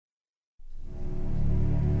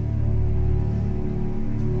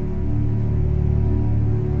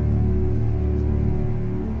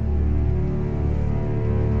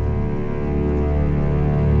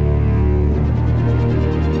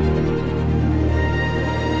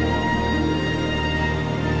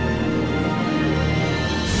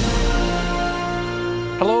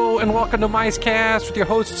welcome to MiceCast with your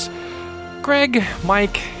hosts, Greg,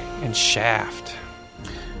 Mike, and Shaft.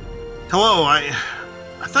 Hello, I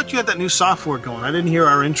thought you had that new software going. I didn't hear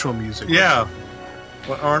our intro music. Yeah.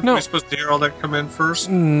 Well, aren't we supposed to hear all that come in first?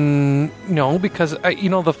 No, because,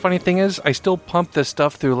 the funny thing is, I still pump this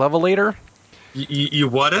stuff through Levelator. You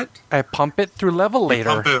what it? I pump it through Levelator.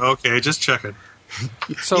 Pump it? Okay, just check it.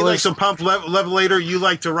 So he likes to pump Levelator. You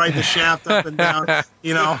like to ride the shaft up and down.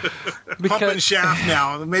 Pumping shaft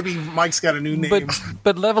now. Maybe Mike's got a new name.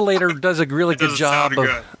 But Levelator does a really good job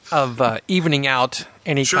of evening out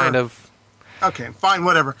any kind of... Okay, fine,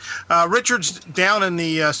 whatever. Richard's down in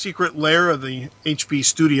the secret lair of the HP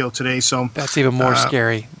studio today, so... That's even more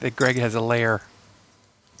scary, that Greg has a lair.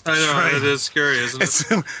 I know, right. It is scary, isn't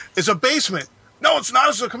it? It's a basement. No, it's not.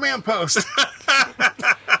 It's a command post.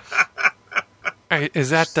 Is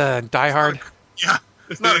that Die Hard? Yeah,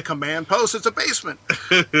 it's not a command post. It's a basement.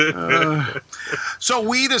 So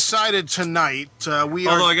we decided tonight.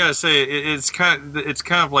 Although I gotta say, it's kind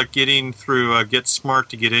of like getting through Get Smart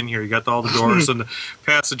to get in here. You got all the doors and the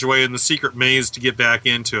passageway and the secret maze to get back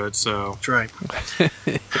into it. So that's right.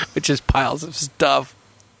 It's just piles of stuff.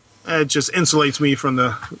 It just insulates me from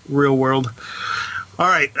the real world. All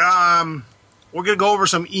right, we're gonna go over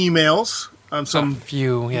some emails. Some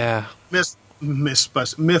few, yeah.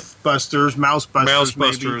 Mythbusters, Mousebusters,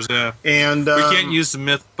 maybe. Yeah. And we can't use the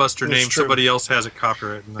Mythbuster name. True. Somebody else has a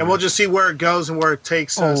copyright. And we'll just see where it goes and where it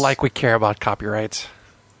takes us. Oh, like we care about copyrights.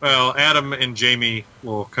 Well, Adam and Jamie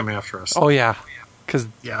will come after us. Oh, yeah. Because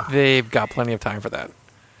they've got plenty of time for that.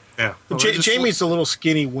 Yeah. Well, Jamie's the little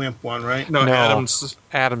skinny wimp one, right? No, Adam's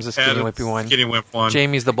the skinny wimpy one. Skinny wimp one.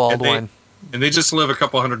 Jamie's the bald one. And they just live a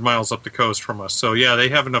couple hundred miles up the coast from us. So, yeah, they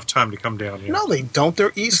have enough time to come down here. No, they don't.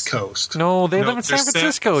 They're East Coast. No, they live in San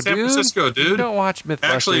Francisco, dude. San Francisco, dude. You don't watch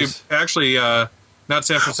Mythbusters. Actually, not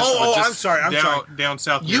San Francisco. I'm sorry. Down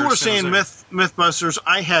south. You were saying Mythbusters.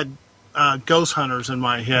 I had Ghost Hunters in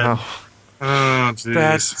my head. Oh,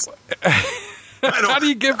 jeez. How do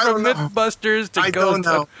you get from Mythbusters to Ghost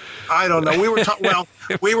Hunters? I don't know. We were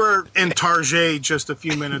we were in Tarjay just a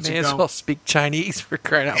few minutes ago. May as well speak Chinese for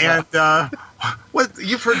crying out loud. And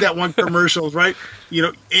you've heard that one commercial, right?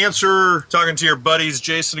 Answer. Talking to your buddies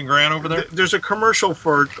Jason and Grant over there. There's a commercial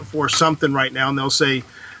for something right now, and they'll say,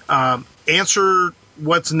 "Answer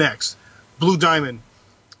what's next." Blue Diamond,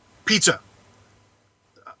 pizza,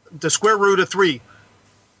 the square root of 3,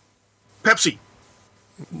 Pepsi.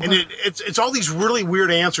 And it's all these really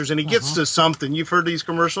weird answers, and he gets to something. You've heard these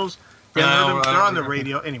commercials? Yeah, they're on the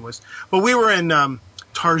radio. Anyways, but we were in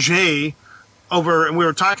Tarjay and we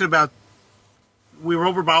were talking about. We were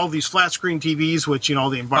over by all these flat screen TVs, which the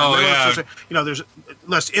environmentalists. There's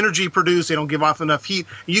less energy produced. They don't give off enough heat.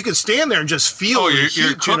 You can stand there and just feel the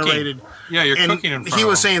heat generated. Yeah, you're cooking in front he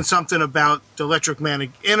was saying something about the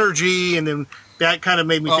electromagnetic energy, and then that kind of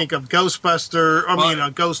made me think of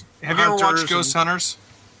Ghostbuster. Ghost. Have you ever watched Ghost Hunters,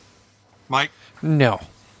 Mike? No.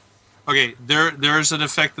 Okay, there's an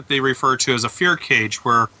effect that they refer to as a fear cage,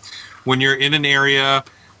 where when you're in an area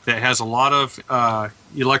that has a lot of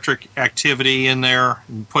electric activity in there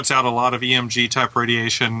and puts out a lot of EMG type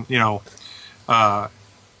radiation,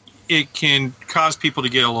 it can cause people to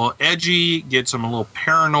get a little edgy, get some a little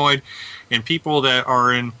paranoid, and people that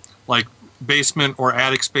are in like basement or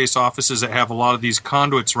attic space offices that have a lot of these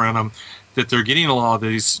conduits around them, that they're getting a lot of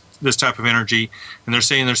this type of energy, and they're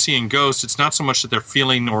saying they're seeing ghosts. It's not so much that they're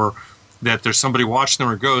feeling or that there's somebody watching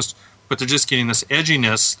them or ghost, but they're just getting this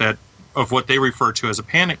edginess of what they refer to as a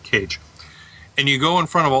panic cage. And you go in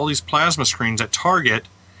front of all these plasma screens at Target,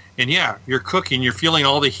 and you're cooking, you're feeling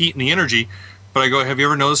all the heat and the energy. But I go, have you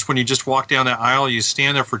ever noticed when you just walk down that aisle, you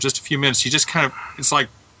stand there for just a few minutes, you just kind of, it's like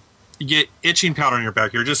you get itching powder on your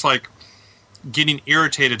back. You're just like getting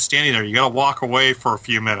irritated standing there. You got to walk away for a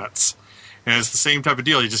few minutes. And it's the same type of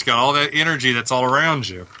deal. You just got all that energy that's all around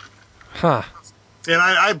you. Huh. And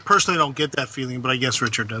I personally don't get that feeling, but I guess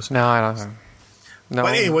Richard does. No, I don't. No.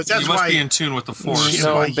 But anyways, that's why you must be in tune with the force.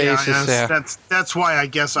 That's why I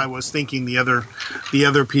guess I was thinking the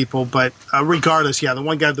other people. But regardless, the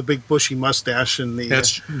one guy with the big bushy mustache and the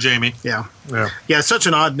that's Jamie. Yeah. It's such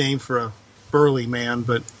an odd name for a burly man,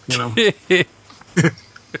 but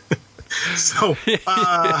So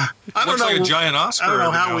I don't know. Like a giant Oscar. I don't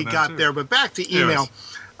know how we got there, but back to email.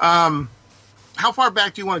 How far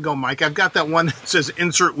back do you want to go, Mike? I've got that one that says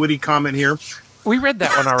insert witty comment here. We read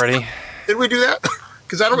that one already. Did we do that?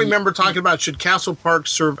 Because I don't remember talking about should Castle Park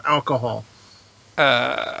serve alcohol.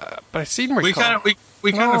 But I seem we kind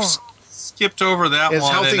of skipped over that Is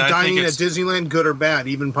one. Is healthy dining at Disneyland good or bad?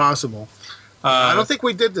 Even possible. I don't think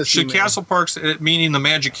we did this. Should Castle Parks, meaning the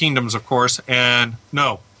Magic Kingdoms, of course, and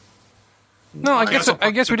no. No, I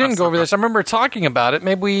guess we didn't go over this. I remember talking about it.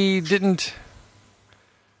 Maybe we didn't.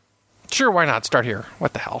 Sure, why not? Start here.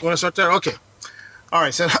 What the hell? You want to start there? Okay. All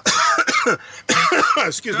right. So,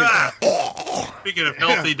 excuse me. Speaking of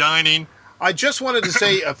healthy dining, I just wanted to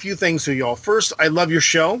say a few things to y'all. First, I love your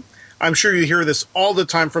show. I'm sure you hear this all the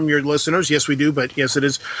time from your listeners. Yes, we do, but yes, it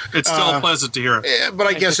is. It's still pleasant to hear it. But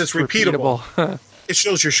I guess it's repeatable. It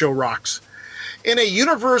shows your show rocks. In a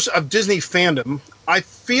universe of Disney fandom, I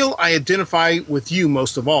feel I identify with you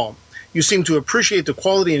most of all. You seem to appreciate the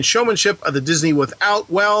quality and showmanship of the Disney without,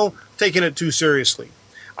 well, taking it too seriously.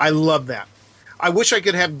 I love that. I wish I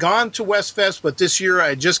could have gone to Westfest, but this year I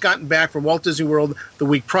had just gotten back from Walt Disney World the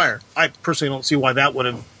week prior. I personally don't see why that would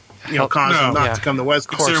have caused them not to come to Westfest.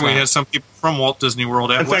 Considering we had some people from Walt Disney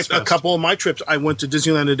World at Westfest. In fact, a couple of my trips, I went to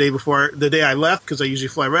Disneyland the day I left, because I usually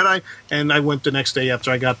fly red eye, and I went the next day after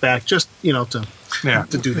I got back, just to do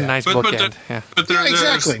that. Nice bookend. But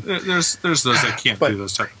exactly. There's those that can't do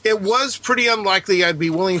those type. It was pretty unlikely I'd be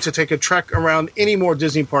willing to take a trek around any more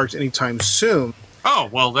Disney parks anytime soon. Oh,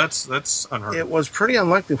 well, that's unheard of. It was pretty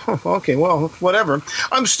unlikely. Okay, well, whatever.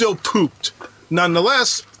 I'm still pooped.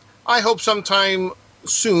 Nonetheless, I hope sometime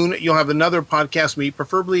soon you'll have another podcast meet,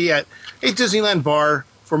 preferably at a Disneyland bar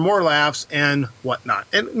for more laughs and whatnot.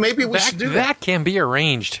 And maybe we should do that. That can be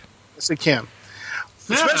arranged. Yes, it can.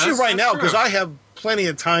 Especially right now, because I have plenty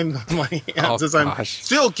of time on my hands as I'm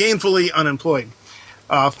still gainfully unemployed.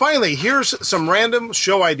 Finally, here's some random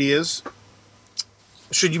show ideas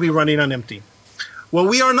should you be running on empty. Well,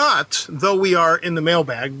 we are not, though we are in the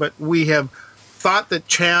mailbag, but we have thought that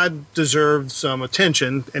Chad deserved some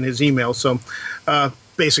attention in his email. So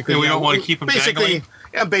basically, we don't want to keep him dangling?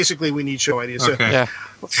 Yeah, basically, we need show ideas. Okay.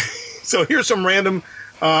 So here's some random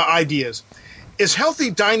ideas. Is healthy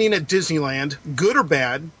dining at Disneyland good or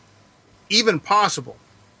bad? Even possible?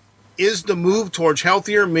 Is the move towards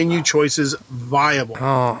healthier menu choices viable?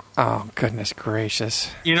 Oh, goodness gracious.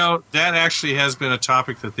 That actually has been a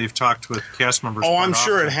topic that they've talked with cast members. Oh, I'm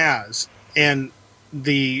sure it has. And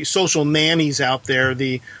the social nannies out there,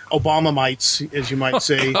 the Obama-mites, as you might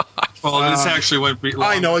say. Well, this actually went beyond.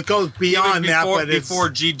 I know, it goes beyond that. But before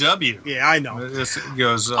GW. Yeah, I know. This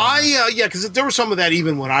goes. Because there was some of that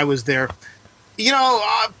even when I was there.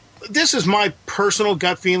 This is my personal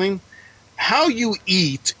gut feeling. How you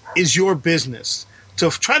eat is your business. To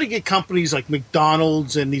try to get companies like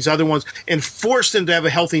McDonald's and these other ones and force them to have a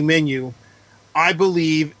healthy menu, I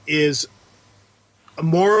believe is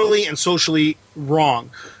morally and socially wrong.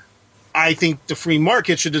 I think the free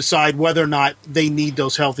market should decide whether or not they need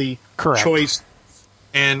those healthy choices.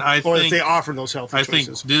 And if they offer those healthy choices. I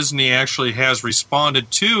think Disney actually has responded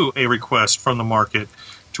to a request from the market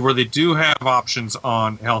to where they do have options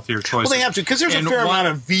on healthier choices. Well, they have to, because there's a fair amount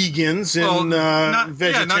of vegans and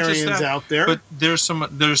vegetarians out there. But there's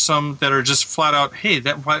some that are just flat out, hey,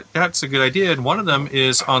 that's a good idea. And one of them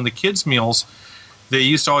is on the kids' meals. They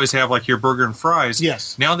used to always have like your burger and fries.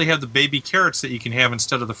 Yes. Now they have the baby carrots that you can have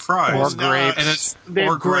instead of the fries. Or grapes. They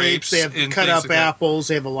have grapes. They have cut up apples.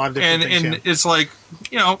 They have a lot of different things. And it's like,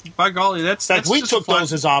 by golly, that's we took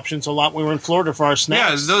those as options a lot when we were in Florida for our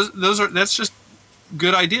snacks. Yeah, that's just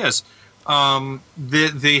good ideas.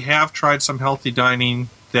 They have tried some healthy dining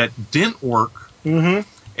that didn't work. Mm-hmm.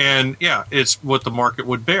 And it's what the market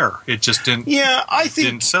would bear. It just didn't. Yeah, I think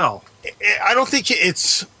didn't sell. I don't think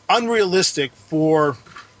it's unrealistic for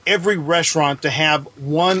every restaurant to have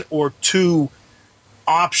one or two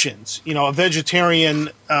options. A vegetarian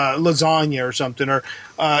lasagna or something, or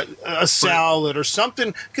a salad or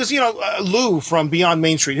something. Because Lou from Beyond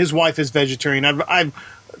Main Street, his wife is vegetarian. I've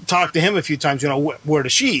talked to him a few times. Where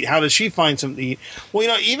does she eat? How does she find something to eat?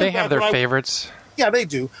 Well, even they have their favorites. Yeah, they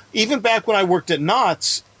do. Even back when I worked at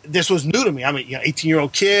Knott's, this was new to me. I'm an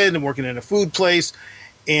 18-year-old kid and working in a food place,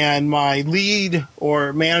 and my lead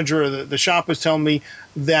or manager of the shop was telling me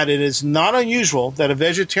that it is not unusual that a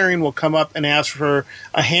vegetarian will come up and ask for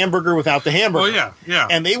a hamburger without the hamburger. Oh, yeah.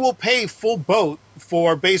 And they will pay full boat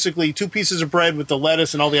for basically 2 pieces of bread with the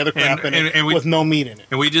lettuce and all the other crap in it with no meat in it.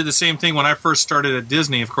 And we did the same thing when I first started at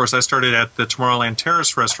Disney. Of course, I started at the Tomorrowland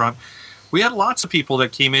Terrace restaurant. We had lots of people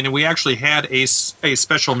that came in, and we actually had a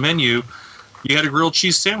special menu. You had a grilled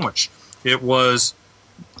cheese sandwich. It was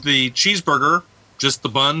the cheeseburger, just the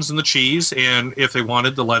buns and the cheese, and if they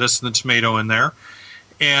wanted the lettuce and the tomato in there.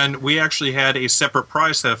 And we actually had a separate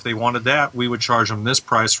price that if they wanted that, we would charge them this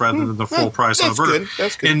price rather than the full price on the burger.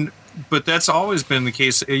 That's good. But that's always been the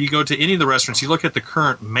case. You go to any of the restaurants, you look at the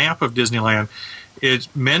current map of Disneyland, it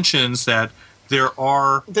mentions that there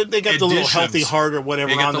are They got the little Healthy Heart or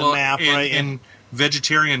whatever on the map, right? And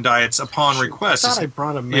vegetarian diets upon request. I thought I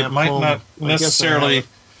brought a map It might home. not necessarily...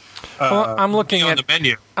 Well, I'm looking on at the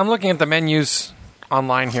menu. I'm looking at the menus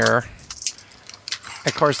online here.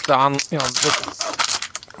 Of course,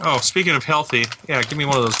 Oh, speaking of healthy, yeah, give me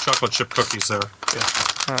one of those chocolate chip cookies there. Yeah.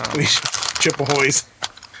 Chip Ahoy's.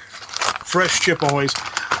 Fresh Chip Ahoy's.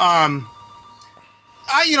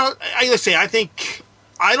 Let's say I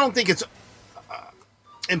don't think it's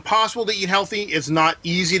impossible to eat healthy. It's not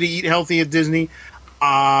easy to eat healthy at Disney.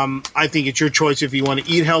 I think it's your choice if you want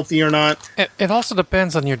to eat healthy or not. It also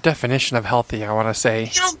depends on your definition of healthy, I want to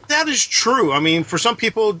say. That is true. I mean, for some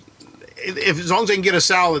people, as long as they can get a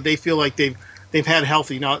salad, they feel like they've had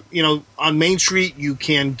healthy. Now, on Main Street, you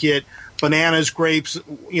can get bananas, grapes,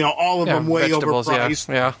 all of them way overpriced.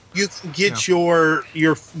 Yeah. You can get your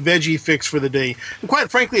veggie fix for the day. And quite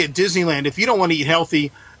frankly, at Disneyland, if you don't want to eat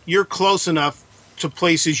healthy, you're close enough to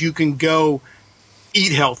places you can go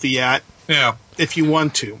eat healthy at. Yeah. If you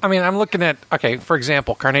want to. I mean, I'm looking at, for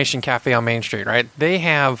example, Carnation Cafe on Main Street, right? They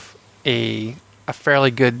have a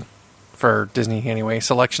fairly good, for Disney anyway,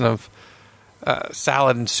 selection of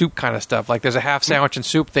salad and soup kind of stuff. Like there's a half sandwich and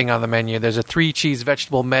soup thing on the menu. There's a 3-cheese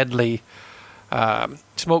vegetable medley,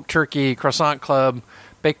 smoked turkey, croissant club,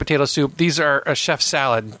 baked potato soup. These are a chef's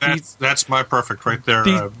salad. That's my perfect right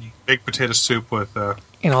there. Baked potato soup with...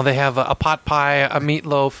 they have a pot pie, a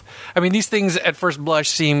meatloaf. I mean, these things at first blush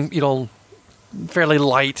seem, fairly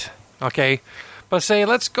light, okay? But say,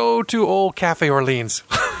 let's go to old Cafe Orleans.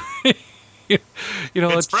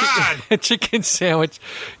 A chicken sandwich.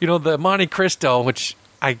 The Monte Cristo, which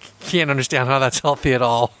I can't understand how that's healthy at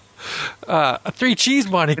all. A 3-cheese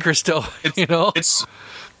Monte Cristo,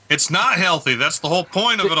 It's not healthy. That's the whole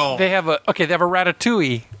point of it all. They have a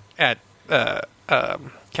ratatouille at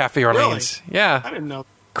Cafe Orleans. Really? Yeah. I didn't know.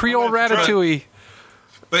 Creole ratatouille.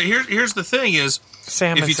 But here's the thing is,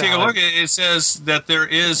 salmon if you take a salad. look at it, it says that there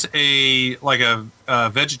is a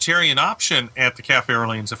vegetarian option at the Cafe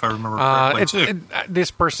Orleans, if I remember correctly. This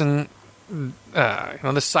person,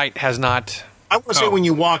 this site has not. I want to say when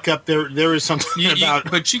you walk up there is something about.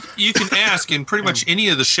 But you can ask, and pretty much any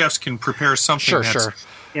of the chefs can prepare something. Sure.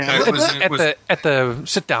 Yeah. At the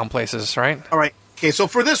sit down places, right? All right. Okay. So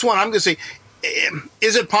for this one, I'm going to say,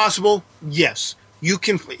 is it possible? Yes. You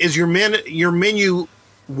can. Is your menu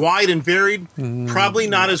wide and varied? Probably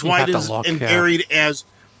not as wide and varied as.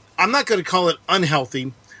 I'm not going to call it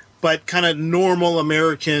unhealthy, but kind of normal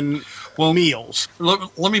American meals.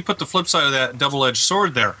 Let me put the flip side of that double-edged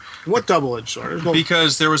sword there. What double-edged sword?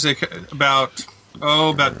 Because there was about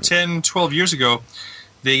 10, 12 years ago,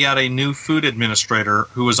 they got a new food administrator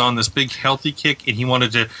who was on this big healthy kick, and he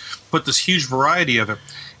wanted to put this huge variety of it.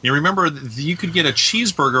 You remember, you could get a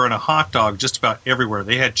cheeseburger and a hot dog just about everywhere.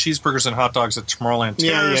 They had cheeseburgers and hot dogs at Tomorrowland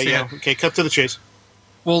Terrace. Yeah. Okay, cut to the chase.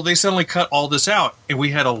 Well, they suddenly cut all this out, and we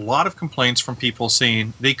had a lot of complaints from people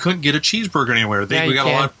saying they couldn't get a cheeseburger anywhere. You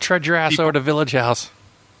can't. Tread your ass over to Village House.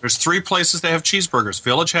 There's 3 places that have cheeseburgers: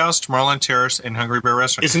 Village House, Tomorrowland Terrace, and Hungry Bear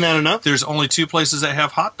Restaurant. Isn't that enough? There's only 2 places that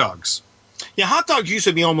have hot dogs. Yeah, hot dogs used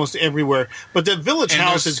to be almost everywhere, but the Village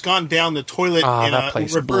House has gone down the toilet in a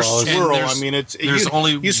reverse swirl. I mean, there's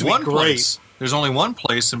only one place. There's only one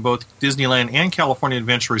place in both Disneyland and California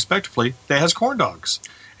Adventure, respectively, that has corn dogs.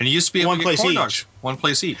 And it used to be able to get corn dogs. One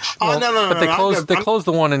place each. No. But they closed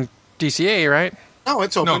the one in DCA, right? No,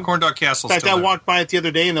 it's open. No, Corn Dog Castle. In fact, I walked by it the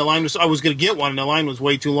other day, and I was going to get one, and the line was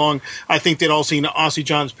way too long. I think they'd all seen Aussie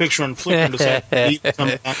John's picture on Flickr and decided to eat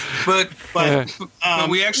But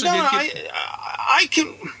we actually did get... I can...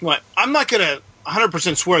 What? I'm not going to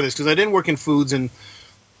 100% swear this, because I didn't work in foods, and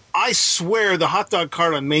I swear the hot dog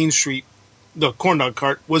cart on Main Street, the corn dog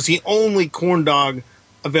cart, was the only corn dog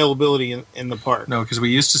availability in the park. No, because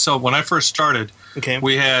we used to sell... When I first started,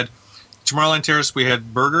 we had Tomorrowland Terrace, we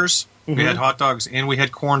had burgers... We had hot dogs and we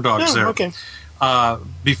had corn dogs there. Okay.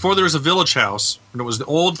 Before there was a Village House, and it was the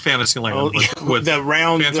old Fantasyland with the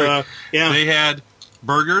round. They had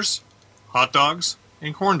burgers, hot dogs,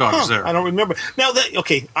 and corn dogs there. I don't remember. Now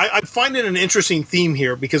I find it an interesting theme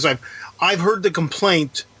here because I've heard the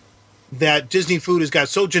complaint that Disney food has got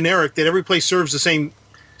so generic that every place serves the same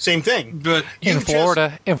thing. But in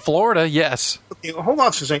Florida, yes. Hold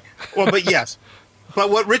on for a second. Well, but yes. But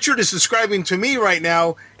what Richard is describing to me right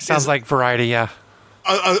now sounds like variety, yeah.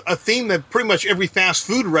 A theme that pretty much every fast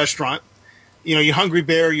food restaurant, your Hungry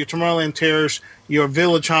Bear, your Tomorrowland Terrace, your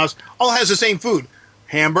Village House, all has the same food: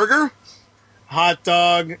 hamburger, hot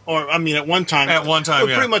dog, at one time,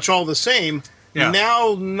 pretty much all the same. Yeah.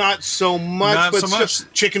 Now, not so much,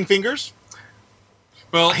 chicken fingers.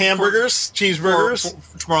 Well, hamburgers, cheeseburgers.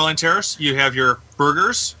 For Tomorrowland Terrace, you have your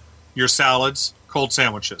burgers, your salads, cold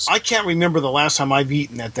sandwiches. I can't remember the last time I've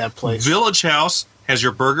eaten at that place. Village House has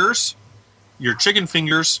your burgers, your chicken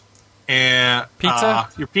fingers, and Pizza?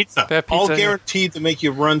 your pizza. They have All pizza. guaranteed to make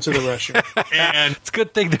you run to the restaurant. And It's a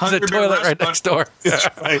good thing there's a Hungry Bear toilet right restaurant. next door. That's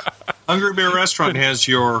right. Hungry Bear Restaurant has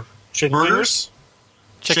your Chicken burgers,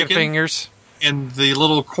 Chicken fingers. and the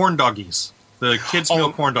little corn doggies, the kids'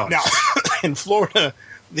 meal corn dogs. Now, in Florida,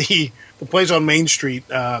 the place on Main Street,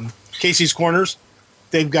 Casey's Corners,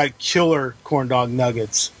 they've got killer corn dog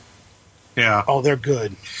nuggets. Yeah. Oh, they're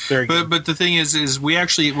good. Very good. But the thing is we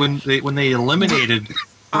actually when they eliminated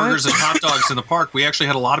burgers and hot dogs in the park, we actually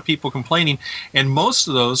had a lot of people complaining, and most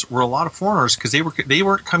of those were a lot of foreigners because they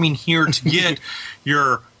weren't coming here to get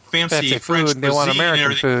your fancy French food. They want cuisine and American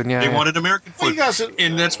everything. food. Yeah, they yeah. wanted American Well, food, you guys-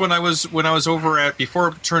 and that's when I was over at before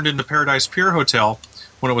it turned into Paradise Pier Hotel,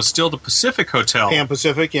 when it was still the Pacific Hotel. Pan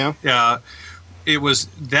Pacific, yeah.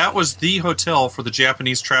 That was the hotel for the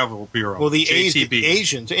Japanese Travel Bureau. Well, the JTB.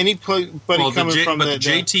 Asians, anybody coming from the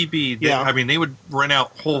JTB, yeah. they would rent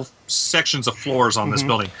out whole sections of floors on this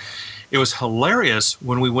building. It was hilarious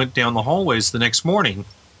when we went down the hallways the next morning,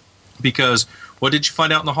 because what did you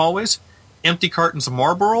find out in the hallways? Empty cartons of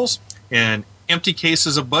Marlboros and empty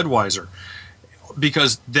cases of Budweiser,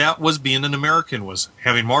 because that was being an American, was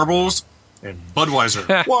having Marlboros and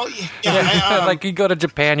Budweiser. Well, yeah, Like you go to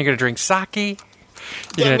Japan, you're going to drink sake.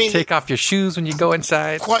 You're going to take off your shoes when you go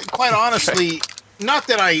inside. quite honestly, not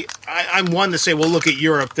that I'm one to say, well, look at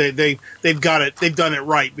Europe. They've got it. They've done it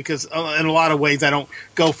right, because in a lot of ways I don't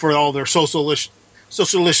go for all their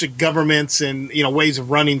socialistic governments and ways of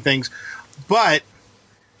running things, but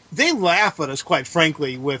they laugh at us, quite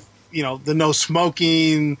frankly, with the no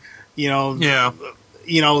smoking, Yeah.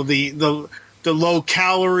 The low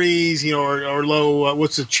calories, or low.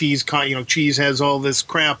 What's the cheese? Cheese has all this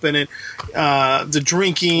crap in it. The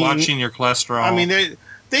drinking, Watching your cholesterol. I mean,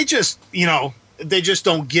 they just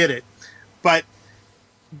don't get it. But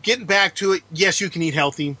getting back to it, yes, you can eat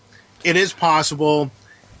healthy. It is possible.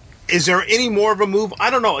 Is there any more of a move?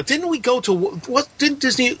 I don't know. Didn't we go to what? Didn't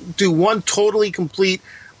Disney do one totally complete,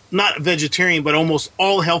 not vegetarian, but almost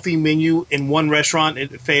all healthy menu in one restaurant?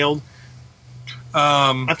 It failed.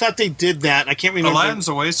 I thought they did that. I can't remember. Aladdin's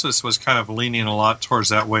Oasis was kind of leaning a lot towards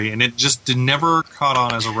that way, and it just never caught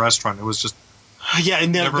on as a restaurant. It was just Yeah,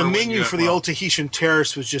 and the Never menu went for well. the Old Tahitian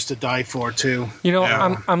Terrace was just to die for too.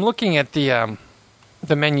 Yeah. I'm looking at the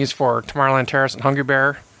menus for Tomorrowland Terrace and Hungry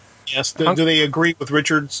Bear. Yes, do they agree with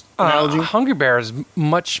Richard's analogy? Hungry Bear is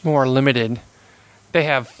much more limited. They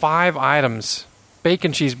have 5 items: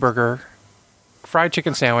 bacon cheeseburger, fried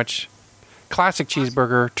chicken sandwich, classic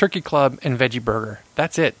cheeseburger, turkey club, and veggie burger.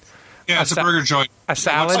 That's it. yeah, it's a burger joint. A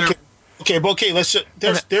salad. Okay. Let's.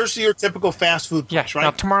 There's your typical fast food Yeah. place, Now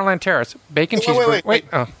right? Tomorrowland Terrace, bacon Wait, cheeseburger. wait.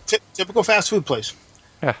 Oh, Typical fast food place.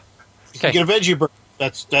 yeah. You can get a veggie burger.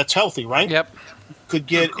 That's healthy, right? Yep. Could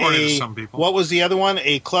get According to some people. What was the other one?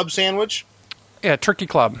 A club sandwich. Yeah, turkey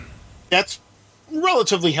club. That's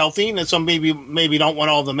relatively healthy, and some maybe don't want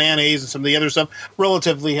all the mayonnaise and some of the other stuff.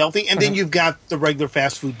 Relatively healthy, and then you've got the regular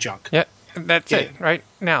fast food junk. Yeah, that's it. Right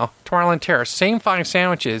now, Tomorrowland Terrace, same 5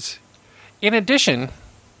 sandwiches. In addition,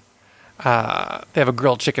 they have a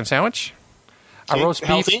grilled chicken sandwich, a Okay, roast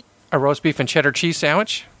healthy. beef and cheddar cheese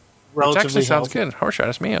sandwich. Which Relatively actually sounds healthy. good.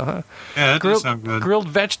 Horseradish meal, huh? Yeah, that does sound good. Grilled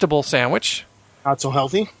vegetable sandwich. Not so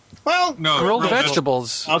healthy. Well, No, Grilled grilled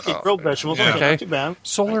vegetables. okay, grilled vegetables. Yeah. Okay, not too bad.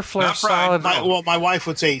 Solar flare Not fried. salad. My wife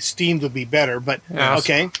would say steamed would be better, but Yes.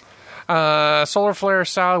 okay. Solar flare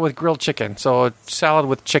salad with grilled chicken. So a salad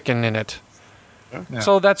with chicken in it. Yeah.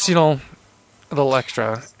 So that's, a little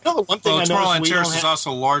extra. No, the one thing Well, I Tomorrowland noticed we Terrace don't is have,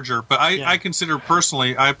 also larger, but Yeah. I consider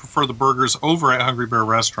personally I prefer the burgers over at Hungry Bear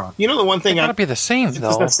Restaurant. the one thing Gotta be the same, it's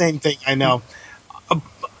though. the same thing. I know.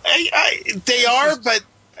 They are, but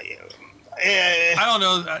I don't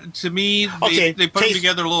know. To me, Okay, they put them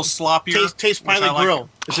together a little sloppier. Taste which I Pilot like. Grill.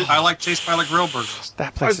 I like Taste Pilot Grill burgers.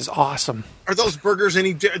 That place is awesome. Are those burgers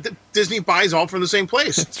any? Disney buys all from the same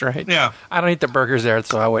place. That's right. Yeah. I don't eat the burgers there,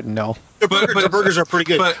 so I wouldn't know. The burgers are pretty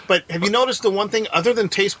good. but- But have you noticed the one thing other than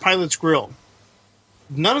Taste Pilot's Grill?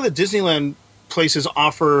 None of the Disneyland places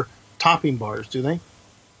offer topping bars, do they?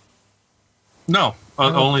 No,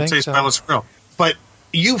 don't only think Taste so. Pilot's Grill. But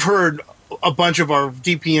you've heard a bunch of our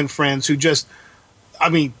DPN friends who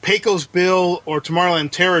Pecos Bill or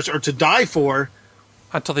Tomorrowland Terrace are to die for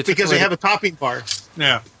Until they took because away they have a topping bar.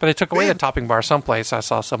 Yeah. But they took away They- the topping bar someplace. I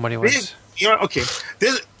saw somebody was. Okay.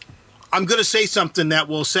 I'm going to say something that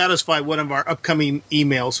will satisfy one of our upcoming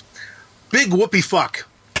emails. Big whoopee fuck.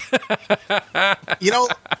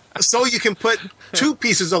 So you can put 2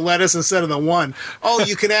 pieces of lettuce instead of the 1. Oh,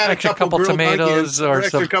 you can add a Extra couple grilled tomatoes onions, or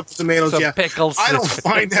extra some- couple tomatoes. some Yeah, pickles. I don't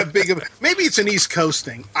find that big of. Maybe it's an East Coast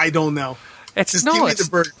thing. I don't know. It's Just no, give me it's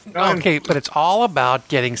the burger. okay, but it's all about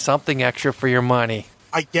getting something extra for your money.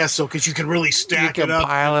 I guess so, because you can really You stack can it up.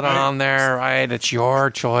 pile it on there, right? It's your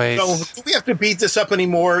choice. So, do we have to beat this up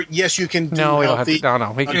anymore? Yes, you can. No, we don't have healthy. to.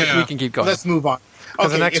 No, we can keep going. Let's move on.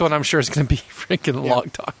 Because the next if- one, I'm sure, is going to be freaking long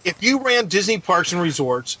talk. If you ran Disney parks and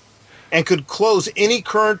resorts and could close any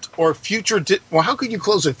current or future, well, how could you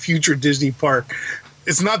close a future Disney park?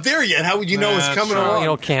 It's not there yet. How would you know it's That's coming right. along? You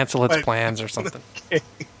know, cancel its But- plans or something.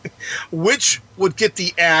 Which would get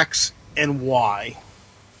the axe and why?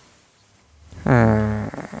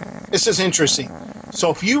 This is interesting.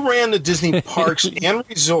 So if you ran the Disney parks and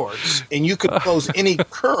resorts and you could close any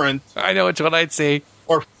current I know which one I'd say.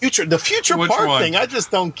 or future, the future Which park one? thing, I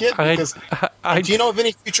just don't get because do you know of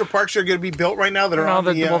any future parks that are going to be built right now that are on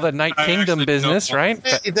the Night I Kingdom actually business, don't- right?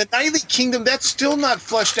 But- the Nightly Kingdom? That's still not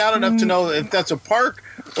fleshed out enough to know if that's a park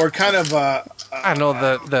or kind of I know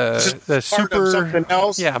the part of super something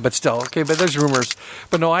else. Yeah, but still okay. But there's rumors.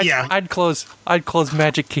 But no, I'd close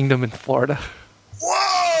Magic Kingdom in Florida.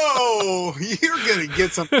 Whoa, you're gonna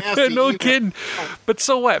get some nasty No emails. kidding. But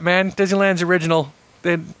so what, man? Disneyland's original.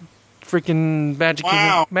 Then freaking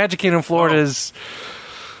Wow. Magic Kingdom Florida's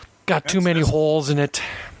got too many holes in it.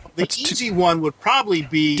 The easy one would probably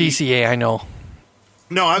be DCA, I know.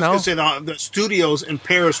 No, I was No? going to say the studios in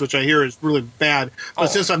Paris, which I hear is really bad. But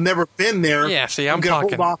since I've never been there, Yeah, see, I'm going to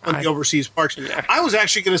talking- hold off on I- the overseas parks. Yeah. I was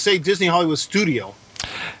actually going to say Disney Hollywood Studio.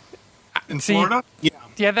 In See, Florida?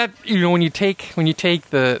 Yeah, that when you take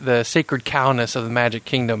the sacred cowness of the Magic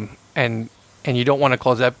Kingdom and you don't want to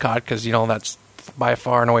close Epcot because that's by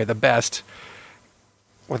far and away the best.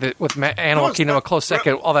 With Animal it's Kingdom a not- close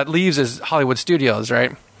second, all that leaves is Hollywood Studios,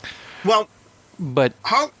 right? Well, But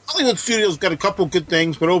Hollywood Studios got a couple good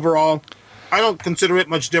things, but overall, I don't consider it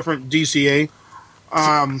much different than DCA.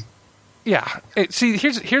 yeah,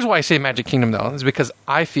 here's why I say Magic Kingdom though is because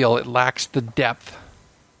I feel it lacks the depth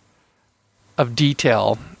of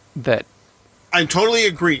detail that. I totally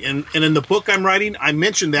agree. And in the book I'm writing, I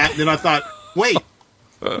mentioned that, and then I thought, wait,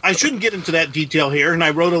 I shouldn't get into that detail here. And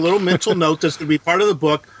I wrote a little mental note that's going to be part of the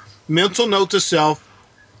book. Mental note to self,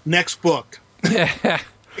 next book.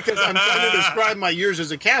 Because I'm trying to describe my years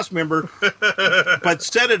as a cast member, but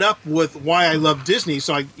set it up with why I love Disney.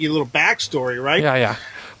 So I get a little backstory, right? Yeah.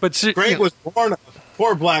 But Greg was born a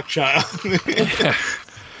poor black child.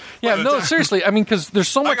 yeah, no, seriously. I mean, because there's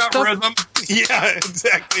so I much got stuff. rhythm. Yeah,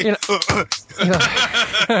 exactly.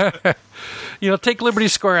 Take Liberty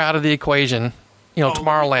Square out of the equation.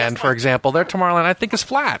 Tomorrowland, for example. Their Tomorrowland, I think, is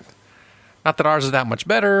flat. Not that ours is that much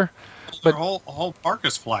better. Their whole park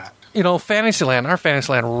is flat. Fantasyland, our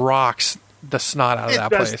Fantasyland rocks the snot out of It that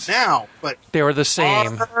does place. now, but They were the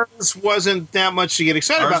same. ours wasn't that much to get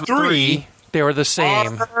excited Ours about. was Three. They were the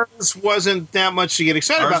same. Ours wasn't that much to get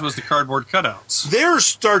excited Ours about. was the cardboard cutouts. Theirs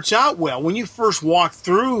starts out well. When you first walk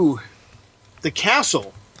through the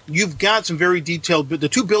castle, you've got some very detailed. The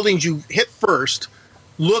two buildings you hit first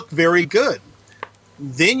look very good.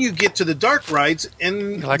 Then you get to the dark rides,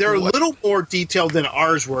 and Like they're what? a little more detailed than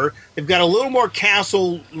ours were. They've got a little more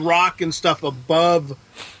castle rock and stuff above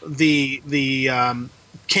the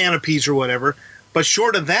canopies or whatever. But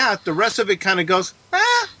short of that, the rest of it kind of goes,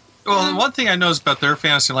 Well, one thing I noticed about their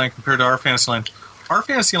Fantasyland compared to our Fantasyland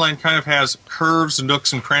kind of has curves and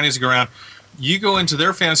nooks and crannies to go around. You go into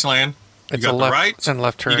their Fantasyland, you It's got a the left right and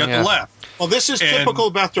left turn, you got yeah. the left. Well, this is And typical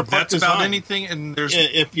about their park that's design. about anything, and there's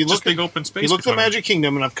If you just look big open space. You look at between them. Magic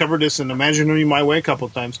Kingdom, and I've covered this in Imaginary My Way a couple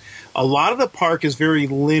of times. A lot of the park is very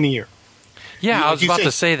linear. Yeah, I was about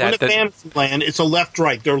to say that. In Fantasyland, it's a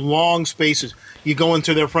left-right. They're long spaces. You go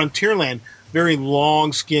into their Frontierland, very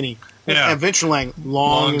long, skinny. Yeah. Adventureland,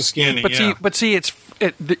 long and skinny. But see,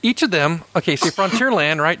 each of them. Okay, see,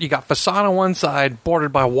 Frontierland, right? You got facade on one side,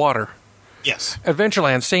 bordered by water. Yes.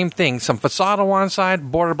 Adventureland, same thing. Some facade on one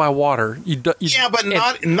side, bordered by water. Yeah, but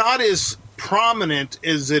not as prominent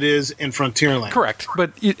as it is in Frontierland. Correct,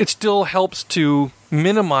 but it still helps to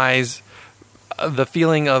minimize the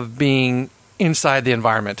feeling of being inside the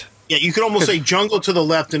environment. Yeah, you could almost say jungle to the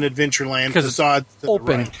left in Adventureland, Because it's facade to the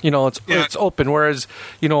open, right. it's open. Whereas,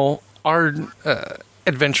 our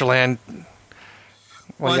Adventureland,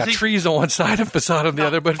 Well, you I got think- trees on one side and facade on the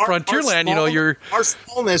other. But Frontierland, our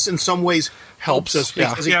smallness in some ways helps us yeah.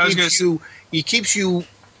 because Yeah, I was it keeps you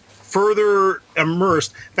further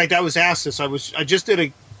immersed. In fact, I was asked this. I just did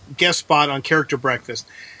a guest spot on Character Breakfast,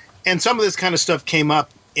 and some of this kind of stuff came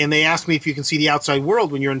up, and they asked me if you can see the outside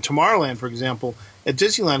world when you're in Tomorrowland, for example, at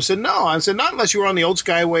Disneyland. I said no. I said not unless you were on the old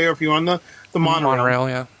Skyway or if you're on the monorail.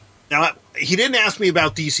 yeah. Now, he didn't ask me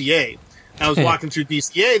about DCA. I was walking through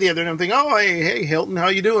DCA the other day, and I'm thinking, oh, hey, Hilton, how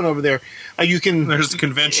you doing over there? You can There's the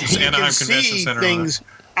conventions, you Anaheim can Convention see Center. things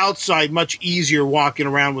outside much easier walking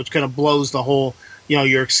around, which kind of blows the whole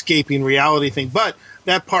you're escaping reality thing. But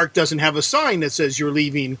that park doesn't have a sign that says you're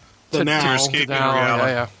leaving the now. To escape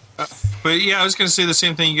reality. Yeah. But yeah, I was going to say the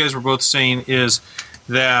same thing you guys were both saying is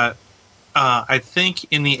that I think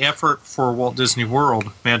in the effort for Walt Disney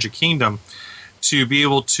World, Magic Kingdom, to be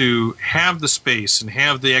able to have the space and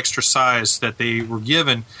have the extra size that they were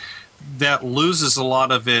given, that loses a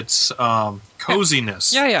lot of its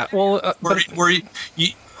coziness. Yeah. Well, where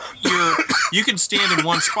you can stand in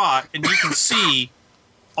one spot and you can see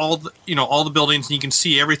all the buildings and you can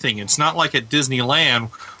see everything. It's not like at Disneyland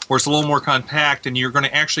where it's a little more compact and you're going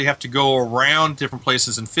to actually have to go around different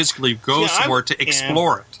places and physically go somewhere to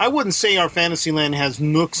explore it. I wouldn't say our Fantasyland has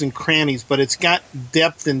nooks and crannies, but it's got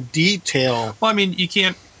depth and detail. Well, I mean, you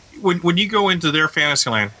can't when you go into their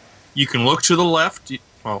Fantasyland, you can look to the left. To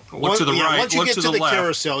the right. Once you look get to the left,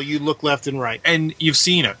 carousel, you look left and right, and you've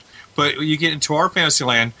seen it. But you get into our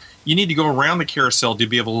Fantasyland, you need to go around the carousel to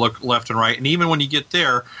be able to look left and right. And even when you get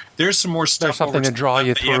there, there's some more stuff. There's something to draw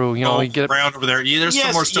you through. You get around over there. There's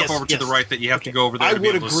some more stuff over to the right that you have to go over there. I to be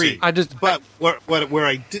would able agree. To see. But where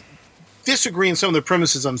I disagree in some of the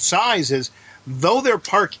premises on size is, though their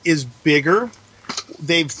park is bigger,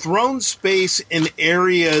 they've thrown space in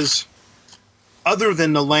areas other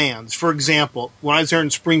than the lands. For example, when I was there in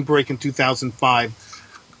spring break in 2005,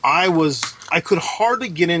 I could hardly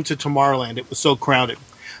get into Tomorrowland. It was so crowded.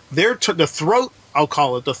 The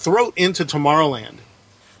throat into Tomorrowland,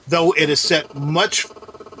 though it is set much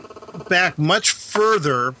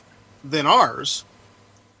further than ours,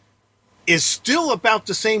 is still about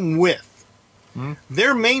the same width.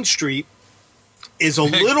 Their Main Street is a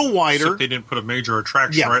little wider. Except they didn't put a major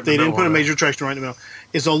attraction right in the middle. Yeah, they didn't put a major attraction right in the middle.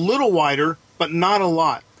 Is a little wider, but not a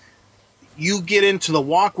lot. You get into the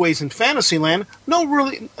walkways in Fantasyland,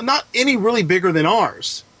 not any really bigger than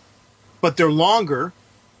ours, but they're longer.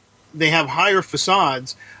 They have higher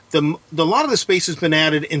facades. A lot of the space has been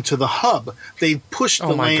added into the hub. They pushed the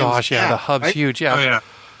lands. Oh my gosh, yeah, out, the hub's right? huge, yeah. Oh, yeah.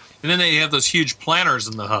 And then they have those huge planters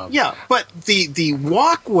in the hub. Yeah, but the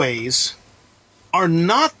walkways are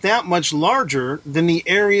not that much larger than the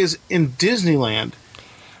areas in Disneyland.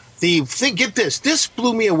 Get this. This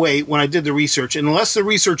blew me away when I did the research. And unless the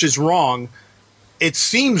research is wrong, it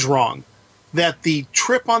seems wrong that the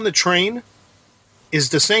trip on the train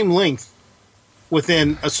is the same length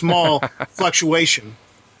within a small fluctuation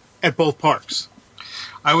at both parks.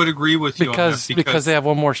 I would agree with you on that. Because they have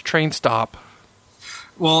one more train stop.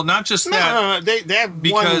 Well, not just that. No, they have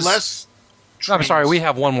one less. I'm sorry, we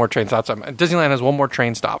have one more train stop. Disneyland has one more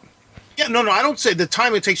train stop. Yeah, no, I don't say the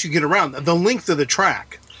time it takes you to get around, the length of the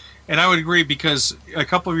track. And I would agree because a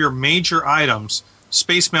couple of your major items,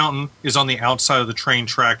 Space Mountain is on the outside of the train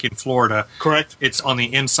track in Florida. Correct. It's on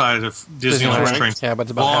the inside of Disneyland's train. Yeah, but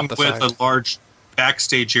it's about half the size. Along with a large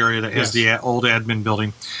backstage area that has the old admin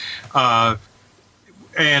building.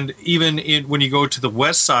 And even when you go to the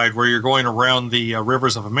west side where you're going around the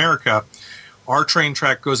Rivers of America, our train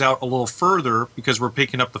track goes out a little further because we're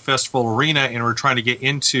picking up the Festival Arena and we're trying to get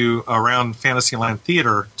into around Fantasyland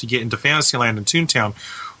Theater to get into Fantasyland and Toontown.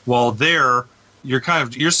 While there, you're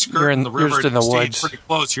skirting the river in the woods. pretty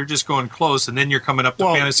close. You're just going close, and then you're coming up to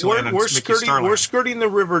Fantasyland and Mickey Starland. We're skirting the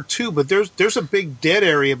river too, but there's a big dead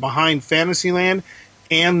area behind Fantasyland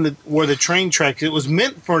and where the train track. It was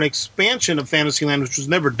meant for an expansion of Fantasyland, which was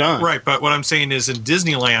never done. Right, but what I'm saying is in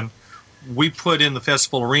Disneyland, we put in the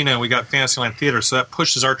Festival Arena and we got Fantasyland Theater, so that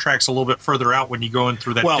pushes our tracks a little bit further out when you go in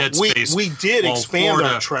through that dead space. We did expand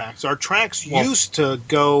our tracks. Our tracks used to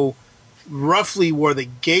go roughly where the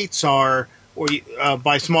gates are, or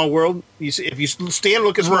by Small World. If you stand and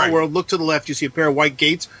look at Small World, look to the left, you see a pair of white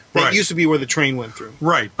gates. That used to be where the train went through.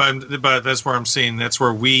 Right, but that's where I'm saying that's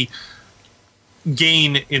where we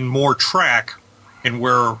gain in more track, and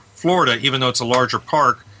where Florida, even though it's a larger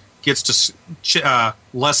park, gets to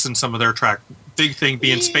lessen some of their track. Big thing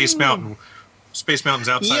being Space Mountain. Space Mountain's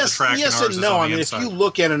outside the track. Yes and ours and no. Is on the if you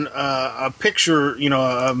look at a picture,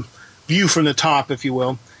 view from the top, if you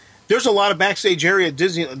will, there's a lot of backstage area at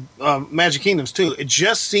Disney Magic Kingdoms too. It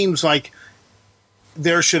just seems like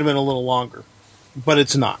there should have been a little longer, but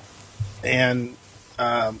it's not. And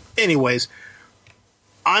anyways,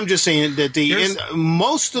 I'm just saying that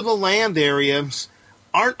most of the land areas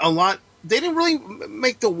aren't a lot. They didn't really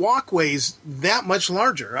make the walkways that much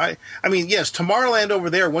larger. I mean, yes, Tomorrowland over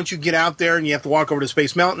there, once you get out there and you have to walk over to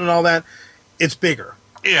Space Mountain and all that, it's bigger.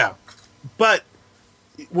 Yeah. But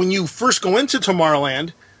when you first go into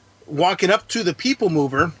Tomorrowland, walking up to the People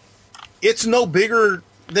Mover, it's no bigger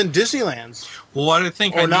than Disneyland's. Well, what I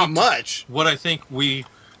think much. What I think we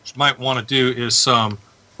might want to do is some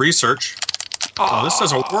research. Oh, this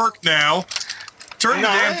doesn't work now. Turn the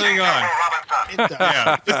damn thing on. It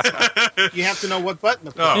does. You have to know what button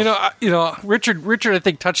to push. Richard, I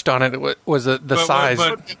think touched on it. Was the size.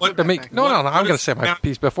 I'm going to say my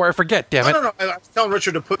piece before I forget. Damn it! No. I was telling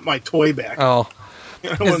Richard to put my toy back. Oh,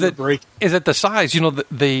 I don't want to break. Is it the size?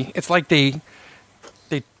 It's like they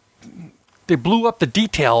blew up the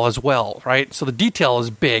detail as well, right? So the detail is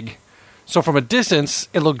big. So from a distance,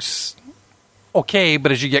 it looks okay,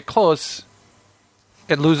 but as you get close,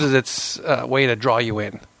 it loses its way to draw you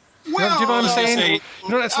in. Well, do you know what I'm saying?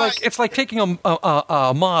 It's like taking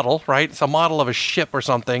a model, right? It's a model of a ship or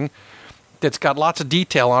something that's got lots of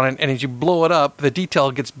detail on it, and as you blow it up, the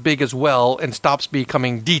detail gets big as well and stops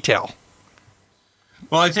becoming detail.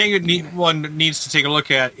 Well, I think one needs to take a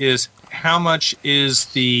look at is how much is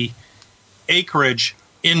the acreage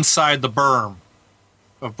inside the berm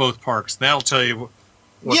of both parks. That'll tell you.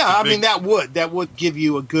 That would give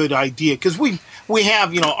you a good idea because we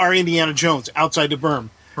have our Indiana Jones outside the berm,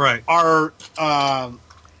 right? Our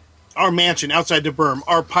mansion outside the berm,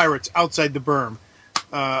 our pirates outside the berm,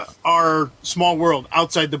 our Small World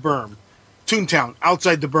outside the berm, Toontown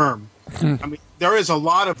outside the berm. I mean, there is a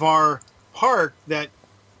lot of our park that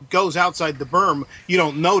goes outside the berm. You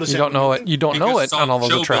don't notice. You don't know it. You don't know it on all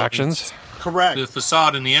those attractions. Correct. The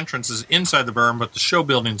facade and the entrance is inside the berm, but the show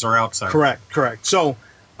buildings are outside. Correct. So,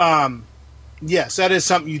 yes, that is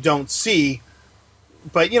something you don't see.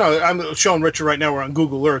 But, I'm showing Richard right now, we're on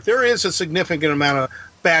Google Earth. There is a significant amount of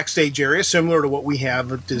backstage area, similar to what we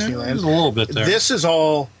have at Disneyland. There's a little bit there. This is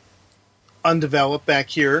all undeveloped back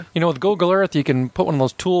here. With Google Earth, you can put one of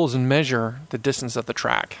those tools and measure the distance of the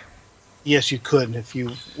track. Yes, you could.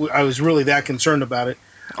 I was really that concerned about it.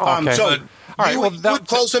 Okay. So, all right, would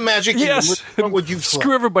close the Magic Kingdom. Yes. What would you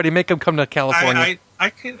screw everybody? Make them come to California. I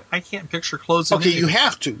can't picture closing. Okay, you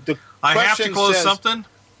have to. I have to close something.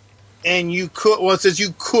 And you could. Well, it says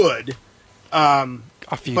you could.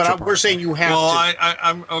 But we're saying you have to. Well,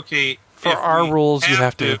 I'm okay. For our rules, you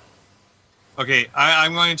have to. Okay,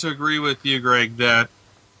 I'm going to agree with you, Greg, that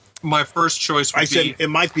my first choice would be... I said it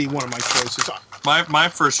might be one of my choices. My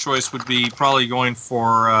first choice would be probably going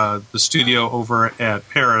for the studio over at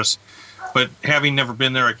Paris, but having never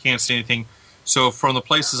been there, I can't say anything. So from the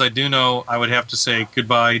places I do know, I would have to say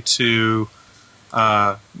goodbye to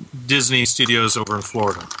Disney Studios over in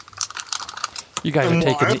Florida. You guys are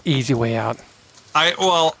taking the easy way out.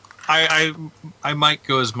 I might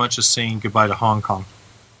go as much as saying goodbye to Hong Kong.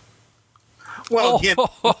 Well, again,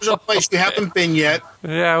 there's a place you haven't been yet.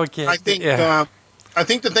 Yeah, we can't. I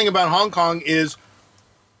think the thing about Hong Kong is,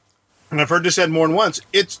 and I've heard this said more than once,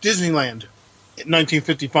 it's Disneyland in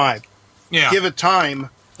 1955. Yeah. Give it time.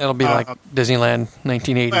 It'll be like Disneyland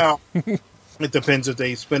 1980. Well, it depends if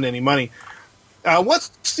they spend any money.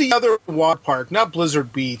 What's the other water park? Not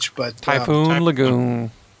Blizzard Beach, but... Typhoon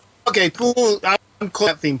Lagoon. Okay, I'm close to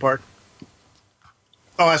that theme park.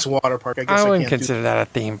 Oh, that's a water park. I guess I wouldn't consider that a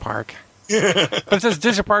theme park. But it says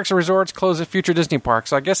Disney Parks and Resorts close at future Disney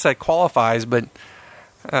parks, so I guess that qualifies, but...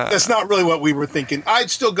 that's not really what we were thinking. I'd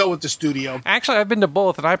still go with the studio. Actually, I've been to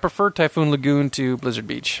both, and I prefer Typhoon Lagoon to Blizzard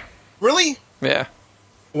Beach. Really? Yeah.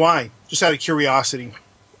 Why? Just out of curiosity.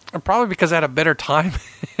 Probably because I had a better time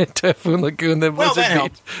at Typhoon Lagoon than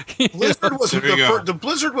Blizzard Beach. Blizzard was the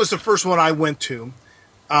Blizzard was the first one I went to,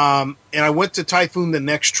 and I went to Typhoon the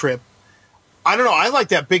next trip. I don't know. I like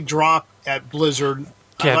that big drop at Blizzard.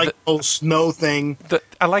 Yeah, I like the whole snow thing.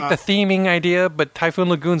 I like the theming idea, but Typhoon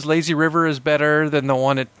Lagoon's lazy river is better than the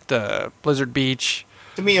one at Blizzard Beach.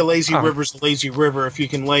 To me, a lazy river's a lazy river if you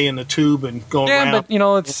can lay in a tube and go around. Yeah,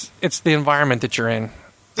 but it's the environment that you're in.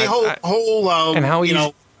 The whole and how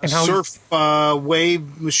surf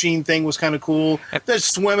wave machine thing was kind of cool. The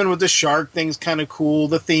swimming with the shark thing's kind of cool.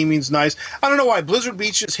 The theming's nice. I don't know why Blizzard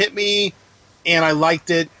Beach just hit me, and I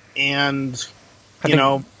liked it. And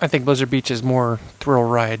I think Blizzard Beach is more thrill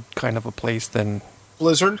ride kind of a place than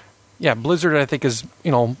Blizzard. Yeah, Blizzard I think is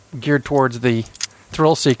geared towards the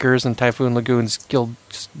thrill seekers, and Typhoon Lagoon's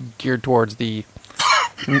geared towards the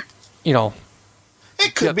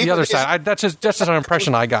It could be the other side. That's just an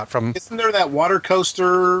impression I got from. Isn't there that water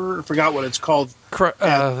coaster? I forgot what it's called.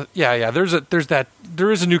 Yeah.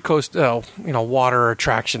 There is a new coast, water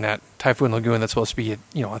attraction at Typhoon Lagoon that's supposed to be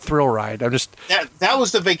a thrill ride. That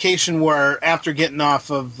was the vacation where after getting off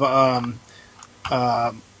of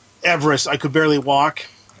Everest, I could barely walk.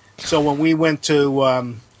 So when we went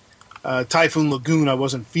to Typhoon Lagoon, I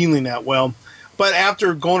wasn't feeling that well. But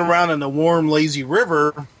after going around in the warm, lazy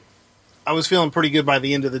river, I was feeling pretty good by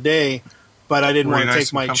the end of the day, but I didn't want to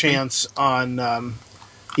take my chance on,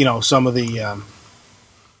 some of the,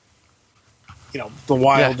 the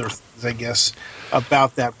wilder things, I guess,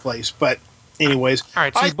 about that place. But anyways, All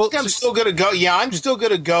right, so I you both- think I'm still going to go. Yeah, I'm still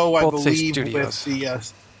going to go. I Both say believe with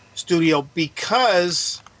studios. the studio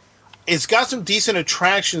because it's got some decent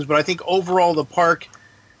attractions, but I think overall the park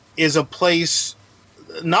is a place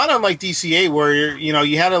not unlike DCA where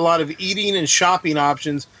you had a lot of eating and shopping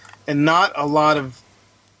options and not a lot of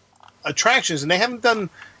attractions, and they haven't done,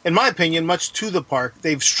 in my opinion, much to the park.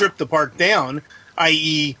 They've stripped the park down,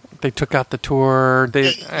 i.e., They took out the tour.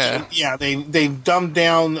 They've dumbed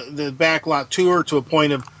down the backlot tour to a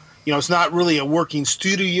point of, it's not really a working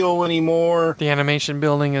studio anymore. the animation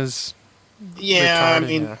building is. Yeah, retarded, I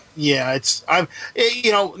mean, yeah.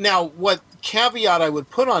 now what caveat I would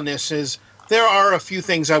put on this is there are a few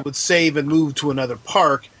things I would save and move to another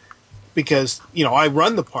park because, I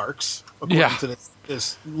run the parks according to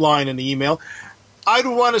this line in the email. I'd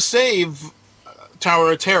want to save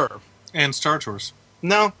Tower of Terror. And Star Tours.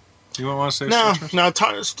 No, You won't want to say no, Star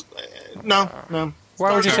Tours? no.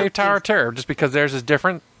 Why would you Star say Tower of Terror? Just because theirs is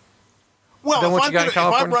different? Well, Then what if you got in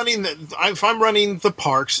California? if I'm running the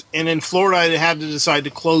parks, and in Florida I had to decide to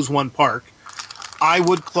close one park, I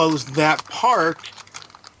would close that park,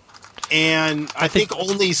 and I think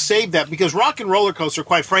only save that because Rock and Roller Coaster,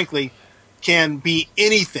 quite frankly, can be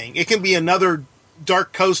anything. It can be another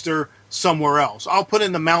dark coaster somewhere else. I'll put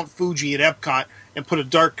in the Mount Fuji at Epcot and put a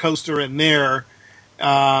dark coaster in there,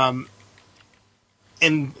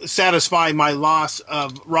 and satisfy my loss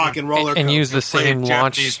of Rock and Roller Coaster. And use the same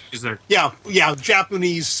launch. Japanese, is there Yeah,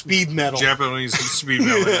 Japanese speed metal. Japanese speed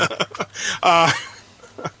metal? Yeah.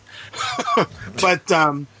 But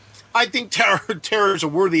I think Terror is a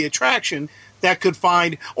worthy attraction that could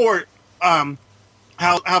find, or how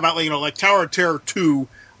about like Tower of Terror 2?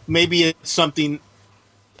 Maybe it's something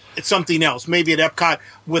else. Maybe at Epcot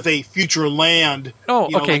with a future land. Oh,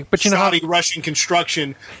 okay, like but you know how- Saudi Russian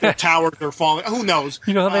construction, the towers are falling. Who knows?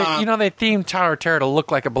 They themed Tower of Terror to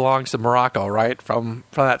look like it belongs to Morocco, right? From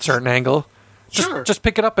that certain angle. Sure. Just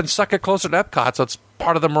pick it up and suck it closer to Epcot, so it's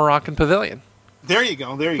part of the Moroccan pavilion. There you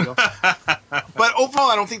go. But overall,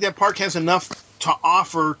 I don't think that park has enough to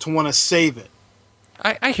offer to want to save it.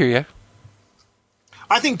 I hear you.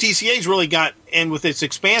 I think DCA's really got, and with its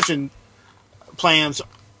expansion plans,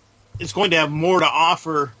 it's going to have more to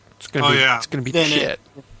offer. It's gonna be Then shit.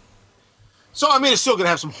 So, I mean, it's still going to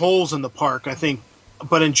have some holes in the park, I think.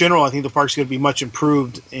 But in general, I think the park's going to be much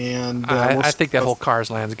improved. And I think that whole Cars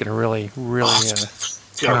Land's gonna really.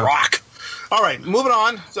 it's going to rock. All right, moving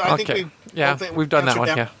on. So I Okay. think We've done that answered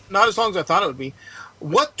one, yeah. Not as long as I thought it would be.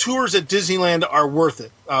 What tours at Disneyland are worth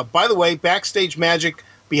it? By the way, Backstage Magic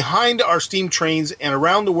behind our steam trains and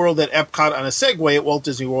around the world at Epcot on a Segway at Walt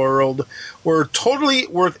Disney World were totally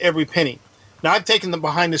worth every penny. Now, I've taken them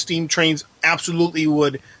behind the steam trains, absolutely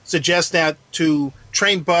would suggest that to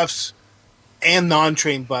train buffs and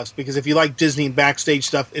non-train buffs, because if you like Disney and backstage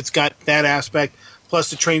stuff, it's got that aspect, plus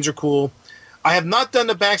the trains are cool. I have not done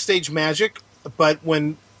the Backstage Magic, but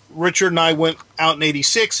when Richard and I went out in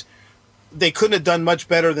 '86, they couldn't have done much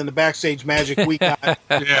better than the Backstage Magic we got Yeah,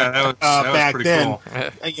 that was back pretty then.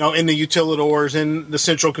 cool. In the utilidors, in the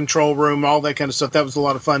central control room, all that kind of stuff. That was a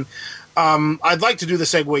lot of fun. I'd like to do the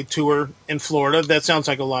Segway tour in Florida. That sounds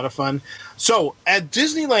like a lot of fun. So at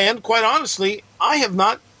Disneyland, quite honestly, I have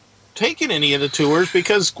not taken any of the tours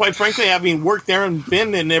because, quite frankly, having worked there and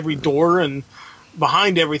been in every door and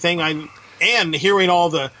behind everything, and hearing all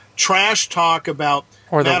the trash talk about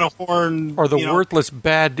Matterhorn or the worthless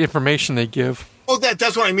bad information they give. Oh,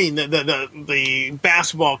 that's what I mean. The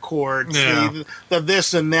basketball courts, Yeah. the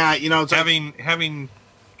this and that. It's Having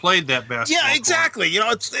played that basketball. yeah, exactly.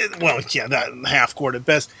 That half court at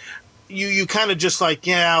best. You kind of just like,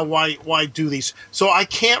 why do these? So I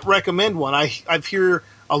can't recommend one. I've heard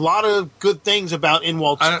a lot of good things about In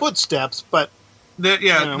Walt's Footsteps, but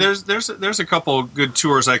there's a couple good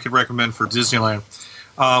tours I could recommend for Disneyland.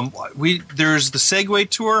 There's the Segway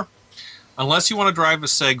tour. Unless you want to drive a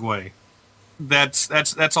Segway, that's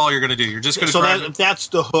all you're going to do. You're just going to drive. That's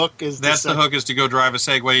the hook. That's the hook is to go drive a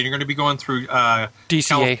Segway. And you're going to be going through DCA.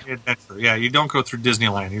 California Adventure. Yeah, you don't go through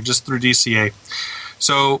Disneyland. You're just through DCA.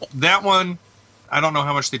 So that one, I don't know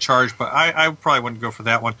how much they charge, but I probably wouldn't go for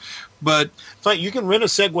that one. But it's like you can rent a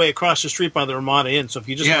Segway across the street by the Ramada Inn. So if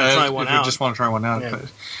you just want to try one out, just want to try one out. Yeah.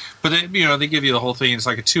 But they give you the whole thing. It's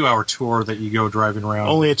like a 2-hour tour that you go driving around.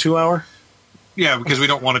 Only a 2-hour? Yeah, because we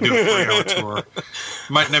don't want to do a 3-hour tour.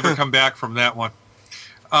 Might never come back from that one.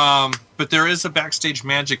 But there is a Backstage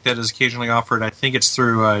Magic that is occasionally offered. I think it's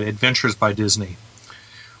through Adventures by Disney,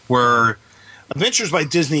 where Adventures by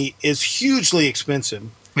Disney is hugely expensive.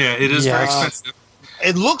 Yeah, it is very expensive.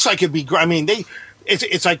 It looks like it'd be great. I mean,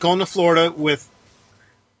 it's like going to Florida with,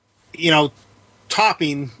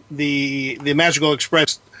 topping the Magical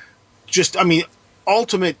Express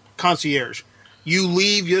ultimate concierge. You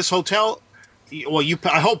leave this hotel. Well,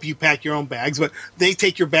 I hope you pack your own bags, but they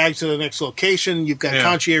take your bags to the next location. You've got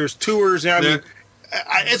concierge tours.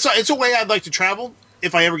 It's a way I'd like to travel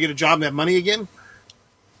if I ever get a job and have money again.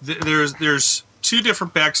 There's two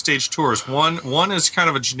different backstage tours. One is kind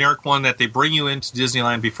of a generic one that they bring you into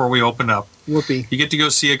Disneyland before we open up. Whoopee. You get to go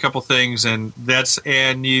see a couple things, and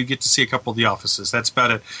you get to see a couple of the offices. That's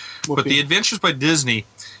about it. Whoopee. But the Adventures by Disney,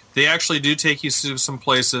 they actually do take you to some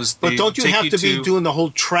places. But don't you have to be doing the whole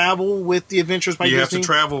travel with the Adventures by Disney? You have to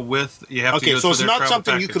travel with. You have to go so it's not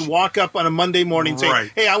something package. You could walk up on a Monday morning and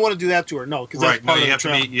say, "Hey, I want to do that tour." No, because that's part of the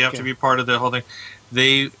travel. You have to be part of the whole thing.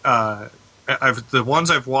 They, the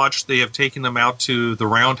ones I've watched, they have taken them out to the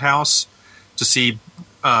Roundhouse to see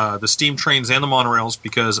the steam trains and the monorails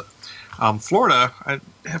because Florida. I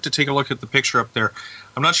have to take a look at the picture up there.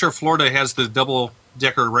 I'm not sure if Florida has the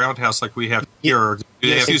double-decker roundhouse like we have here. Or do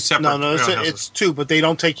they have two separate roundhouses? It's two, but they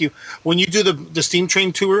don't take you. When you do the steam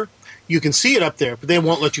train tour, you can see it up there, but they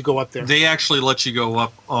won't let you go up there. They actually let you go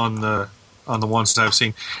up on the ones that I've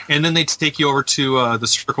seen. And then they take you over to the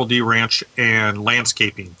Circle D Ranch and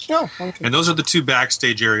landscaping. Oh, okay. And those are the two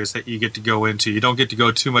backstage areas that you get to go into. You don't get to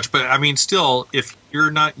go too much. But, I mean, still, if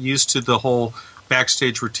you're not used to the whole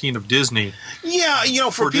backstage routine of Disney. Yeah,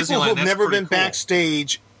 for people who have never been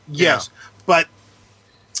backstage, yes. Yeah. But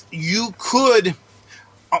you could...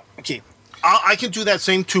 Okay, I can do that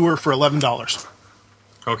same tour for $11.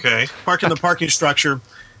 Okay. Park in the parking structure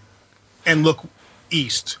and look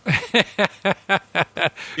east. Yes.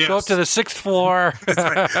 Go up to the 6th floor.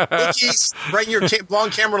 Right. Look east, bring your long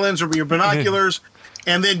camera lens or your binoculars,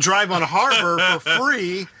 and then drive on Harbor for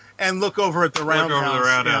free and look over at the Roundhouse. Look over the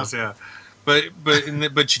Roundhouse, yeah.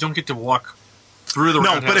 But you don't get to walk through the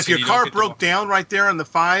Roundhouse. No, but if your car broke down right there on the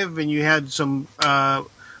 5 and you had some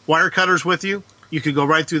wire cutters with you, you could go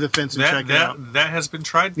right through the fence and check it out. That has been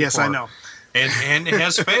tried before. Yes, I know. And it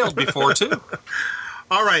has failed before, too.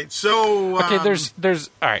 All right, so... Okay, there's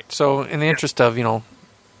all right, so in the interest of,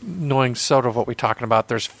 knowing sort of what we're talking about,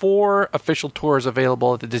 there's 4 official tours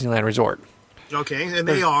available at the Disneyland Resort. Okay, and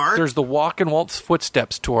they are... There's the Walk in Walt's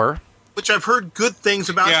Footsteps tour. Which I've heard good things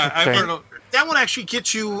about. Yeah, I've heard... That one actually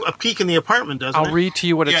gets you a peek in the apartment, doesn't it? I'll read to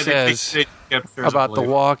you what it says about the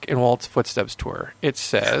Walk in Walt's Footsteps tour. It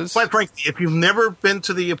says... Quite frankly, if you've never been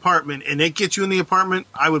to the apartment and it gets you in the apartment,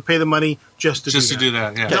 I would pay the money just to do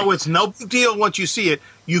that. Yeah. No, it's no big deal once you see it.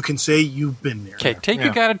 You can say you've been there. Okay, take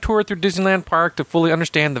your guided tour through Disneyland Park to fully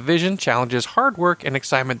understand the vision, challenges, hard work, and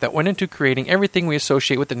excitement that went into creating everything we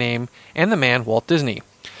associate with the name and the man, Walt Disney.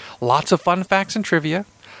 Lots of fun facts and trivia,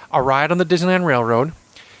 a ride on the Disneyland Railroad,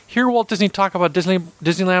 hear Walt Disney talk about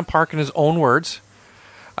Disneyland Park in his own words,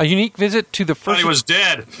 a unique visit to the first... He was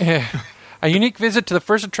dead. A unique visit to the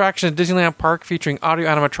first attraction at Disneyland Park featuring audio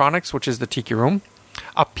animatronics, which is the Tiki Room,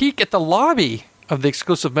 a peek at the lobby of the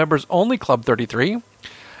exclusive members-only Club 33,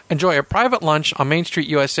 enjoy a private lunch on Main Street,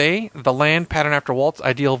 USA, the land patterned after Walt's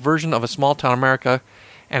ideal version of a small-town America,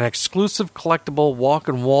 and an exclusive collectible Walk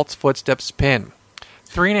in Walt's Footsteps pin.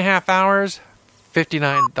 3.5 hours,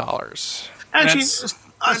 $59. Actually,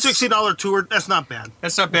 a $60 tour, that's not bad.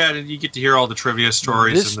 That's not bad, and you get to hear all the trivia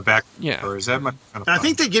stories in the back stories. That might be kind of fun. I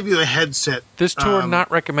think they give you a headset. This tour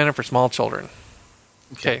not recommended for small children.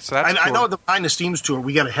 Okay, so that's cool. I know the Behind the Steams tour,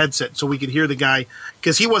 we got a headset so we could hear the guy,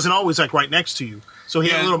 because he wasn't always right next to you. So he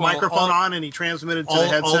had a little microphone on, and he transmitted to the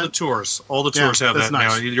headset. All the tours have that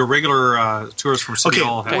now. Your regular tours from City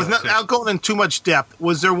Hall have that. Without going in too much depth,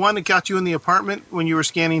 was there one that got you in the apartment when you were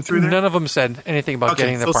scanning through there? None of them said anything about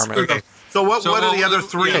getting the apartment. Okay. So what are the other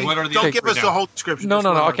 3? Yeah, don't give us the whole description. No.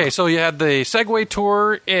 Okay, so you had the Segway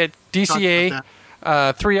tour at DCA,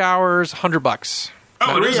 3 hours, $100.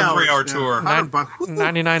 Oh, it is a 3-hour tour.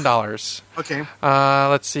 $99. Okay.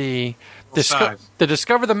 Let's see. The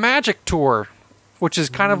Discover the Magic tour, which is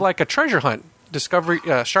kind of like a treasure hunt.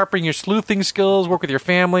 Sharpen your sleuthing skills, work with your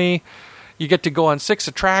family. You get to go on 6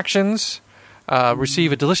 attractions,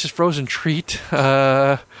 receive a delicious frozen treat,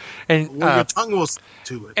 and your tongue will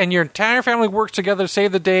to it. And your entire family works together to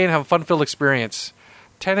save the day and have a fun-filled experience.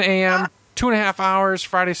 10 a.m., 2.5 hours,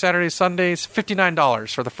 Friday, Saturday, Sundays,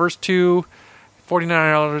 $59 for the first 2,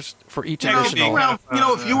 $49 for each additional. Well,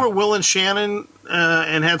 if you were Will and Shannon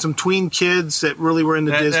and had some tween kids that really were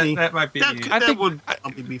into Disney, that might be. That would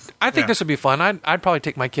probably be fun. I think this would be fun. I'd probably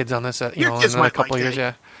take my kids on this. In a couple of years,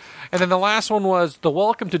 yeah. And then the last one was the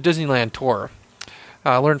Welcome to Disneyland tour.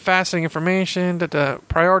 Learn fascinating information.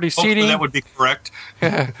 Priority seating. That would be correct.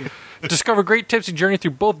 Discover great tips and journey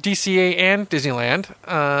through both DCA and Disneyland.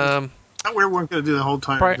 We weren't going to do the whole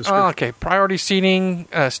time. Okay. Priority seating,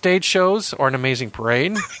 stage shows, or an amazing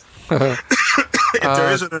parade. If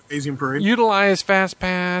there is an amazing parade. Utilize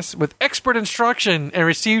FastPass with expert instruction and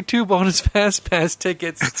receive 2 bonus FastPass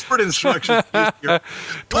tickets. Expert instruction.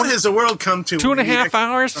 What has the world come to? 2.5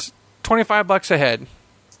 hours, $25 a head.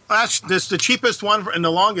 That's the cheapest one and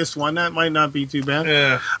the longest one. That might not be too bad.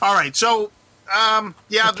 Yeah. All right. So,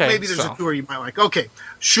 Okay, maybe there's a tour you might like. Okay.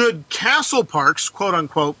 Should castle parks, quote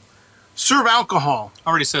unquote, serve alcohol, I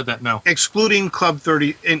already said that. No, excluding Club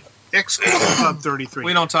 30 and excluding Club 33?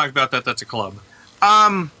 we don't talk about that. That's a club.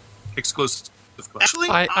 Exclusive club. Actually,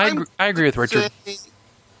 I agree with Richard.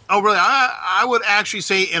 Oh, really? I would actually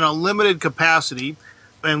say in a limited capacity,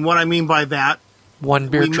 and what I mean by that, 1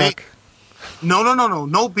 beer truck.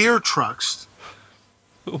 no beer trucks.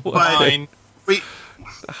 Wine.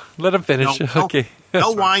 Let him finish. Okay.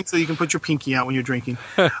 No wine, so you can put your pinky out when you're drinking.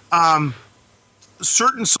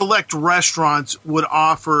 Certain select restaurants would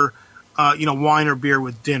offer, wine or beer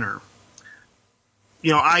with dinner.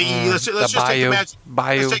 I.e., let's just take the Magic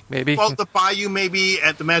Bayou, maybe. Well, the Bayou, maybe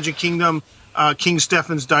at the Magic Kingdom, King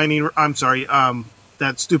Stephen's dining. I'm sorry,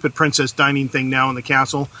 that stupid princess dining thing now in the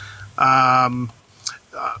castle.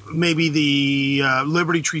 Maybe the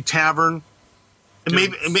Liberty Tree Tavern, and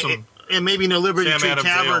maybe in the Liberty Sam Tree Adams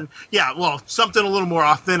Tavern. Ale. Yeah, well, something a little more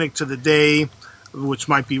authentic to the day, which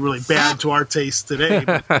might be really bad to our taste today.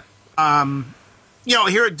 But,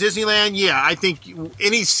 here at Disneyland, I think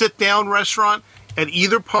any sit-down restaurant at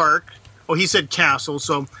either park. Oh, he said castle,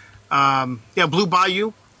 so Blue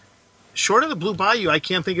Bayou. Short of the Blue Bayou, I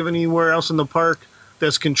can't think of anywhere else in the park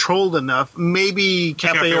that's controlled enough. Maybe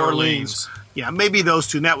Cafe Orleans. Yeah, maybe those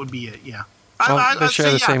two. That would be it. Yeah. Well, they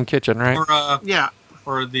share the same kitchen, right?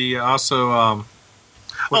 Or the also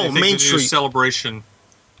Main Street Celebration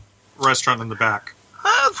restaurant in the back.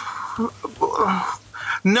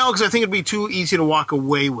 No, because I think it'd be too easy to walk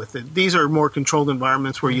away with it. These are more controlled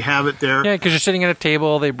environments where you have it there. Yeah, because you're sitting at a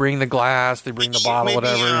table. They bring the glass. They bring the bottle,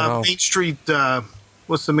 whatever. Main Street.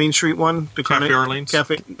 What's the Main Street one? The Cafe Orleans.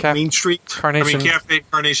 Main Street. Carnation.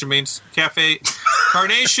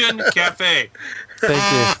 Carnation Cafe.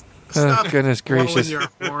 Thank you. Oh, goodness gracious. Yes.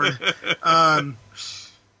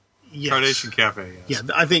 Carnation Cafe. Yes.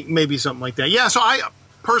 Yeah, I think maybe something like that. Yeah, so I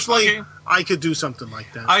personally, I could do something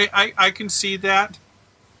like that. I can see that,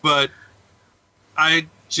 but I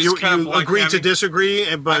just you agree to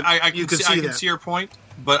disagree, but I you can see I that. can see your point,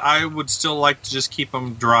 but I would still like to just keep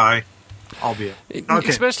them dry, albeit. Okay.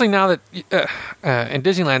 Especially now that, in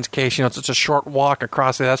Disneyland's case, it's such a short walk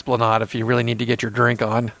across the Esplanade if you really need to get your drink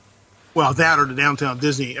on. Well, that or the downtown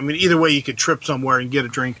Disney. I mean, either way, you could trip somewhere and get a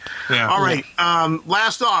drink. Yeah. All right.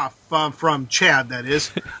 Last off from Chad, that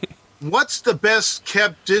is. What's the best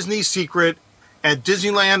kept Disney secret at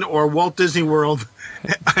Disneyland or Walt Disney World?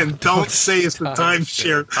 And don't say it's the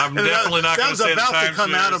timeshare. I'm definitely not going to say the timeshare. That was about to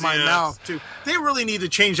come out of my mouth, too. They really need to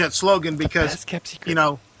change that slogan because, Best kept secret.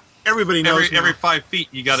 everybody knows. Every 5 feet,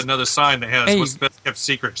 you got another sign that has what's the best kept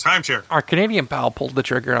secret. Timeshare. Our Canadian pal pulled the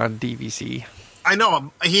trigger on DVC. I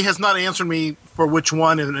know. He has not answered me for which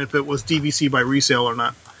one and if it was DVC by resale or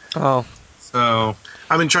not. Oh. So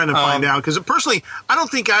I've been trying to find out because personally, I don't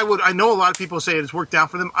think I would. I know a lot of people say it's worked out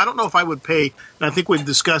for them. I don't know if I would pay, and I think we've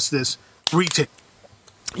discussed this, retail.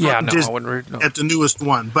 Yeah, no, Disney I wouldn't. No. At the newest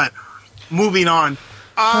one. But moving on.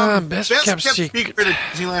 Best kept secret at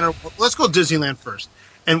Disneyland. Let's go Disneyland first.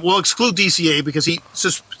 And we'll exclude DCA because he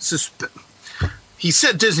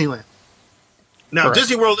said Disneyland. Now, Correct.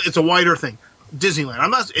 Disney World, it's a wider thing.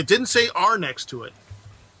 Disneyland. It didn't say R next to it.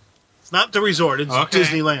 It's not the resort. It's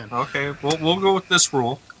Disneyland. Okay, we'll go with this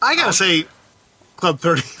rule. I gotta say, Club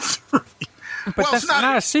 33. But that's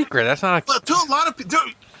not a secret. That's not a... To a lot of people,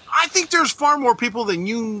 I think there's far more people than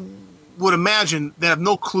you would imagine that have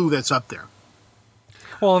no clue that's up there.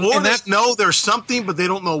 Well, Or they know there's something, but they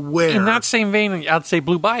don't know where. In that same vein, I'd say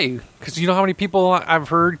Blue Bayou, because you know how many people I've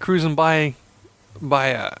heard cruising by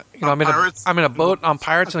I'm in a boat on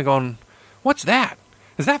Pirates and going, what's that?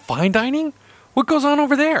 Is that fine dining? What goes on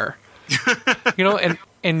over there? And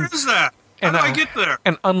Where is that? How do I get there?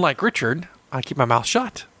 And unlike Richard, I keep my mouth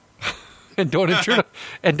shut and don't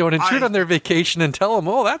intrude on their vacation and tell them,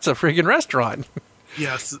 oh, that's a friggin' restaurant.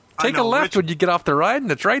 Yes. Take a left when you get off the ride,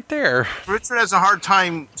 and it's right there. Richard has a hard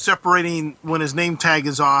time separating when his name tag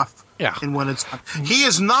is off and when it's not. He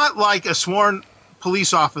is not like a sworn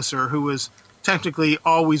police officer who is technically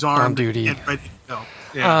always armed on duty and ready to go.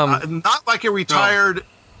 Yeah. Not like a retired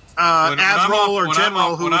admiral or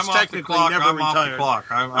general who is technically never retired.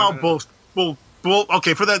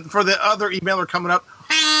 Okay, for the other emailer coming up,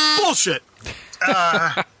 bullshit.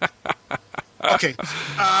 Okay.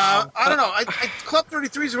 I don't know. Club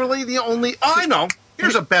 33 is really the only... I know.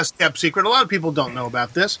 Here's a best-kept secret. A lot of people don't know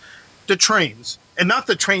about this. The trains. And not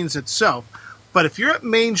the trains itself, But if you're at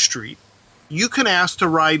Main Street, you can ask to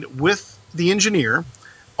ride with the engineer.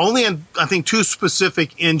 Only on, I think, 2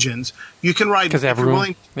 specific engines. You can ride because they have if you're room.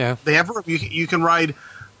 willing. Yeah. They have room. You can ride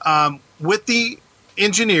with the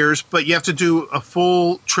engineers, but you have to do a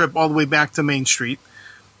full trip all the way back to Main Street.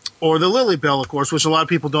 Or the Lily Bell, of course, which a lot of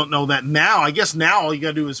people don't know that now. I guess now all you got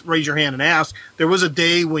to do is raise your hand and ask. There was a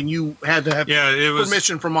day when you had to have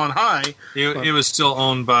permission from on high. It was still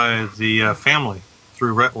owned by the family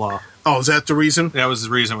through rent law. Oh, is that the reason? That was the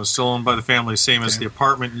reason. It was still owned by the family, same as the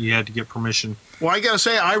apartment. You had to get permission. Well, I got to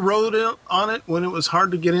say, I rode on it when it was hard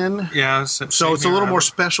to get in. Yeah, so it's a little more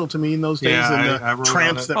special to me in those days than the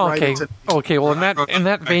tramps that ride it. Okay, well, in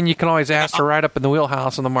that vein, you can always ask to ride up in the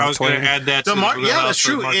wheelhouse on the Mark Twain. I was going to add that to the yeah, that's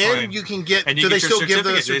true. And you can get. Do they still give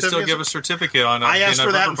the certificate? They still give a certificate on. I asked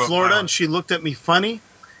for that in Florida, and she looked at me funny.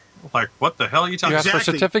 Like, what the hell are you talking about? You asked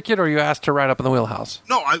for a certificate, or you asked to ride up in the wheelhouse?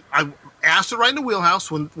 No, I asked to ride in the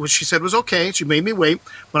wheelhouse when she said was okay. She made me wait.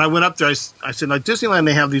 When I went up there, I said, like, Disneyland,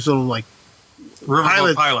 they have these little, like,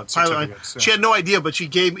 pilot certificates. Yeah. She had no idea, but she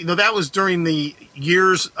gave me. That was during the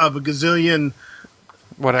years of a gazillion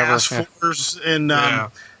task force, and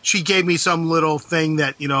she gave me some little thing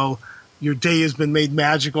that your day has been made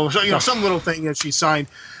magical. So some little thing that she signed,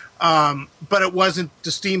 but it wasn't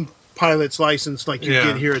the steam pilot's license like you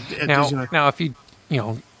get here at Disneyland. Now, if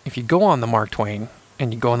you go on the Mark Twain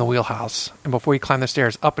and you go in the wheelhouse, and before you climb the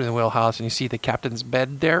stairs up in the wheelhouse, and you see the captain's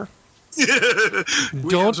bed there.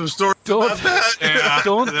 Don't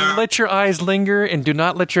let your eyes linger, and do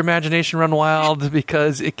not let your imagination run wild,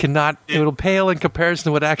 because it'll pale in comparison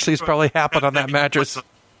to what actually has probably happened on that mattress.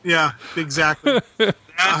 Yeah, exactly.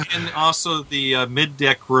 And also the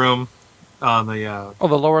mid-deck room on the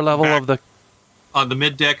the lower level of the on the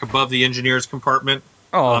mid-deck above the engineer's compartment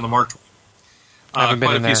on the Mark Twain.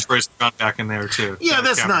 Quite a few stories have gone back in there too. Yeah,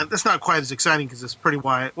 that's not quite as exciting because it's pretty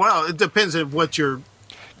wide. Well, it depends on what your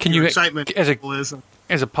excitement is.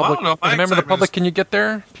 As a public, as a member of the public, can you get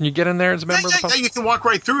there? Can you get in there as a member of the public? Yeah, you can walk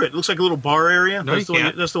right through it. It looks like a little bar area. No, you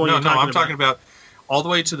can't. That's the one you're talking about. I'm talking about all the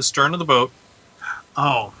way to the stern of the boat.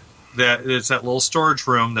 Oh. It's that little storage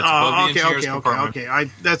room that's above the engineer's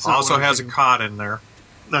compartment. That's also has a cot in there.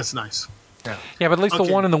 That's nice. Yeah, but at least the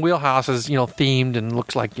one in the wheelhouse is themed and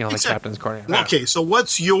looks like the captain's corner. Okay, so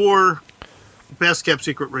what's your best kept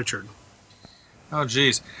secret, Richard? Oh,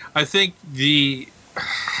 geez, I think you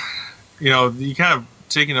kind of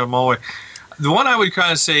taking them all away. The one I would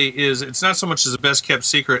kind of say is it's not so much as a best kept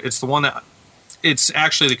secret. It's the one that it's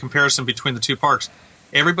actually the comparison between the two parks.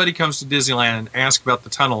 Everybody comes to Disneyland and asks about the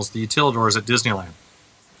tunnels, the utilidors at Disneyland,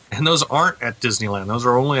 and those aren't at Disneyland. Those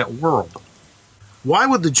are only at World. Why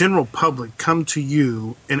would the general public come to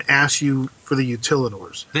you and ask you for the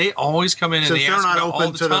utilidors? They always come in and they ask about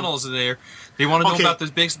all the tunnels in there. They want to know about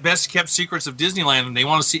the best kept secrets of Disneyland, and they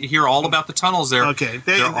want to hear all about the tunnels there. Okay,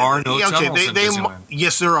 there are no tunnels in Disneyland.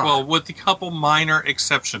 Yes, there are. Well, with a couple minor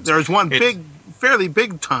exceptions. There's one fairly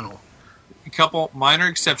big tunnel. A couple minor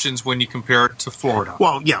exceptions when you compare it to Florida.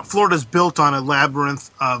 Well, yeah, Florida's built on a labyrinth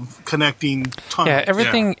of connecting tunnels.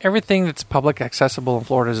 Yeah, everything that's public accessible in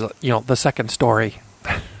Florida is the second story.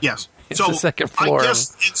 Yes. It's the second floor. I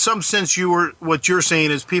guess in some sense what you're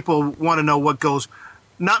saying is people want to know what goes,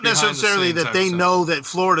 not necessarily that they know that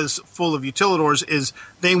Florida's full of utilidors, is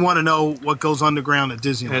they want to know what goes underground at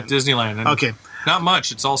Disneyland. At Disneyland. Okay. Not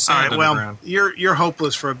much. It's all sand underground. Well, you're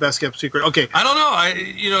hopeless for a best kept secret. Okay. I don't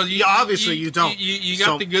know. Obviously you don't. You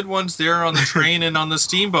got the good ones there on the train and on the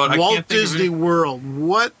steamboat. Walt Disney World.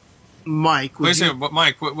 What, Mike? Wait a second.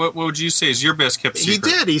 Mike, what would you say is your best kept secret?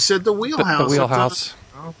 He did. He said the wheelhouse. The wheelhouse.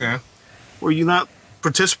 Okay. Were you not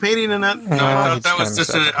participating in that? No, I thought that was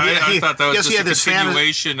just a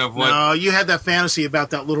continuation of what... No, you had that fantasy about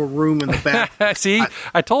that little room in the back. See,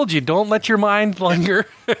 I told you, don't let your mind linger.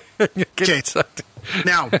 Okay.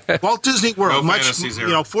 Now, Walt Disney World,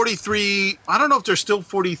 43... I don't know if there's still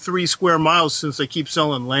 43 square miles since they keep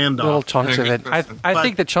selling land off. Little chunks of it. I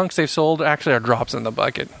think the chunks they've sold actually are drops in the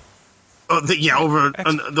bucket. Over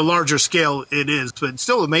on the larger scale it is, but it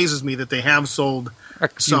still amazes me that they have sold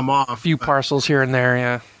some off. A few parcels here and there,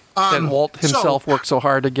 yeah. That Walt himself worked so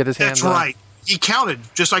hard to get his hands on. That's right. He counted,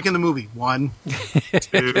 just like in the movie. 1,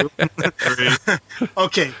 2, 3.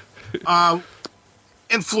 Okay.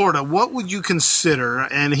 In Florida, what would you consider,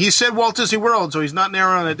 and he said Walt Disney World, so he's not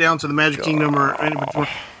narrowing it down to the Magic Kingdom or any between.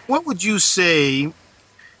 What would you say,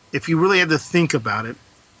 if you really had to think about it,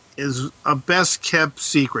 is a best kept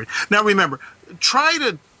secret? Now remember, try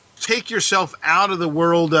to take yourself out of the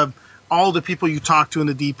world of all the people you talk to in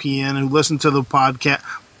the DPN who listen to the podcast.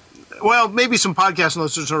 Well, maybe some podcast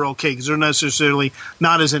listeners are okay because they're necessarily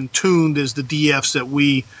not as in tuned as the DFs that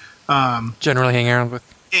we generally hang around with.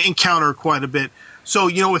 encounter quite a bit. So,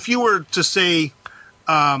 if you were to say,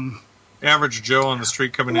 average Joe on the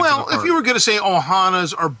street coming into the park. if you were going to say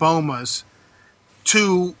Ohana's or Boma's,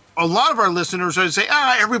 to a lot of our listeners, I'd say,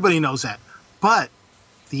 everybody knows that. But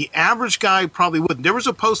the average guy probably wouldn't. There was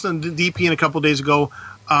a post on the DPN a couple of days ago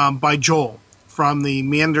by Joel from the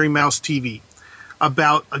Meandering Mouse TV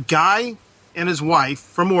about a guy and his wife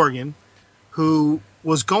from Oregon who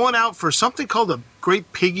was going out for something called a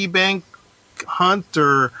Great Piggy Bank Hunt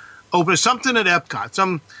or open something at Epcot,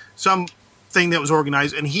 some thing that was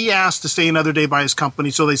organized, and he asked to stay another day by his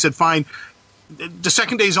company. So they said, fine, the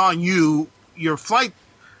second day's on you. Your flight,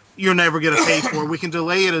 you're never going to pay for. We can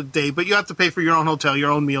delay it a day, but you have to pay for your own hotel,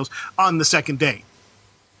 your own meals on the second day.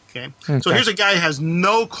 Okay. So here's a guy who has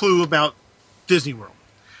no clue about Disney World.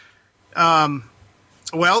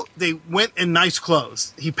 Well, they went in nice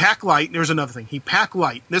clothes. He packed light. There's another thing. He packed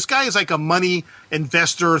light. This guy is like a money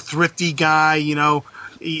investor, thrifty guy.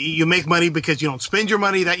 You make money because you don't spend your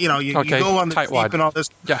money. That you go on the deep and all this.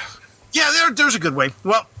 Yeah. There's a good way.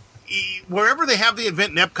 Well, wherever they have the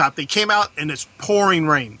event in Epcot, they came out and it's pouring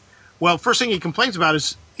rain. Well, first thing he complains about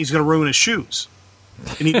is he's going to ruin his shoes,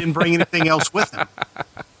 and he didn't bring anything else with him.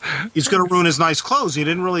 He's going to ruin his nice clothes. He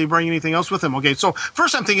didn't really bring anything else with him. Okay, so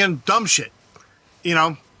first I'm thinking dumb shit.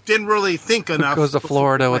 Didn't really think enough. Goes to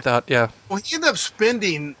Florida without, Well, he ended up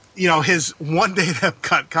spending, his one day at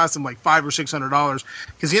Epcot cost him like $500 or $600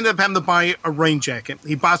 because he ended up having to buy a rain jacket.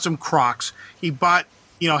 He bought some Crocs. He bought,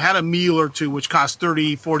 had a meal or two, which cost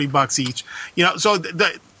 $30, $40 each. So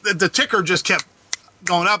the ticker just kept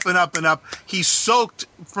going up and up and up. He soaked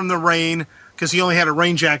from the rain because he only had a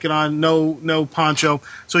rain jacket on, no poncho.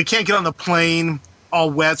 So he can't get on the plane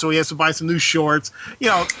all wet, so he has to buy some new shorts.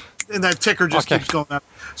 And that ticker just keeps going up.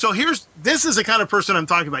 So this is the kind of person I'm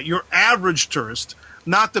talking about. Your average tourist,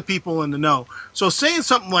 not the people in the know. So saying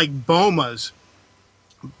something like Boma's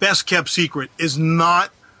best kept secret is not,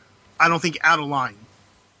 I don't think, out of line.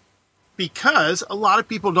 Because a lot of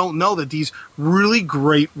people don't know that these really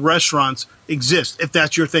great restaurants exist, if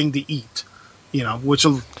that's your thing to eat. Which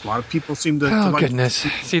a lot of people seem to like. Goodness.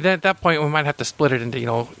 See, at that point, we might have to split it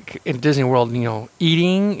into, in Disney World,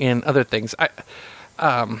 eating and other things.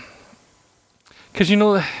 Because,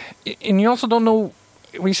 and you also don't know,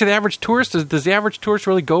 when you say the average tourist, does the average tourist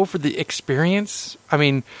really go for the experience? I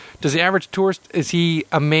mean, does the average tourist, is he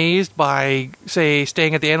amazed by, say,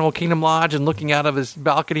 staying at the Animal Kingdom Lodge and looking out of his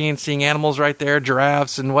balcony and seeing animals right there,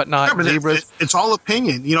 giraffes and whatnot, zebras? It's all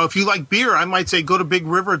opinion. If you like beer, I might say go to Big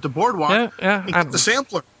River at the boardwalk and get the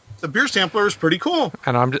sampler. The beer sampler is pretty cool.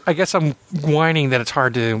 And I guess I'm whining that it's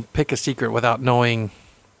hard to pick a secret without knowing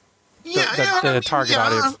the target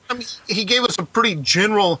audience. He gave us a pretty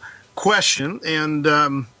general question, and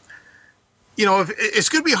it's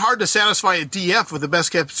going to be hard to satisfy a DF with the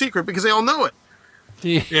best kept secret because they all know it.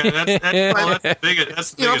 That's the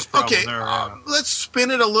biggest problem there. Let's spin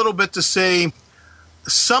it a little bit to say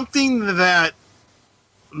something that.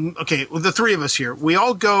 Okay, well, the three of us here, we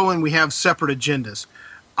all go and we have separate agendas.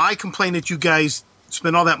 I complain that you guys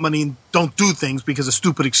spend all that money and don't do things because of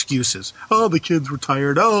stupid excuses. Oh, the kids were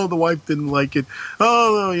tired. Oh, the wife didn't like it.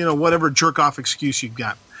 Oh, whatever jerk-off excuse you've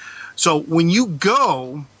got. So when you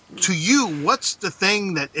go, to you, what's the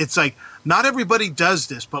thing that it's like, not everybody does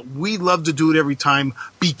this, but we love to do it every time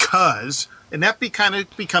because, and that kind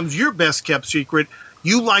of becomes your best-kept secret.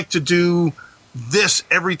 You like to do this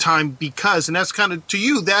every time because, and that's kind of, to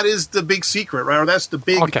you, that is the big secret, right? Or that's the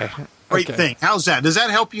big... Great thing. How's that? Does that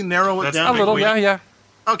help you narrow it down? A little, yeah.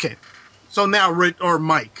 Okay. So now, or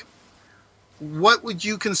Mike, what would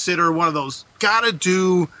you consider one of those gotta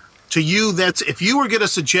do to you that's, if you were going to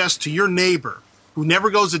suggest to your neighbor who never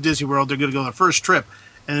goes to Disney World, they're going to go on their first trip,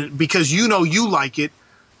 and because you like it,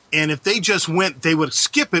 and if they just went, they would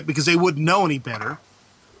skip it because they wouldn't know any better,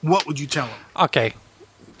 what would you tell them? Okay.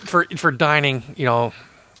 For dining,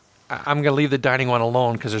 I'm going to leave the dining one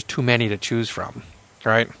alone because there's too many to choose from,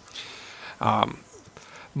 right?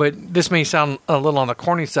 But this may sound a little on the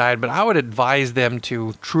corny side, but I would advise them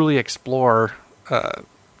to truly explore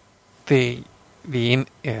the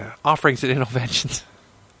offerings at Innoventions.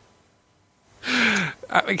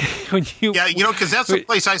 Because that's the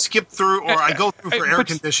place I skip through, or I go through for air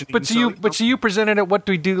conditioning. But you presented it. What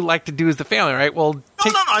do we like to do as the family, right? Well,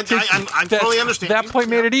 I totally understand. That point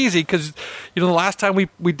made it easy because the last time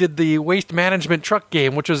we did the waste management truck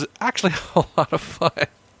game, which was actually a lot of fun.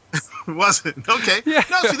 Was it? Okay. Yeah.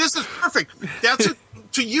 No, see, this is perfect.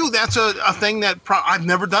 To you, that's a thing that I've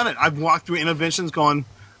never done it. I've walked through Innoventions going,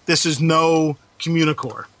 this is no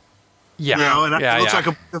Communicore. Yeah. It looks like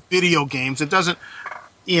a video games. It doesn't.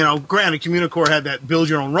 granted, Communicore had that build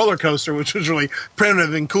your own roller coaster, which was really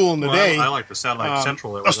primitive and cool in the day. I like the Satellite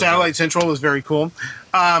Central. Satellite Central was very cool.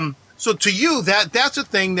 So to you, that's a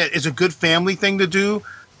thing that is a good family thing to do.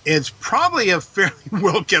 It's probably a fairly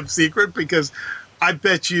well-kept secret because I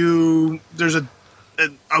bet you there's a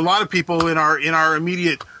lot of people in our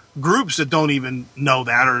immediate groups that don't even know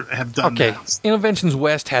that or have done that. Okay, Innovations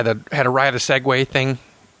West had a Ride a Segway thing.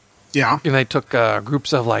 Yeah. And they took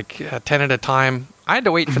groups of 10 at a time. I had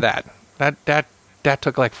to wait for that. That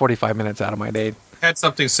took 45 minutes out of my day. Had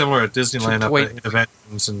something similar at Disneyland up at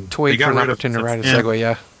Innovations, and to wait for an opportunity to ride a Segway.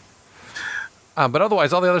 Yeah. But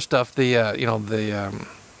otherwise, all the other stuff, the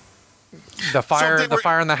fire, the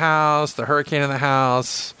fire in the house, the hurricane in the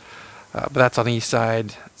house, but that's on the east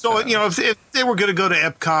side. So if they were going to go to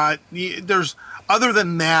Epcot, there's other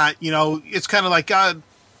than that, it's kind of like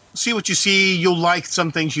see what you see. You'll like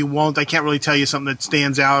some things you won't. I can't really tell you something that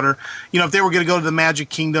stands out, or if they were going to go to the Magic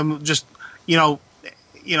Kingdom, just there's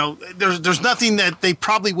nothing that they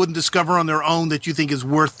probably wouldn't discover on their own that you think is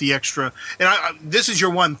worth the extra. And this is your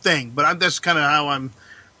one thing, but that's kind of how I'm.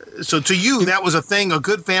 So to you, that was a thing, a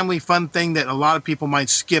good family fun thing that a lot of people might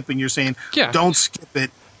skip, and you're saying, don't skip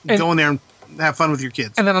it. Go in there and have fun with your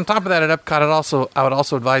kids. And then on top of that, at Epcot, I would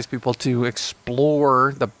also advise people to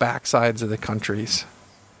explore the backsides of the countries.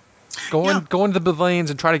 Go into the pavilions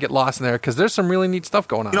and try to get lost in there because there's some really neat stuff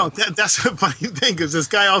going on. That's a funny thing because this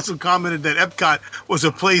guy also commented that Epcot was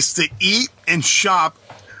a place to eat and shop,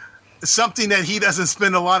 something that he doesn't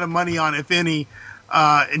spend a lot of money on, if any.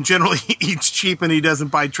 And generally he eats cheap and he doesn't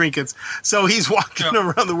buy trinkets. So he's walking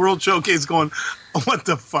around the World Showcase going, what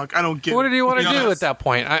the fuck? I don't get it. What did he want to do at that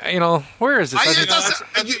point? Where is this?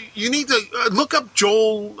 You need to look up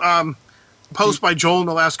Joel, post by Joel in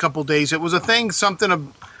the last couple of days. It was a thing, something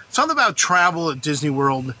about travel at Disney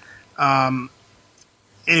World.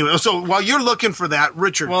 Anyway, so while you're looking for that,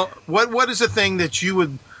 Richard, what is the thing that you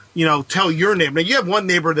would, tell your neighbor? Now, you have one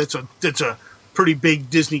neighbor that's a pretty big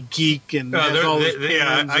Disney geek, and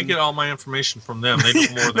I get all my information from them. They know more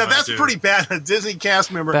than now that's I do. pretty bad. A Disney cast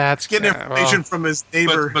member getting information from his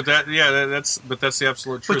neighbor. But that's the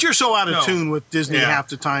absolute truth. But you're so out of tune with Disney half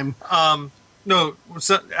the time. No,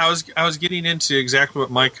 so I was getting into exactly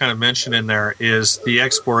what Mike kind of mentioned in there is the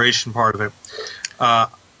exploration part of it.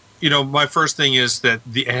 My first thing is that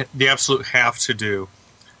the absolute have to do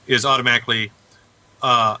is automatically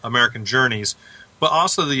American Journeys, but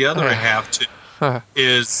also the other have to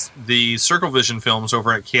is the Circle Vision films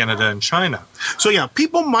over at Canada and China. So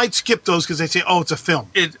people might skip those because they say, "Oh, it's a film."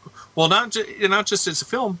 Not just it's a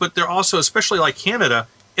film, but they're also, especially like Canada,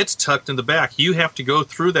 it's tucked in the back. You have to go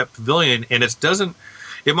through that pavilion, and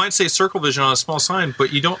it might say Circle Vision on a small sign,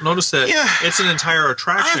 but you don't notice that it's an entire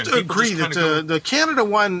attraction. I have to agree that the Canada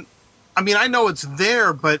one, I know it's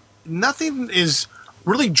there, but nothing is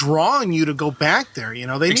really drawing you to go back there.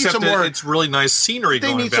 They need some more. It's really nice scenery.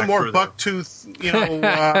 They need some more bucktooth,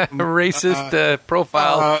 racist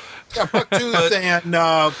profile. Bucktooth and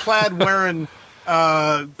plaid wearing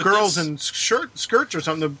girls in skirts or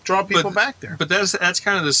something to draw people back there. But that's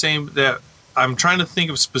kind of the same. That I'm trying to think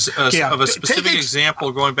of a specific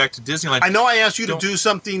example going back to Disneyland. I know I asked you to do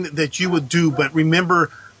something that you would do, but remember,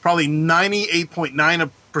 probably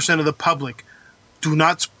 98.9% of the public do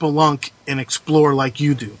not spelunk and explore like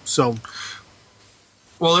you do. So,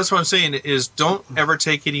 well, that's what I'm saying is don't ever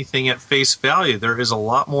take anything at face value. There is a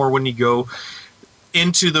lot more when you go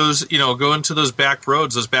into those, into those back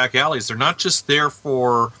roads, those back alleys. They're not just there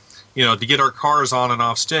for, to get our cars on and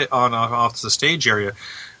off the stage area.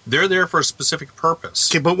 They're there for a specific purpose.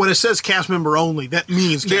 Okay, but when it says cast member only, that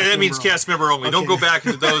means cast member only. Okay. Don't go back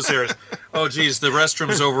into those areas. Oh, geez, the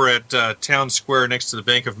restrooms over at Town Square next to the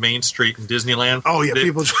Bank of Main Street in Disneyland. Oh, yeah,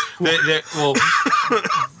 people.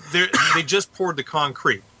 They just poured the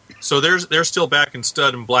concrete, so they're still back in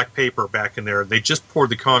stud and black paper back in there. They just poured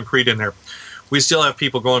the concrete in there. We still have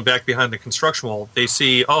people going back behind the construction wall. They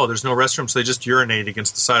see, there's no restrooms, so they just urinate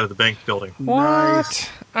against the side of the bank building. Nice.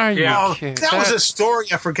 Are you kidding? That was a story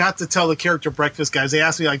I forgot to tell the Character Breakfast guys. They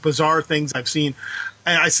asked me bizarre things I've seen,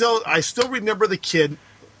 and I still remember the kid,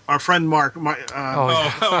 our friend Mark. Haunted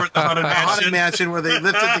Mansion, where they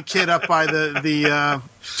lifted the kid up by the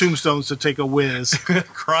tombstones to take a whiz,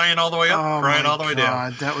 crying all the way up, crying all the way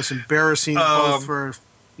down. That was embarrassing both for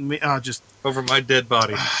me. Just over my dead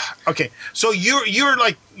body. Okay, so you're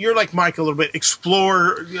like Mike a little bit.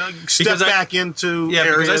 Explore, step back into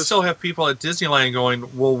areas. Because I still have people at Disneyland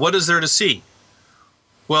going, well, what is there to see?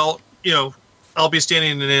 Well, I'll be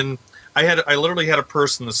standing in. I literally had a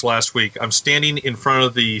person this last week. I'm standing in front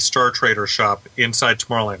of the Star Trader shop inside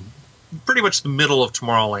Tomorrowland, pretty much the middle of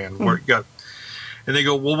Tomorrowland, where and they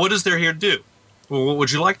go, well, what is there here to do? Well, what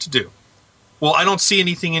would you like to do? Well, I don't see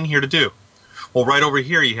anything in here to do. Well, right over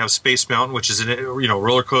here you have Space Mountain, which is a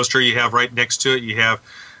roller coaster. You have right next to it, you have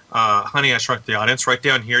Honey, I Shrunk the Audience. Right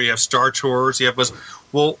down here, you have Star Tours. You have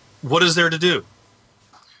well, what is there to do?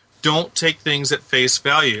 Don't take things at face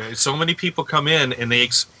value. So many people come in and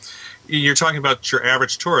you're talking about your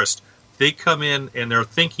average tourist. They come in and they're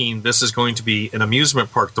thinking this is going to be an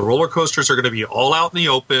amusement park. The roller coasters are going to be all out in the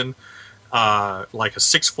open, like a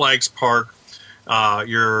Six Flags park.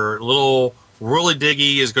 Your little whirly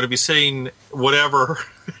diggy is going to be saying whatever.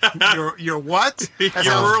 Your what? That your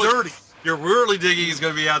sounds dirty. Your whirly diggy is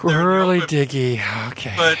going to be out there. Whirly diggy.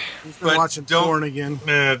 Okay. But watching porn again.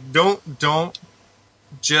 Don't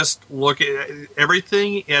just look at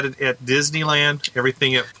everything at Disneyland.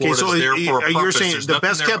 Everything at Florida is there for a purpose. You're saying There's the nothing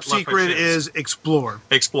best there kept but left by secret chance. is explore.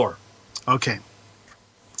 Explore. Okay.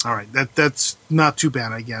 All right. That's not too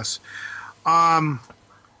bad, I guess. I'm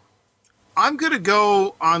going to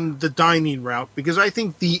go on the dining route because I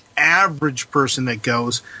think the average person that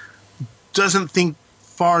goes doesn't think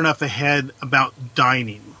far enough ahead about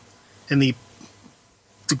dining and the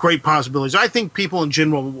great possibilities. I think people in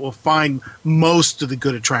general will find most of the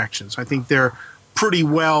good attractions. I think they're pretty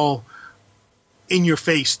well in your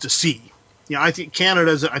face to see. I think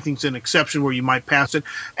Canada's an exception where you might pass it,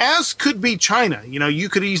 as could be China. You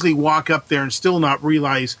could easily walk up there and still not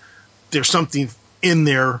realize there's something in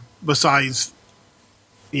there besides,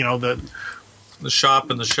 the shop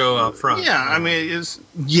and the show out front. Yeah, I mean,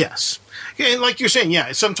 yes. And like you're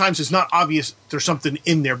saying, sometimes it's not obvious there's something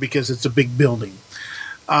in there because it's a big building.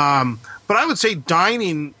 But I would say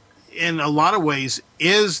dining, in a lot of ways,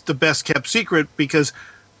 is the best kept secret because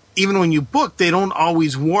even when you book, they don't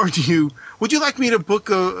always warn you, would you like me to book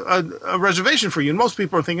a reservation for you? And most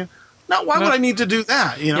people are thinking, no, why would I need to do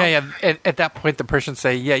that? Yeah. At that point, the person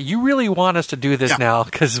say, yeah, you really want us to do this now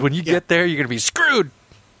because when you get there, you're going to be screwed.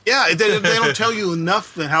 Yeah, they don't tell you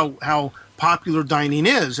enough that how popular dining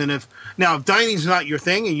is. And if dining's not your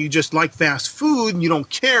thing and you just like fast food and you don't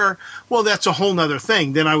care, well, that's a whole nother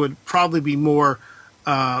thing. Then I would probably be more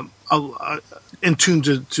in tune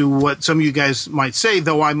to what some of you guys might say,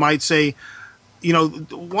 though I might say,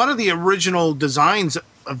 one of the original designs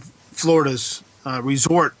of Florida's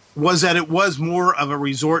resort was that it was more of a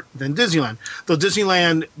resort than Disneyland. Though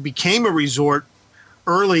Disneyland became a resort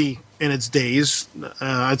early in its days,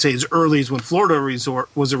 I'd say as early as when Florida resort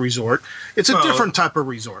was a resort. It's a different type of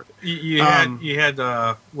resort. You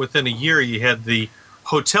had within a year, you had the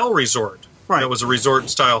hotel resort. Right. That was a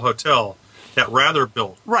resort-style hotel that Rather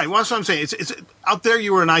built. Right. Well, that's what I'm saying. It's out there,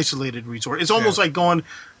 you were an isolated resort. It's almost like going,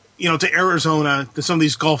 to Arizona, to some of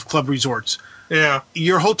these golf club resorts. Yeah.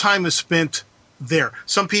 Your whole time is spent there.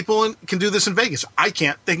 Some people can do this in Vegas. I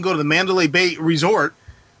can't. They can go to the Mandalay Bay Resort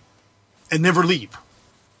and never leave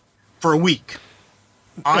for a week.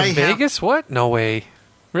 Vegas? What? No way.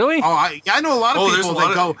 Really? Oh, I know a lot of people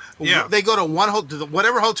that go. Yeah. They go to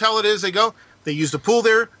whatever hotel it is. They go. They use the pool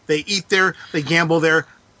there. They eat there. They gamble there.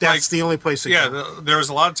 That's the only place. There was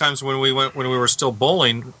a lot of times when we were still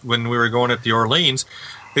bowling, when we were going at the Orleans.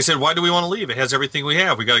 They said, "Why do we want to leave? It has everything we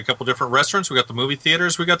have. We got a couple different restaurants. We got the movie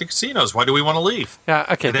theaters. We got the casinos. Why do we want to leave?" Yeah.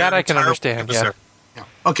 Okay, that I can understand. Yeah.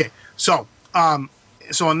 Okay. So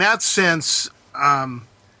in that sense, I'm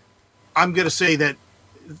going to say that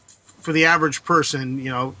for the average person,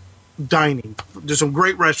 dining, there's some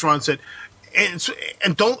great restaurants that,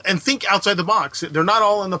 and think outside the box. They're not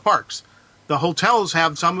all in the parks. The hotels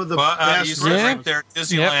have some of the best. You said right there at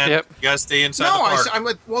Disneyland. Yep. You got to stay inside the park. I'm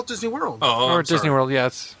at Walt Disney World. Or at Disney World,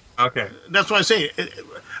 yes. Okay. That's what I'm saying.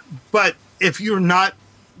 But if you're not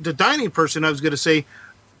the dining person, I was going to say,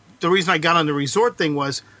 the reason I got on the resort thing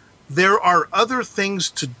was there are other things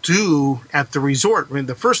to do at the resort. I mean,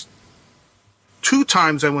 the first 2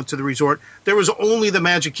 times I went to the resort, there was only the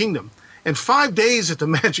Magic Kingdom. And 5 days at the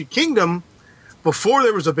Magic Kingdom, before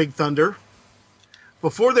there was a Big Thunder,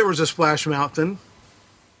 before there was a Splash Mountain,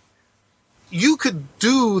 you could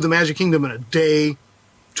do the Magic Kingdom in a day,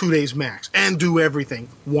 2 days max, and do everything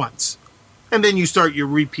once. And then you start your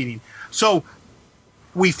repeating. So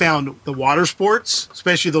we found the water sports,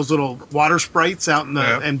 especially those little water sprites out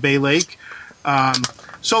in Bay Lake.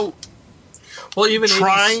 So even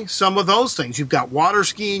try some of those things. You've got water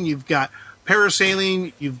skiing, you've got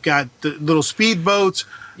parasailing, you've got the little speed boats.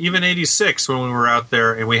 Even 86, when we were out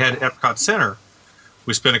there and we had Epcot Center,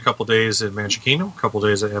 we spent a couple days at Magic Kingdom, a couple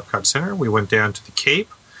days at Epcot Center. We went down to the Cape,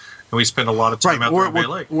 and we spent a lot of time out there in Bay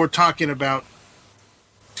Lake. We're talking about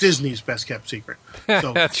Disney's best kept secret.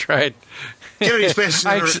 So, that's right. Kennedy's best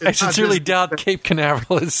I sincerely doubt Cape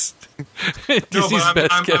Canaveral is Disney's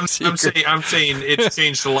best kept secret. I'm saying it's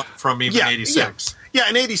changed a lot from even 86. Yeah,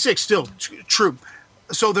 in 86 still true.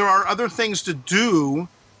 So there are other things to do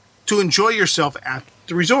to enjoy yourself at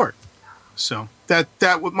the resort. So that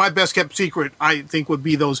my best kept secret, I think, would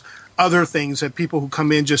be those other things that people who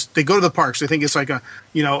come in they go to the parks. They think it's like got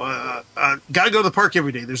to go to the park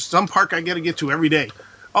every day. There's some park I got to get to every day.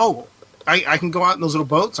 Oh, I can go out in those little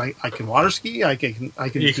boats. I can water ski. I can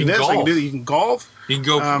do this. Golf. I can do. You can golf. You can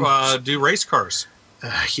go do race cars.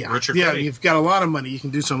 Richard Petty. You've got a lot of money. You can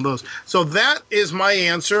do some of those. So that is my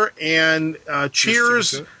answer. And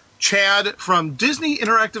cheers, Chad from Disney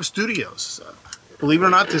Interactive Studios. Believe it or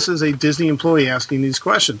not, this is a Disney employee asking these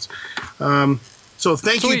questions. So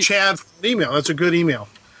thank you, Chad, for the email. That's a good email.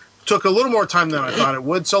 Took a little more time than I thought it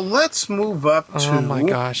would. So let's move up to... Oh, my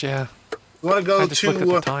gosh, yeah. You want to go I just looked at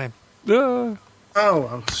the time. Oh,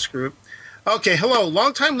 well, screw it. Okay, hello.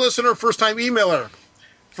 Long-time listener, first-time emailer.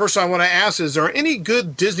 First, I want to ask, is there any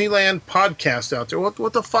good Disneyland podcasts out there?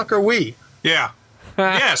 What the fuck are we? Yeah.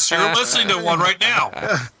 Yes, you're listening to one right now.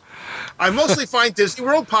 I mostly find Disney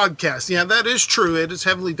World podcasts. Yeah, that is true. It is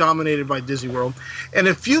heavily dominated by Disney World. And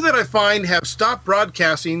a few that I find have stopped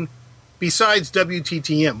broadcasting besides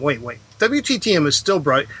WTTM. Wait. WTTM is still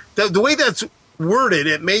bright. The way that's worded,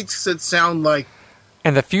 it makes it sound like...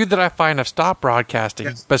 And the few that I find have stopped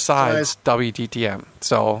broadcasting besides WTTM.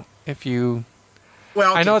 So if you...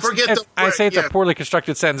 Well, I know I say it's a poorly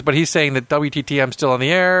constructed sentence, but he's saying that WTTM's still on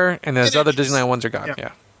the air, and those other Disneyland ones are gone.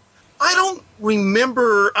 Yeah. I don't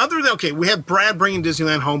remember other than we had Brad bringing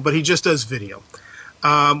Disneyland home, but he just does video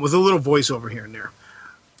with a little voiceover here and there.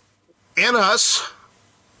 And us,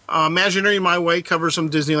 Imaginary My Way covers some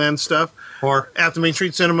Disneyland stuff. Or At the Main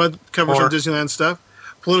Street Cinema covers some Disneyland stuff.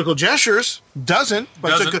 Political Gestures doesn't,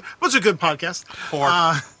 but it's a good podcast.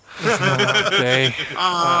 Okay.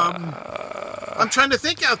 I'm trying to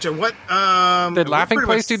think out there. What did Laughing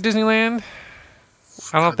Place do Disneyland?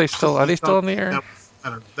 I don't know if they still are. They still in the air? I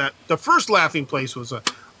don't know. The first Laughing Place was a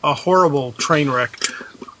horrible train wreck,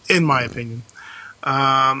 in my opinion.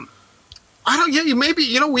 I don't. Yeah, we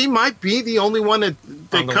might be the only one that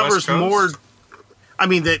covers more. I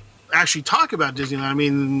mean, that actually talk about Disneyland. I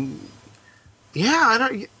mean, yeah, I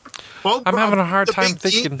don't. Well, I'm having a hard time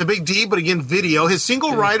thinking. The Big D, but again, video. His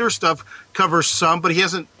single rider stuff covers some, but he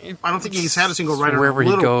hasn't. I don't think he's had a single rider wherever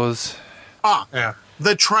he goes.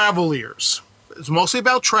 The Travelers. It's mostly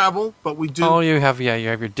about travel, but we do. Oh, you have your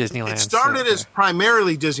Disneyland. It started as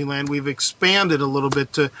primarily Disneyland. We've expanded a little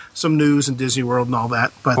bit to some news and Disney World and all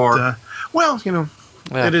that. But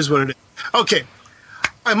it is what it is. Okay,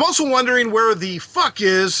 I'm also wondering where the fuck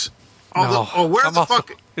is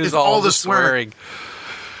all the swearing.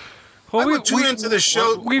 Well, I would tune into the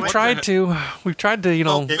show. We've tried to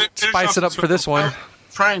spice it up for this one.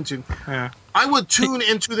 Trying to. Yeah. I would tune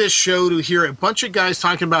into this show to hear a bunch of guys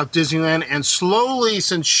talking about Disneyland, and slowly,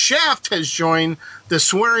 since Shaft has joined, the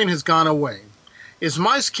swearing has gone away. Is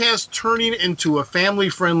Micecast turning into a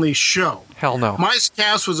family-friendly show? Hell no.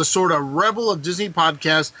 Micecast was a sort of rebel of Disney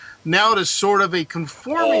podcast. Now it is sort of a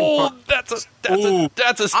conforming... that's a stab.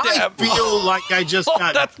 I feel like I just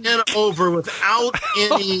got bent over without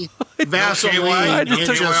any Vaseline. I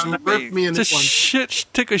just ripped me in this one.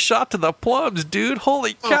 Took a shot to the plums, dude.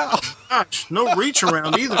 Holy cow. Oh, gosh, no reach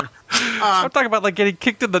around either. I'm talking about like getting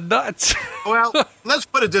kicked in the nuts. Well, let's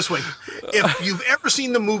put it this way. If you've ever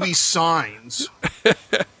seen the movie Signs...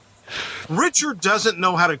 Richard doesn't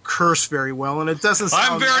know how to curse very well, and it doesn't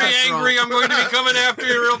sound... I'm very angry. I'm going to be coming after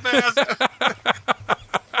you real fast.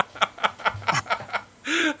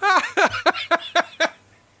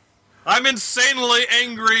 I'm insanely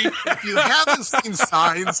angry. If you haven't seen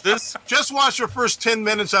Signs, just watch the first 10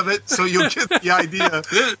 minutes of it so you'll get the idea.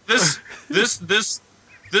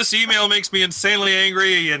 This email makes me insanely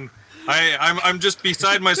angry, and I'm just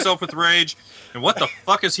beside myself with rage. And what the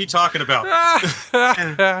fuck is he talking about?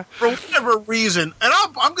 And for whatever reason, and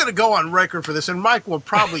I'm going to go on record for this, and Mike will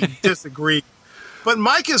probably disagree, but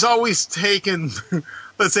Mike has always taken,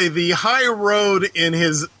 let's say, the high road in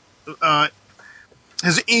his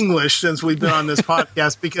English since we've been on this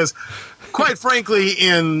podcast, because, quite frankly,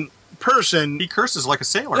 in person... He curses like a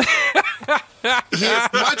sailor. He is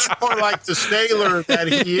much more like the sailor that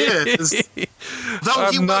he is.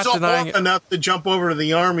 Though he wasn't long enough to jump over to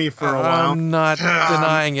the army for a while. I'm not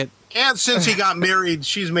denying it. And since he got married,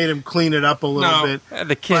 she's made him clean it up a little bit. And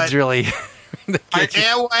the kids really... and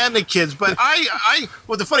the kids. But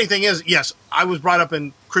well, the funny thing is, yes, I was brought up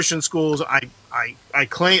in Christian schools. I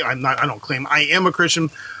don't claim I am a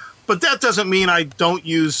Christian, but that doesn't mean I don't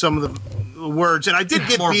use some of the words. And I did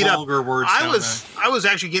get beat up. Words I was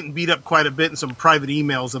actually getting beat up quite a bit in some private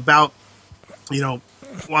emails about,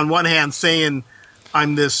 on one hand saying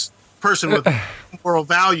I'm this person with moral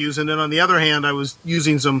values, and then on the other hand, I was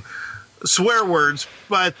using some swear words.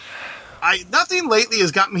 But nothing lately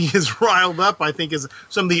has got me as riled up, I think, as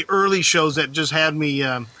some of the early shows that just had me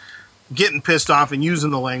getting pissed off and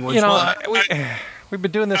using the language. You know, we've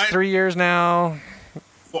been doing this 3 years now.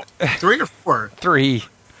 3 or 4? 3.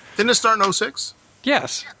 Didn't it start in 06?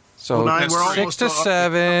 Yes. So 09, we're 6 almost to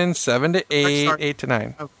 7, 7 to 8, 8 to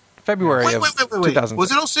 9. February of 2006.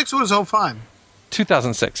 Was it 06 or was it 05?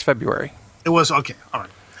 2006, February. It was, okay, all right.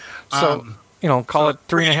 So, call it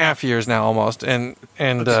 3.5 years now almost. And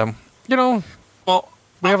well,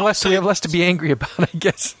 we have less to be angry about, I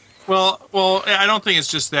guess. Well, I don't think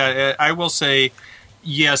it's just that. I will say,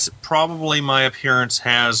 yes, probably my appearance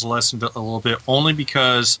has lessened a little bit, only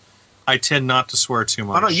because I tend not to swear too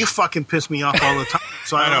much. I know, you fucking piss me off all the time,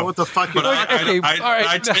 so I don't know what the fuck you're talking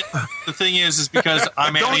about. The thing is because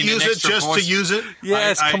I'm don't adding use an it extra just voice. to use it.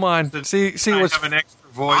 Yes, come on. See, I what's have an extra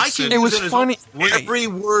voice. I can It was use it as funny. every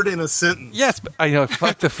word in a sentence. yes, but I know.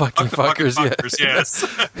 Fuck the fucking fuckers. Yes.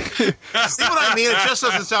 See what I mean? It just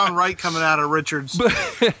doesn't sound right coming out of Richard's.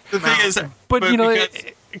 The thing is, But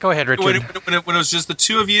go ahead, Richard. when it was just the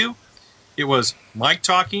two of you, it was Mike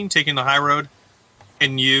talking, taking the high road,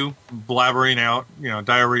 and you blabbering out,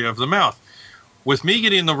 diarrhea of the mouth. With me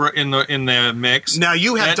getting in the mix. Now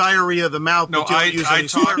you have diarrhea of the mouth, but you don't use any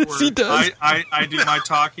swear words. He does. I do my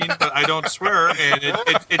talking, but I don't swear, and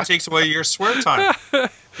it takes away your swear time.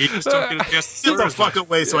 You just don't get a chance to swear. Get the fuck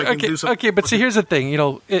away so I can do something. Okay, but see, here's the thing.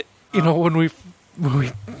 When we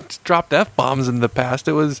dropped F-bombs in the past,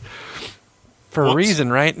 it was for a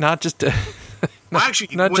reason, right? Not just to.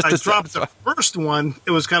 Actually, when I dropped the first one,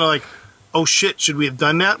 it was kind of like, oh shit, should we have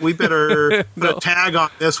done that? We better put a tag on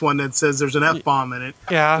this one that says there's an F-bomb in it.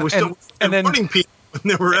 Yeah. We're still warning people when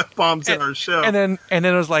there were F-bombs in our show. And then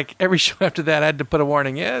it was like every show after that I had to put a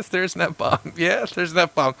warning. Yes, there's an F-bomb. Yes, there's an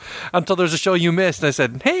F-bomb. Until there's a show you missed. And I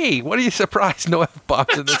said, hey, what are you surprised? No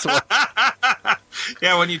F-bombs in this one.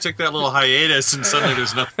 Yeah, when you took that little hiatus and suddenly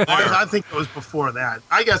there's nothing there. I think it was before that.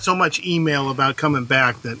 I got so much email about coming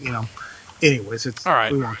back that, anyways, it's all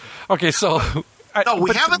right. Okay, so... No,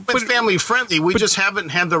 we haven't been family friendly. We just haven't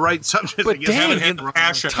had the right subject. But dang,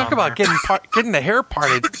 talk about getting the hair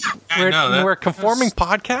parted. We're conforming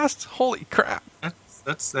podcasts. Holy crap!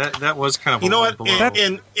 That was kind of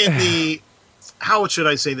in the how should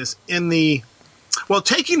I say this?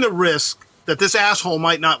 Taking the risk that this asshole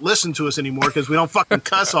might not listen to us anymore because we don't fucking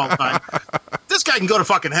cuss all the time. This guy can go to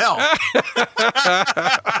fucking hell.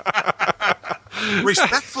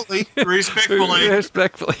 Respectfully. That's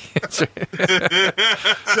right.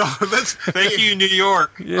 Thank you, New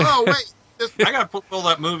York. Yeah. Oh wait, I got to pull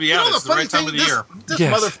that movie out. It's the right time of the year. This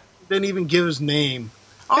motherfucker didn't even give his name.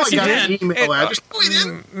 I got an email address. No, he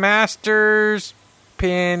didn't. Masters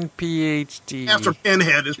Pin PhD. Master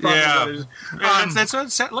Pinhead is probably what it is. That's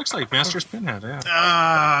what it looks like. Master's Pinhead.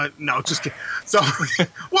 Yeah. No, just kidding. So,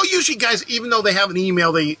 usually guys, even though they have an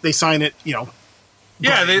email, they sign it.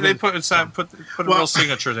 Yeah, they put a real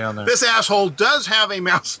signature down there. This asshole does have a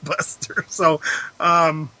mouse buster, so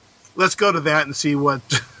let's go to that and see what.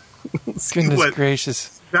 Goodness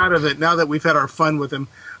gracious! Out of it now that we've had our fun with him.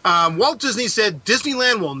 Walt Disney said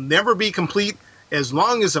Disneyland will never be complete as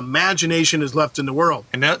long as imagination is left in the world,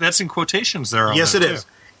 and that's in quotations there. Yes, it is,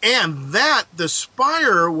 and that the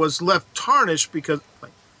spire was left tarnished because, of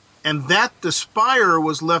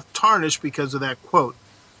that quote.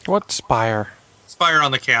 What spire? Spire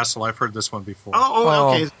on the castle. I've heard this one before.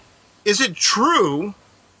 Okay. Is it true?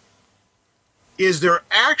 Is there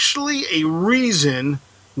actually a reason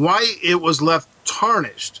why it was left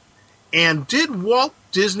tarnished? And did Walt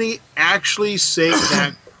Disney actually say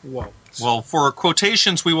that quote? Well, for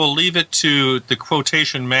quotations, we will leave it to the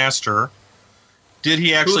quotation master. Did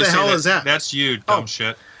he actually say that? Who the hell is that? That's you, dumb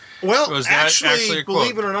shit. Well, actually,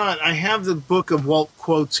 believe it or not, I have the book of Walt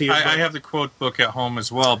quotes here. I have the quote book at home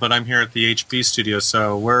as well, but I'm here at the HB studio,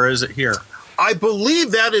 so where is it here? I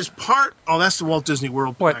believe that is part... Oh, that's the Walt Disney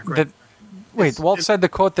World plaque, right? Walt said the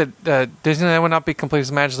quote that Disneyland would not be complete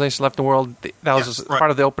as imagination left in the world. That was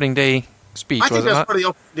part of the opening day speech, I think that's part of the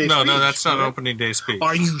opening day speech. No, that's not an opening day speech.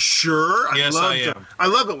 Are you sure? Yes, I am. I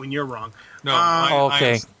love it when you're wrong. No,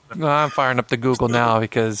 okay. I'm firing up the Google now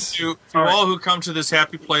because... To all who come to this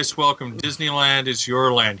happy place, welcome. Disneyland is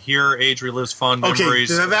your land. Here, age relives fond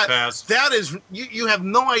memories of the past. That is... You have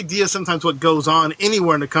no idea sometimes what goes on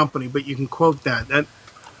anywhere in the company, but you can quote that.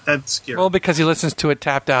 That's scary. Well, because he listens to it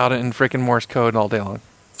tapped out in freaking Morse code all day long.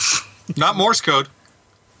 Not Morse code.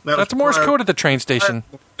 That's Morse code at the train station.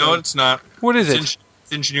 No, it's not. What is it? It's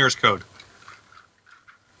engineer's code.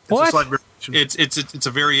 What? It's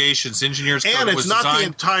a variation. It's engineer's code. And it's was not designed, the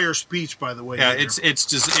entire speech, by the way. Yeah, either.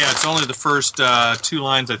 it's only the first 2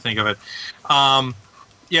 lines, I think, of it.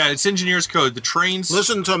 It's engineer's code. The trains.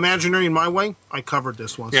 Listen to Imagineering My Way. I covered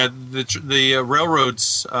this once. Yeah, the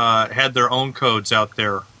railroads had their own codes out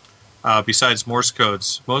there besides Morse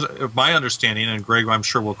codes. My understanding, and Greg, I'm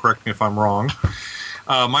sure will correct me if I'm wrong.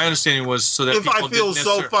 My understanding was so that if people I feel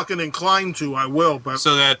so fucking inclined to, I will. But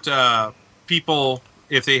so that people,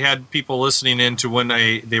 if they had people listening in to when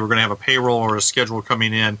they were going to have a payroll or a schedule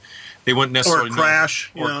coming in, they wouldn't necessarily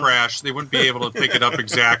crash. They wouldn't be able to pick it up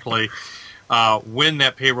exactly. When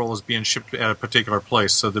that payroll is being shipped at a particular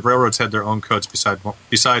place. So the railroads had their own codes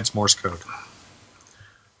besides Morse code.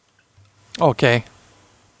 Okay.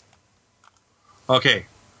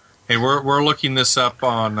 And we're looking this up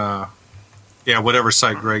on whatever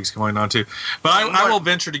site Greg's going on to. But I will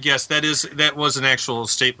venture to guess that was an actual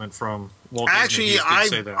statement from Walt Disney.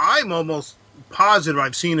 Actually, I'm almost positive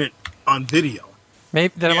I've seen it on video.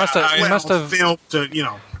 Maybe that it must have filmed.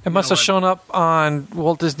 It must have shown up on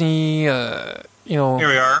Walt Disney. Here we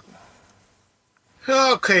are.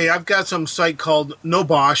 Okay, I've got some site called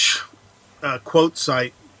Nobosh, quote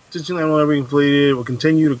site. Disneyland will never be completed. It will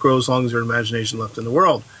continue to grow as long as there's imagination left in the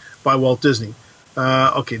world, by Walt Disney.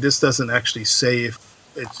 Okay, this doesn't actually say if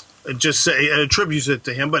it attributes it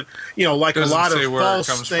to him, but like a lot of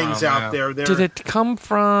false things out there. Did it come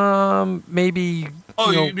from maybe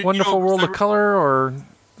Wonderful World of Color or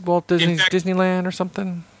Walt Disney's Disneyland or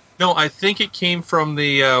something? No, I think it came from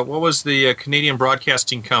the Canadian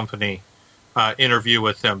Broadcasting Company interview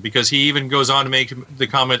with them, because he even goes on to make the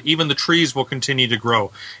comment, even the trees will continue to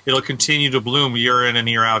grow. It'll continue to bloom year in and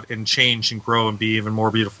year out and change and grow and be even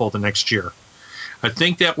more beautiful the next year. I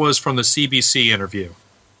think that was from the CBC interview,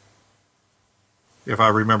 if I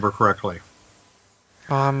remember correctly.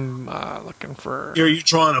 I'm looking for... You're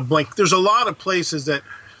drawing a blank. There's a lot of places that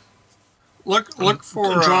look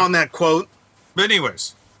for drawing that quote. But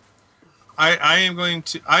anyways, I am going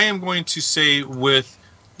to say with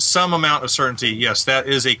some amount of certainty, yes, that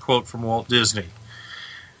is a quote from Walt Disney.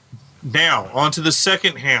 Now, on to the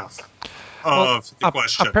second half of the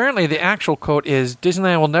question. Apparently, the actual quote is,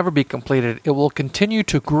 Disneyland will never be completed. It will continue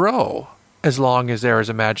to grow as long as there is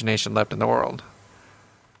imagination left in the world.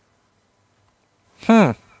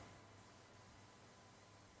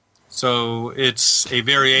 So it's a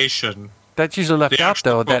variation. That's usually left out,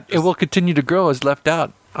 though. That it will continue to grow is left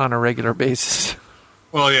out on a regular basis.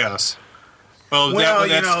 Well, yes. Well,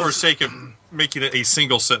 that's for sake of making it a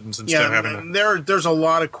single sentence instead of having there's a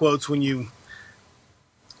lot of quotes some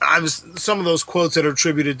of those quotes that are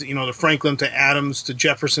attributed to Franklin, to Adams, to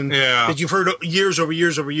Jefferson, that you've heard years over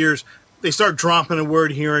years. They start dropping a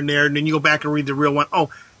word here and there, and then you go back and read the real one. Oh,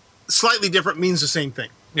 slightly different means the same thing.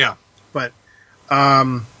 Yeah. But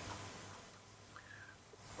as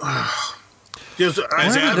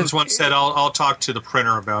Adams once said, I'll talk to the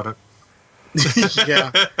printer about it.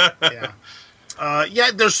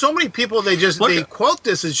 There's so many people, they quote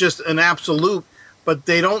this as just an absolute, but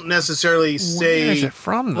they don't necessarily say... Where is it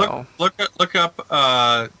from, though? Look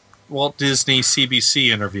up Walt Disney CBC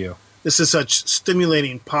interview. This is such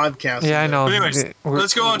stimulating podcasting. Yeah, I know. But anyways,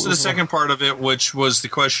 let's go on to the second part of it, which was the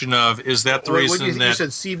question of, is that the reason that... You said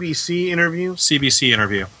CBC interview? CBC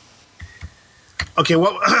interview. Okay,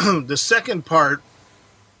 well, the second part...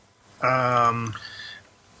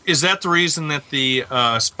 is that the reason that the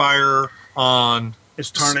spire on is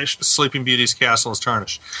tarnished? Sleeping Beauty's castle is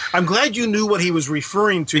tarnished. I'm glad you knew what he was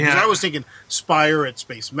referring to, because I was thinking spire at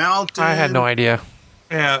Space Mountain. I had no idea.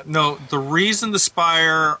 Yeah, no, the reason the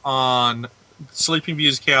spire on Sleeping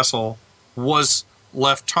Beauty's castle was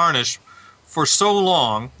left tarnished for so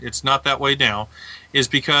long, it's not that way now, is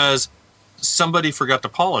because somebody forgot to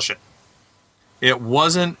polish it. It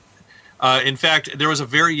wasn't... in fact, there was a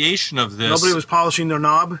variation of this. Nobody was polishing their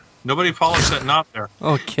knob? Nobody polished that knob there.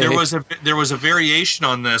 Okay. There was a variation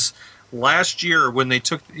on this last year when they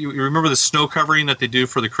took... You remember the snow covering that they do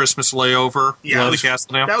for the Christmas layover? Yeah. The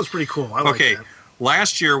castle now? That was pretty cool. I like that.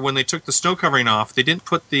 Last year when they took the snow covering off, they didn't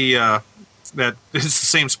put the... that it's the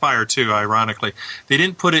same spire too, ironically. They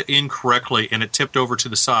didn't put it in correctly, and it tipped over to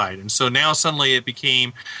the side. And so now suddenly it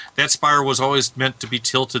became... That spire was always meant to be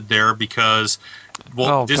tilted there because...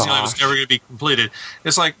 Disneyland was never going to be completed.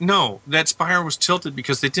 It's like, no, that spire was tilted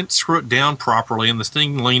because they didn't screw it down properly, and the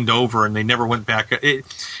thing leaned over, and they never went back. You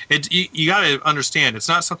got to understand, it's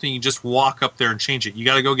not something you just walk up there and change it. You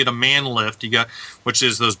got to go get a man lift, which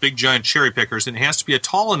is those big giant cherry pickers, and it has to be a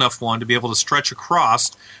tall enough one to be able to stretch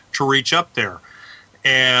across to reach up there.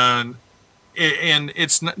 And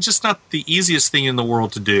it's just not the easiest thing in the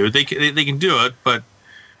world to do. They can do it, but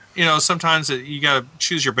sometimes you got to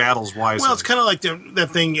choose your battles wisely. Well, it's kind of like that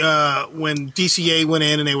thing when DCA went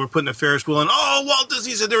in and they were putting a Ferris wheel in. Oh, Walt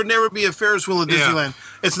Disney said there would never be a Ferris wheel at Disneyland.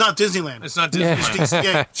 It's not Disneyland. It's not Disneyland. It's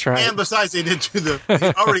DCA. That's right. And besides, they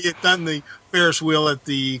already had done the Ferris wheel at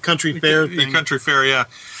the country fair The thing. country fair, yeah.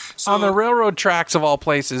 So, On the railroad tracks of all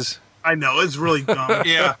places. I know, it's really dumb.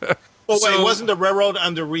 yeah. Well, wait, So- wasn't the railroad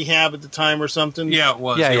under rehab at the time or something? Yeah, it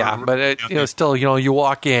was. Yeah, They yeah, were- but still, you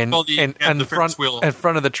walk in Well, and and the in front Ferris wheel. in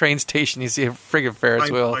front of the train station, you see a friggin' Ferris I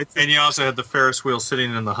know, wheel. it's- And you also had the Ferris wheel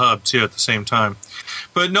sitting in the hub too at the same time.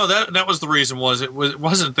 But no, that was the reason. It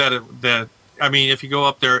wasn't that. I mean, if you go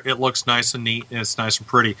up there, it looks nice and neat, and it's nice and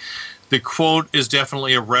pretty. The quote is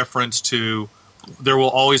definitely a reference to. There will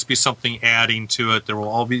always be something adding to it. There will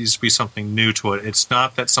always be something new to it. It's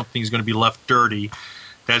not that something is going to be left dirty.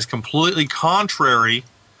 That's completely contrary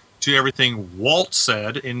to everything Walt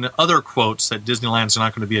said in other quotes, that Disneyland's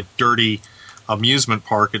not going to be a dirty amusement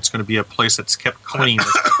park. It's going to be a place that's kept clean.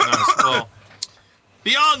 Well,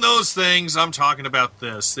 beyond those things, I'm talking about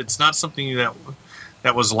this. It's not something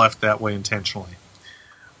that was left that way intentionally.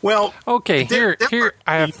 Well, Okay, there- here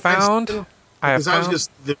I have found. there's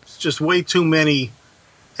just way too many.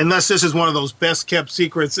 Unless this is one of those best kept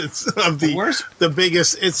secrets, it's of Where's- the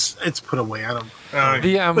biggest. It's put away. I don't.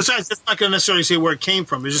 the Besides, it's not going to necessarily say where it came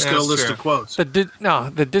from. It's just Yeah, going to that's list fair. the quotes.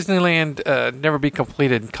 the Disneyland Never Be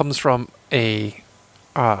Completed comes from a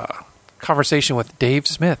conversation with Dave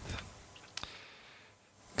Smith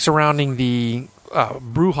surrounding the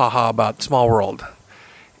brouhaha about Small World.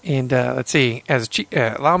 And let's see,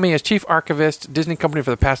 allow me as chief archivist, Disney Company for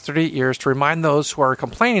the past 38 years, to remind those who are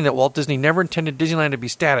complaining that Walt Disney never intended Disneyland to be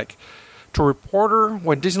static. To a reporter,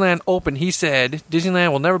 when Disneyland opened, he said,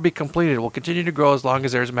 Disneyland will never be completed. It will continue to grow as long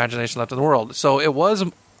as there is imagination left in the world. So it was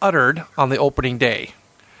uttered on the opening day,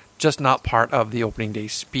 just not part of the opening day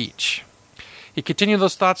speech. He continued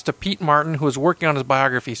those thoughts to Pete Martin, who was working on his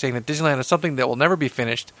biography, saying that Disneyland is something that will never be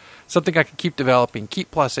finished, something I can keep developing, keep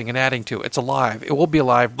plussing and adding to. It's alive. It will be a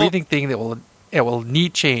live, breathing thing that will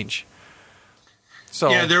need change. So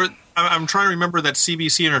Yeah, I'm trying to remember that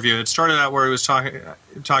CBC interview. It started out where he was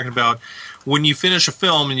talking about when you finish a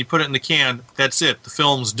film and you put it in the can, that's it. The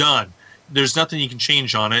film's done. There's nothing you can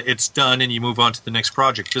change on it. It's done, and you move on to the next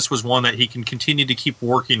project. This was one that he can continue to keep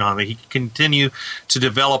working on. He can continue to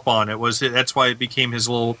develop on. That's why it became his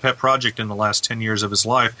little pet project in the last 10 years of his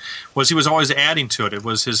life. He was always adding to it. It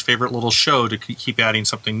was his favorite little show to keep adding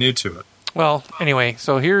something new to it. well, anyway,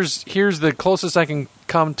 so here's the closest I can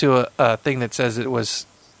come to a thing that says it was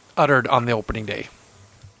uttered on the opening day.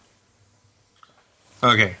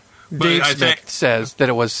 Okay, but Dave I Smith think says that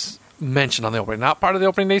it was mentioned on the opening, not part of the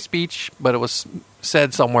opening day speech, but it was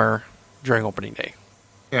said somewhere during opening day.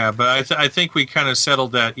 yeah, but I think we kind of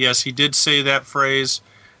settled that. Yes, he did say that phrase,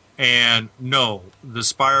 and no, the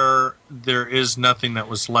Spire. There is nothing that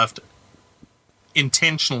was left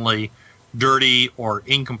intentionally dirty or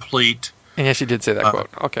incomplete. And yes, you did say that quote.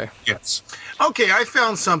 Okay. Yes. Okay, I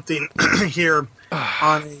found something here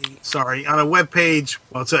on a web page.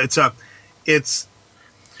 Well,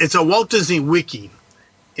 it's a Walt Disney wiki,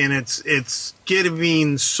 and it's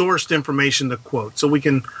giving sourced information to quote, so we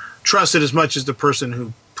can trust it as much as the person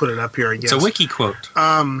who put it up here. I guess It's a wiki quote.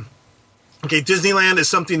 Okay, Disneyland is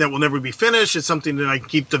something that will never be finished. It's something that I can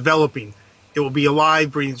keep developing. It will be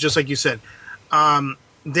alive, breathing, just like you said.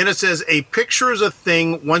 Then it says, a picture is a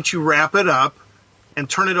thing once you wrap it up and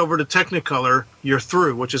turn it over to Technicolor, you're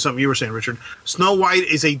through, which is something you were saying, Richard. Snow White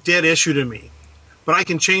is a dead issue to me, but I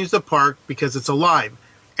can change the park because it's alive.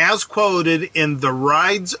 As quoted in the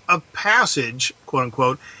Rides of Passage, quote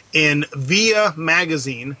unquote, in Via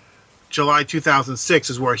Magazine, July 2006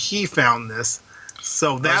 is where he found this.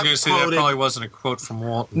 So I was that going to say that probably wasn't a quote from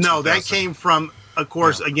Walt. in no, that 2000. came from, of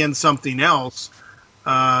course, again, something else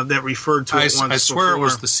that referred to it once I swear before. it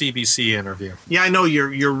was the CBC interview. Yeah, I know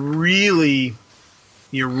you're really.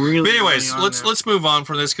 But anyways, really on there. let's move on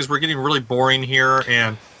from this because we're getting really boring here,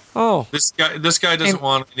 and Oh, this guy doesn't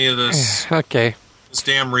want any of this okay. this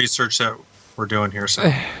damn research that we're doing here.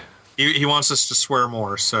 So he wants us to swear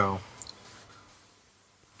more. So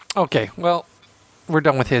Okay, well, we're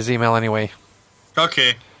done with his email anyway.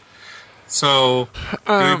 okay, so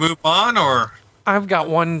do we move on or? I've got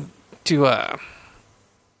one to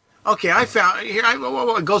Okay, I found here.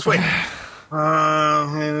 It goes wait.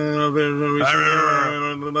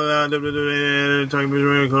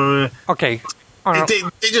 okay.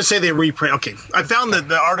 They just say they reprint. Okay, I found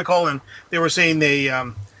the article, and they were saying they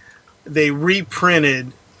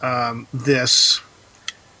reprinted this.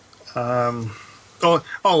 So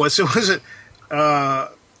was it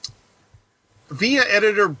Via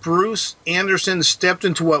editor Bruce Anderson stepped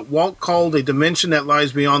into what Walt called a dimension that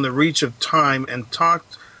lies beyond the reach of time and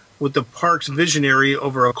talked with the park's visionary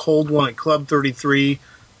over a cold one at Club 33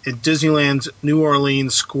 at Disneyland's New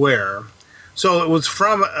Orleans Square. So it was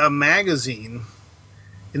from a magazine,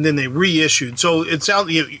 and then they reissued. So it sounds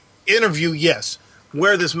interview, yes.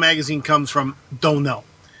 Where this magazine comes from, don't know.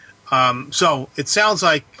 So it sounds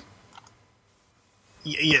like,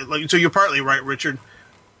 so you're partly right, Richard.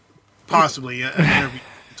 Possibly an interview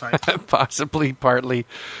type. Possibly, partly.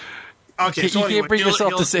 Okay, so you anyway, can't bring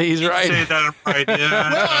yourself to say he's right. Say that right.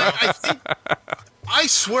 Yeah. Well, I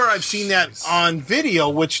swear I've seen that on video,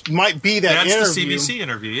 which might be that That's interview. the CBC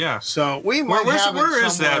interview. Yeah. So we might have where it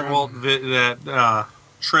is that? somewhere. Well, that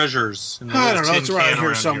treasures. In the I don't know. tin It's around can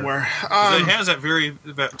here somewhere. It has that very.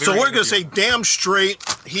 So we're going to say damn straight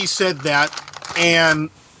he said that, and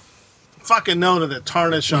fucking no to the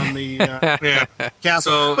tarnish on the yeah.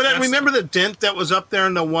 castle. So but I that's- remember the dent that was up there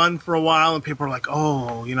in the one for a while, and people were like,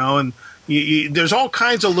 oh, and there's all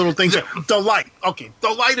kinds of little things. The light. Okay,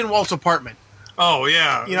 the light in Walt's apartment. Oh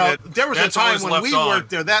yeah. There was a That's time always when left we on. worked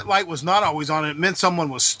there, that light was not always on. It meant someone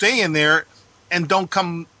was staying there and don't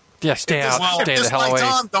come. Yeah, stay out. well, Stay If the this hell light's away.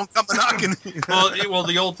 on, don't come knocking. Well,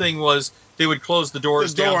 the old thing was they would close the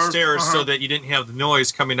doors The door, downstairs uh-huh. so that you didn't have the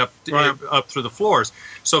noise coming up Right. up through the floors.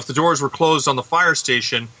 So if the doors were closed on the fire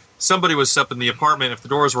station, somebody was up in the apartment. If the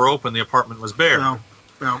doors were open, the apartment was bare.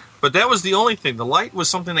 No. But that was the only thing. The light was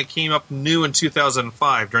something that came up new in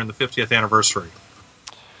 2005 during the 50th anniversary.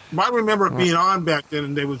 I remember it being on back then,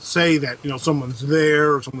 and they would say that someone's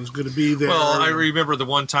there or someone's going to be there. Well, I remember the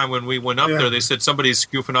one time when we went up Yeah. there, they said somebody's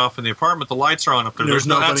goofing off in the apartment. The lights are on up there. There's There's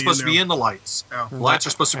no, nobody that's supposed in to be there. in the lights. Yeah. The lights are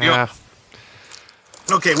supposed to be Yeah.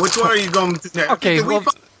 on. Okay, which one are you going to next? Okay, Did we well-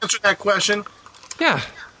 answer that question? Yeah.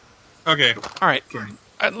 Okay. All right.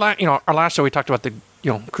 Our last show we talked about the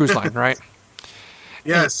cruise line, right?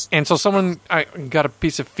 Yes. And so I got a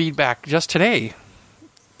piece of feedback just today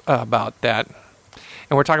about that,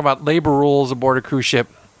 and we're talking about labor rules aboard a cruise ship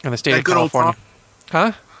in the state That of good old California.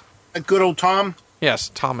 Huh? A good old Tom, Yes,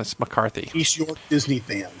 Thomas McCarthy. East York Disney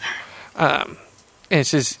fan. And it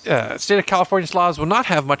says, state of California's laws will not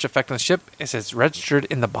have much effect on the ship. It says registered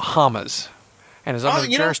in the Bahamas and is under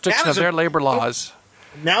the jurisdiction that of is their labor laws.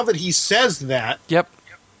 Now that he says that, Yep.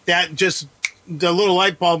 that just the little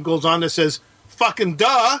light bulb goes on that says "fucking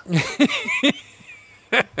duh."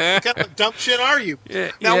 What kind of dumb shit are you?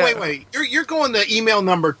 Now yeah. wait. You're going to email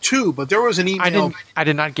number 2, but there was an email. I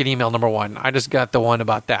did not get email number 1. I just got the one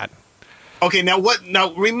about that. Okay, now what?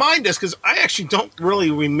 Now remind us, because I actually don't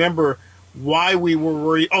really remember why we were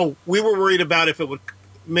worried. Oh, we were worried about if it would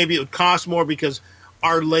cost more because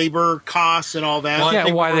our labor costs and all that. Well, I Yeah,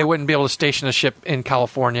 think why we're- they wouldn't be able to station a ship in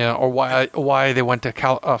California, or why they went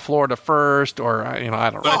to Florida first, or I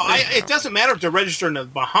don't know. It doesn't matter if they're registered in the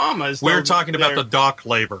Bahamas. We're they're- talking about the they're- dock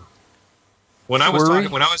labor. When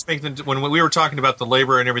we were talking about the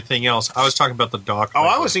labor and everything else, I was talking about the dock. Oh,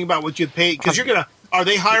 labor. I was thinking about what you'd pay because you're gonna. Are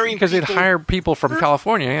they hiring? Because they'd people hire people from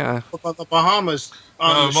California, yeah. from the Bahamas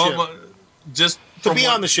on the ship just to from be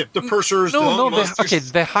what- on the ship. The pursers. No,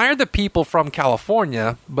 most- they hired the people from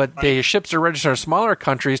California, but the ships are registered in smaller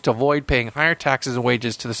countries to avoid paying higher taxes and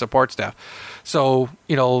wages to the support staff. So,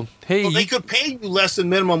 hey, Well, they could pay you less than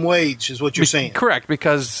minimum wage, is what you're saying. correct,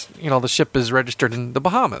 because, the ship is registered in the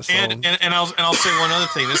Bahamas. So. And I'll say one other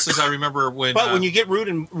thing. This is I remember when. But when you get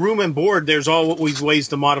room and board, there's always ways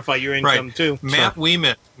to modify your income right, too. Matt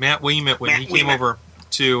Ouimet, when he came Ouimet. over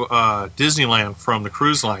to Disneyland from the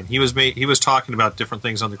cruise line, he was talking about different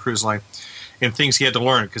things on the cruise line and things he had to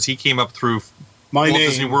learn because he came up through My Walt name,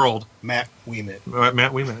 Disney World. Matt Ouimet.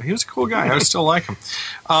 Matt Ouimet. He was a cool guy. I still like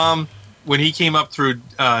him. When he came up through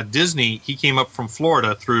Disney, he came up from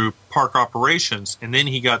Florida through park operations, and then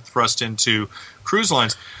he got thrust into cruise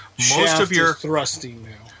lines. Shaft is thrusting now.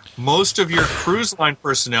 Most of your cruise line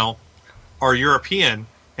personnel are European,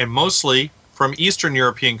 and mostly from Eastern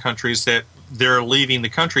European countries that they're leaving the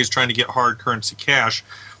countries trying to get hard currency cash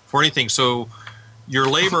for anything. So your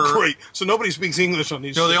labor. Great. So nobody speaks English on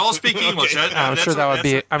these. No, they all ships. speak English. Okay. I'm sure that would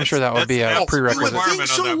be a that's- prerequisite. You would think requirement on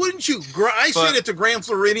so, that. wouldn't you? I But- stayed at the Grand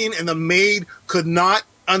Floridian, and the maid could not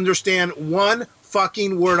understand one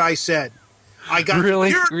fucking word I said. I got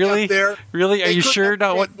Really? up there. Really? Are They you couldn't sure?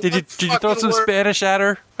 Now, understand did you one throw fucking some word. Spanish at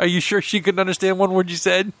her? Are you sure she couldn't understand one word you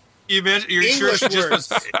said? You're sure English she just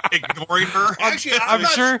was ignoring her? Actually, I'm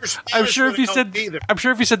not sure. I'm Spanish sure if would you help said. either. I'm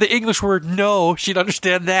sure if you said the English word "no," she'd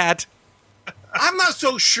understand that. I'm not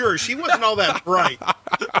so sure. She wasn't all that bright.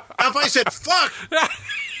 Now, if I said "fuck,"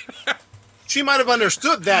 she might have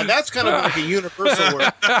understood that. That's kind of like a universal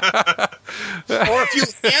word. Or a few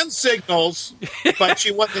hand signals, but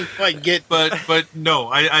she wasn't quite get. But no,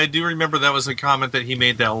 I do remember that was a comment that he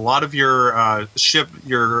made, that a lot of your ship,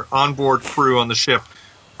 your onboard crew on the ship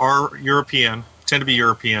are European, tend to be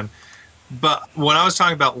European. But when I was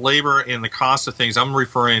talking about labor and the cost of things, I'm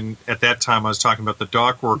referring, at that time, I was talking about the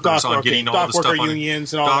dock workers on getting all the stuff on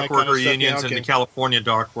unions and all dock that kind worker of stuff. unions Yeah, okay. and the California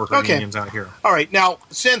dock worker unions out here. All right. Now,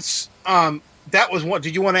 since that was what,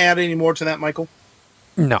 did you want to add any more to that, Michael?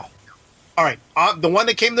 No. All right. The one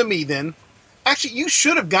that came to me then, actually, you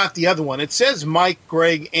should have got the other one. It says Mike,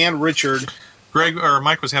 Greg, and Richard.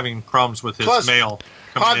 Mike was having problems with his mail.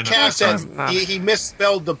 Podcast he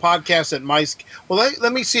misspelled the podcast at Mice. Well,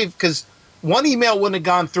 let me see, because one email wouldn't have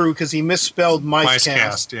gone through because he misspelled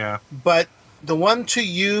Micecast. Yeah. But the one to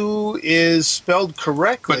you is spelled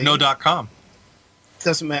correctly. But no .com.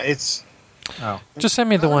 Doesn't matter. It's Just send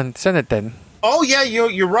me the one. Send it then. oh yeah,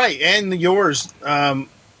 you're right, and yours. That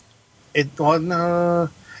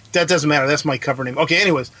doesn't matter. That's my cover name. Okay.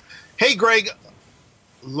 Anyways, hey Greg,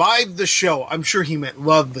 live the show. I'm sure he meant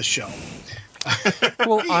love the show.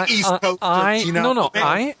 Well, East Coast, I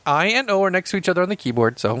and O are next to each other on the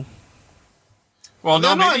keyboard, so. Well,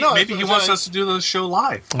 No, maybe he wants us to do the show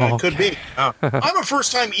live. Oh, Could be. Oh. I'm a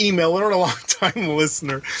first-time emailer and a long-time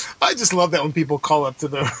listener. I just love that when people call up to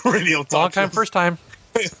the radio talk. Long time, shows. first time.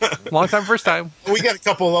 Long time, first time. We got a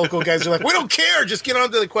couple of local guys who are like, we don't care. Just get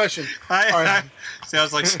on to the question. All right.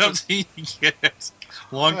 Sounds like something. Yes.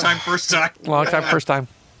 Long time, first time. Long time, first time.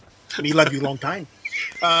 Me love you long time.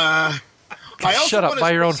 I also Shut up. wanna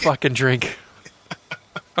Buy your own say- fucking drink.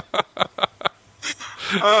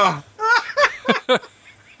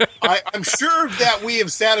 I'm sure that we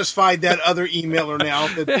have satisfied that other emailer now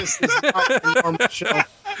that this is not a normal show.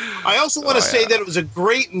 I also want to say that it was a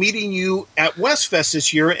great meeting you at Westfest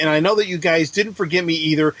this year, and I know that you guys didn't forget me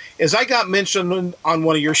either, as I got mentioned on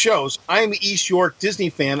one of your shows. I am an East York Disney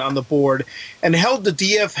fan on the board and held the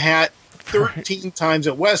DF hat 13 times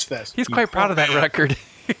at Westfest. He's quite proud of that record.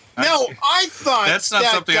 No, I thought That's not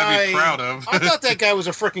that something guy, I'd be proud of. I thought that guy was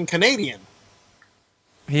a freaking Canadian.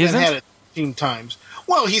 He And had isn't? it 13 times.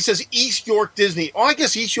 Well, he says East York Disney. Oh, I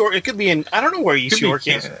guess East York. It could be in. I don't know where East York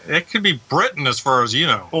is. It could be Britain, as far as you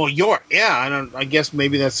know. Oh, York. Yeah, I guess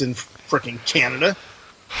maybe that's in freaking Canada.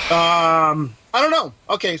 I don't know.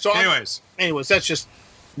 Okay, so anyways, that's just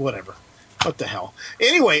whatever. What the hell?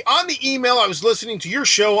 Anyway, on the email, I was listening to your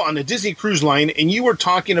show on the Disney Cruise Line, and you were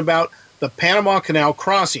talking about the Panama Canal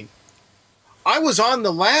crossing. I was on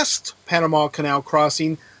the last Panama Canal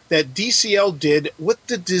crossing that DCL did with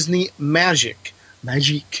the Disney Magic.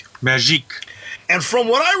 And from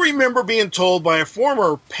what I remember being told by a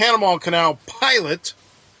former Panama Canal pilot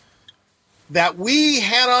that we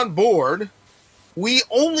had on board, we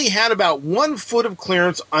only had about 1 foot of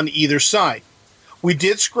clearance on either side. We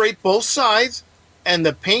did scrape both sides, and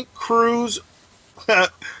the paint cruise, I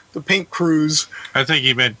think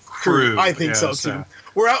he meant crew. I think so too.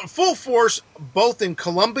 We're out in full force, both in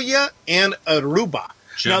Colombia and Aruba.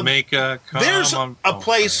 Jamaica. Now, there's a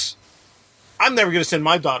place I'm never going to send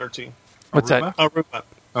my daughter to. What's Aruba? that?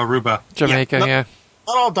 Aruba. Jamaica, yeah.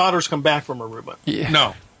 Not all daughters come back from Aruba. Yeah.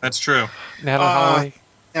 No, that's true. Natalie Holloway.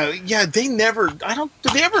 Yeah, they never.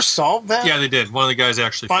 Did they ever solve that? Yeah, they did. One of the guys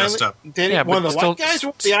actually fessed up. Did Yeah, one of but the still- white guys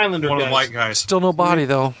or the Islander One of guys? the white guys. Still no body,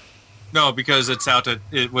 though. No, because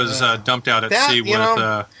it was dumped out at That, sea you with.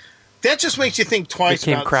 know, That just makes you think twice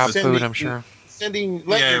Became about crab sending, food, I'm sure. Letting it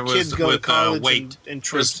your was kids go to with college weight. and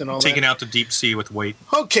trips and all taken that. out to deep sea with weight.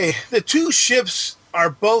 Okay, the two ships are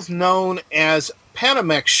both known as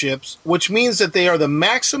Panamax ships, which means that they are the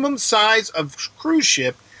maximum size of cruise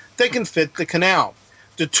ship that can fit the canal.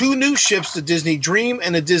 The two new ships, the Disney Dream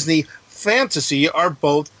and the Disney Fantasy, are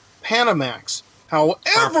both Panamax. However,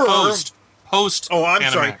 Post.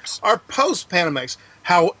 are post Panamax.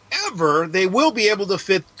 However, they will be able to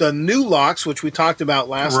fit the new locks, which we talked about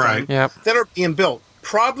last time, Yep. that are being built,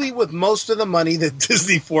 probably with most of the money that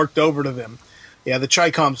Disney forked over to them. Yeah, the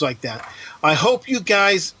Chi-Coms like that. I hope you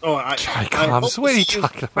guys... Chi-Coms? What are you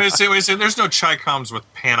talking about? Wait a second. There's no Chi-Coms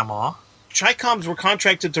with Panama. Chi-Coms were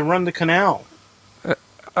contracted to run the canal.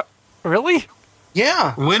 Really?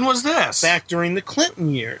 Yeah, When was this? back during the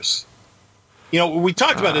Clinton years. You know, we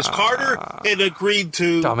talked about this. Carter had agreed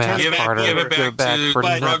to... Dumbass turn it Give back Carter. it over. Give back back to for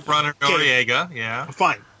Drug nothing. Runner Noriega. Yeah.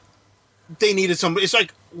 Fine. They needed somebody. It's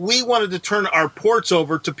like we wanted to turn our ports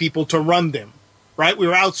over to people to run them, right? We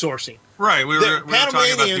were outsourcing. Right. We were The talking about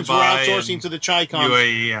Panamanians were Dubai outsourcing and to the Chi-Coms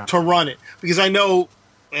UAE. Yeah. to run it. Because I know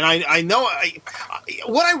And I know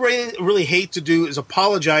what I really hate to do is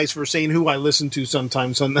apologize for saying who I listen to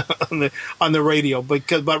sometimes on the radio.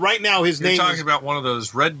 But right now his name. You're talking about one of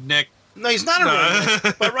those redneck. No, he's not a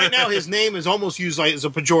redneck. But right now his name is almost used like as a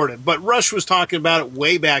pejorative. But Rush was talking about it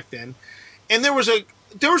way back then, and there was a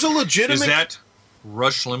legitimate. Is that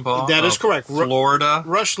Rush Limbaugh? That is correct. Florida.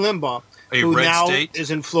 Rush Limbaugh, A who red now state?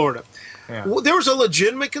 is in Florida. Yeah. Well, there was a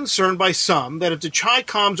legitimate concern by some that if the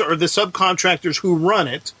Chi-Coms or the subcontractors who run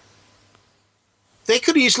it, they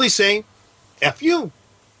could easily say, F you.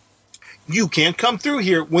 You can't come through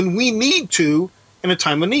here when we need to in a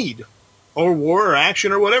time of need or war or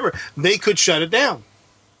action or whatever. They could shut it down.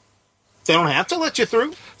 They don't have to let you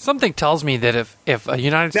through. Something tells me that if a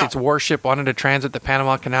United States warship wanted to transit the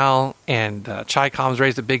Panama Canal and Chi-Coms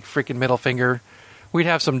raised a big freaking middle finger, we'd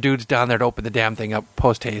have some dudes down there to open the damn thing up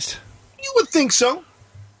post-haste. You would think so.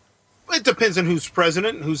 It depends on who's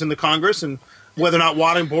president and who's in the Congress and whether or not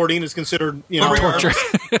waterboarding is considered, torture.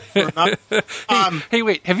 Or not. Hey,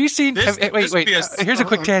 wait. Have you seen? Wait. Here's a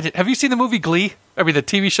quick tangent. Have you seen the movie Glee? I mean, the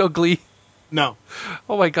TV show Glee. No.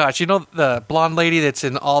 Oh my gosh! You know the blonde lady that's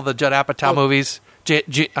in all the Judd Apatow movies, Jane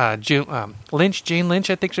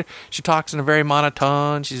Lynch. I think she talks in a very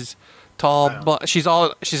monotone. She's tall. She's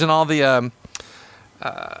in all the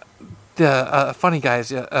funny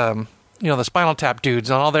guys. The Spinal Tap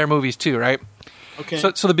dudes on all their movies too, right? Okay.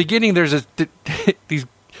 So the beginning, there's these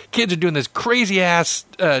kids are doing this crazy ass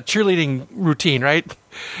cheerleading routine, right?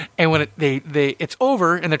 And when it's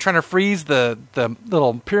over and they're trying to freeze the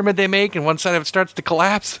little pyramid they make, and one side of it starts to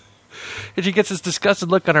collapse, and she gets this disgusted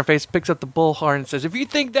look on her face, picks up the bullhorn, and says, "If you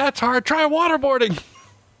think that's hard, try waterboarding."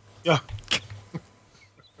 Yeah.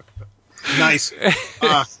 Nice.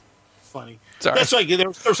 Funny. Sorry. That's like there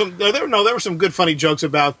were some good funny jokes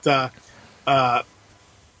about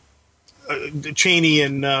Cheney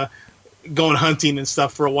and going hunting and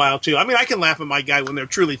stuff for a while too. I mean, I can laugh at my guy when they're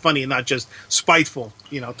truly funny and not just spiteful,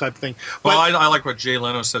 type of thing. But, Well, I like what Jay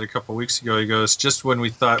Leno said a couple of weeks ago. He goes, just when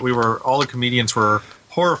we thought all the comedians were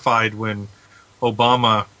horrified when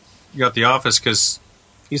Obama got the office because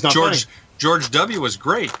he's not funny. George W. was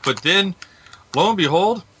great, but then lo and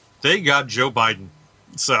behold, they got Joe Biden.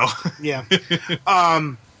 So yeah.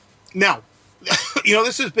 Now,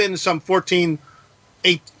 this has been some 8,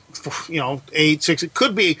 6. It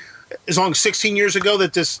could be as long as 16 years ago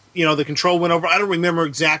that this, the control went over. I don't remember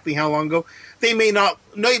exactly how long ago. They may no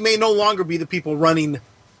longer be the people running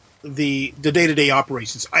the day-to-day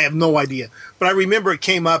operations. I have no idea. But I remember it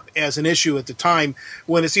came up as an issue at the time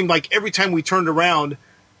when it seemed like every time we turned around,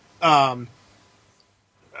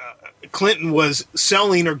 Clinton was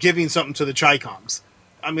selling or giving something to the Chi-Coms.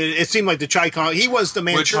 I mean, it seemed like the Chi-Com. He was the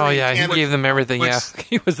Manchurian candidate. He gave them everything.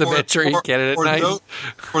 He was the Manchurian candidate. Nice.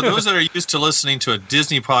 For those that are used to listening to a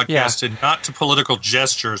Disney podcast and not to political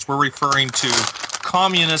gestures, we're referring to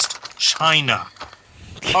communist China.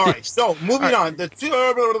 All right, so moving on. The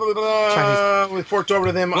we forked over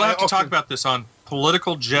to them. We'll have to talk about this on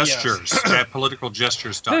political gestures at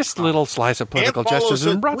politicalgestures.com. This little slice of political gestures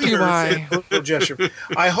is brought to you by Political Gesture.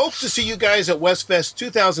 I hope to see you guys at Westfest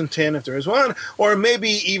 2010 if there is one, or maybe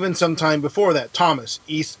even sometime before that. Thomas,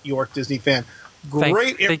 East York Disney fan.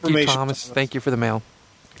 Great information. Thank you, Thomas. Thank you for the mail.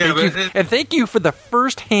 Yeah, and thank you for the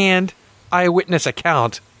first-hand eyewitness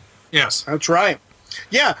account. Yes. That's right.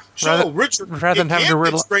 Yeah, so Richard, rather than having to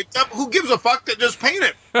riddle scraped up, who gives a fuck that just paint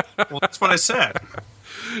it? Well, that's what I said.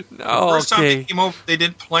 Oh, First time they came over, they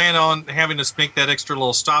didn't plan on having us make that extra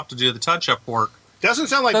little stop to do the touch-up work. Doesn't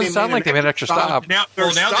sound like they made an extra stop. Now they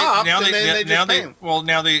plan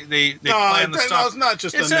the stop. It's not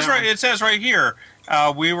just it says right here.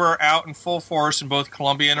 We were out in full force in both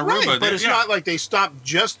Colombia and Aruba. Right, but it's not like they stopped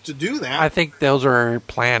just to do that. I think those are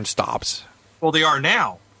planned stops. Well, they are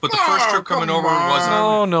now. But the first trip coming over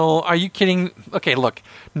wasn't. No. Are you kidding? Okay, look.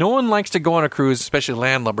 No one likes to go on a cruise, especially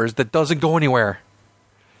landlubbers, that doesn't go anywhere.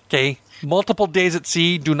 Okay? Multiple days at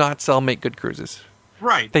sea do not make good cruises.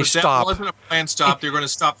 Right. They stop. That wasn't a planned stop. They're going to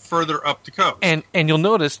stop further up the coast. And you'll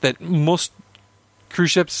notice that most cruise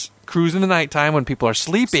ships cruise in the nighttime when people are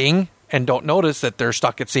sleeping and don't notice that they're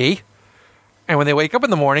stuck at sea. And when they wake up in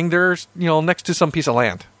the morning, they're next to some piece of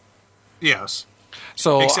land. Yes.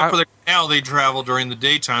 So except for the canal, they travel during the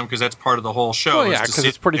daytime because that's part of the whole show. Oh, yeah, because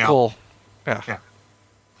it's pretty cool. Yeah.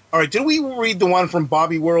 All right, did we read the one from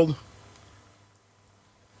Bobby World?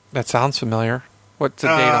 That sounds familiar. What's the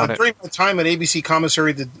date on it? During my time at ABC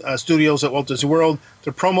Commissary Studios at Walt Disney World,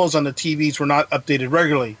 the promos on the TVs were not updated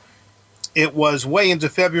regularly. It was way into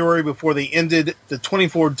February before they ended the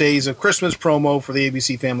 24 Days of Christmas promo for the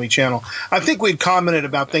ABC Family Channel. I think we'd commented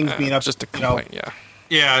about things being up. Just a complaint, yeah.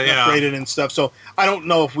 upgraded and stuff. So I don't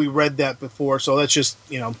know if we read that before. So that's just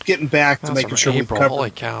getting back to That's making from sure we April. cover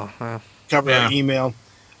Holy cow! Huh. our email.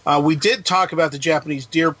 We did talk about the Japanese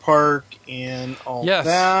deer park and all Yes,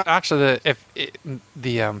 that. actually, the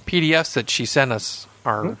PDFs that she sent us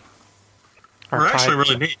are actually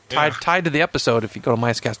really neat. Tied to the episode. If you go to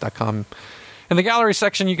micecast.com, in the gallery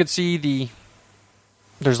section, you could see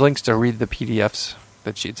there's links to read the PDFs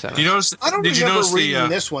that she'd sent us. You notice, I don't did you remember notice reading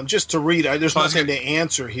this one just to read. There's nothing to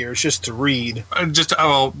answer here. It's just to read. Go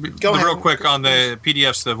ahead. real quick on the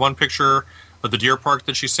PDFs. The one picture of the deer park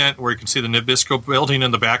that she sent, where you can see the Nabisco building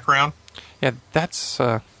in the background. Yeah, that's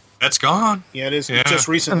gone. Yeah, it is Yeah. just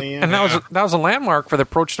recently. and that was a landmark for the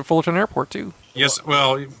approach to Fullerton Airport too. Yes.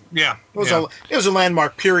 Well, yeah. It was a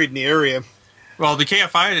landmark period in the area. Well, the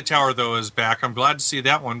KFI tower, though, is back. I'm glad to see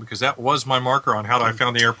that one because that was my marker on how I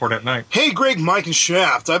found the airport at night. Hey, Greg, Mike, and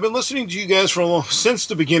Shaft. I've been listening to you guys since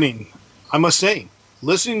the beginning. I must say,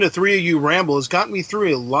 listening to three of you ramble has gotten me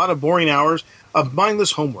through a lot of boring hours of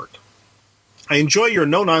mindless homework. I enjoy your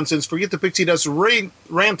no-nonsense, forget the pixie dust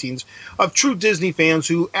rantings of true Disney fans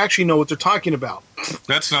who actually know what they're talking about.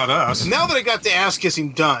 That's not us. Now that I got the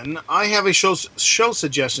ass-kissing done, I have a show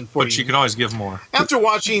suggestion for you. But you can always give more. After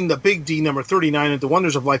watching the Big D number 39 at the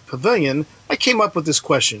Wonders of Life Pavilion, I came up with this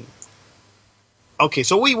question. Okay,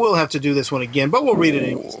 so we will have to do this one again, but we'll read it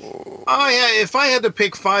anyways. If I had to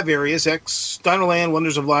pick 5 areas, X, Dinoland,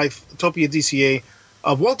 Wonders of Life, Utopia DCA,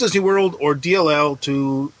 of Walt Disney World or DLL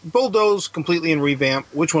to bulldoze completely and revamp,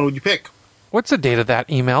 which one would you pick? What's the date of that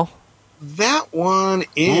email? That one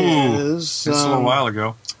is... It's a little while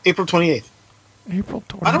ago. April 28th. April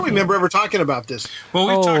 20th. I don't remember ever talking about this. Well,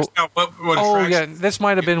 we talked about what attractions. This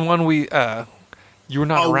might have been one you were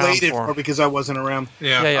not around waited for. because I wasn't around.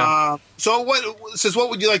 Yeah. So what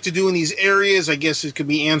would you like to do in these areas? I guess it could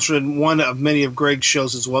be answered in one of many of Greg's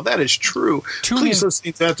shows as well. That is true. Please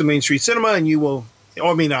listen to that to Main Street Cinema, and you will...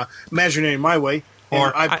 Imaginary My Way.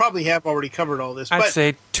 Or I probably have already covered all this. I'd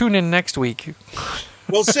say tune in next week.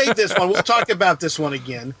 We'll save this one. We'll talk about this one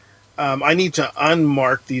again. I need to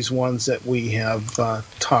unmark these ones that we have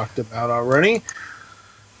talked about already.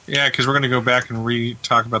 Yeah, because we're going to go back and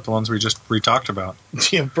talk about the ones we just talked about.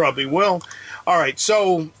 Yeah, probably will. All right,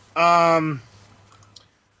 so let's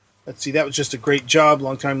see. That was just a great job.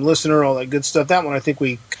 Long-time listener, all that good stuff. That one I think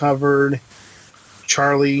we covered.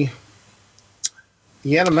 Charlie...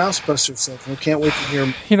 He had a Mousebuster stuff. I can't wait to hear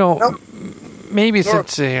him. Maybe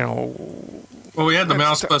since, Well, we had the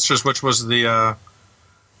Mousebusters, which was the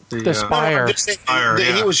Spire.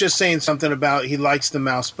 He was just saying something about he likes the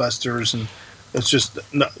Mousebusters, and it's just,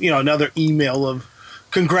 another email of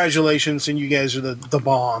congratulations, and you guys are the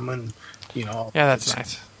bomb, and, Yeah, that's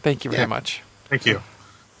nice. Thank you very much. Thank you.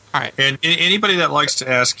 All right. And anybody that likes to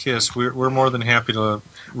ass kiss, we're more than happy to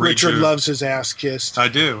read Richard loves his ass kissed. I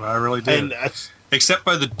do. I really do. And that's... Except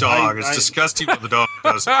by the dog. It's disgusting when the dog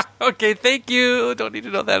does it. Okay, thank you. Don't need to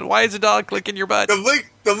know that. Why is the dog clicking your butt? The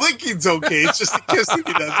licking's okay. It's just the kissing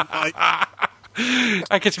he doesn't like.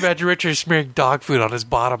 I can imagine Richard smearing dog food on his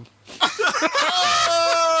bottom.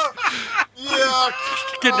 Yeah.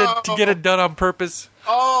 To get it done on purpose.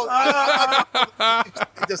 Oh,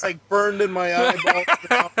 just like burned in my eyeball.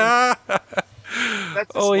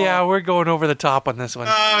 Yeah, we're going over the top on this one.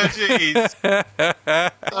 Oh, jeez.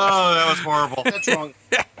 Oh, that was horrible. That's wrong.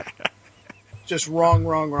 Just wrong.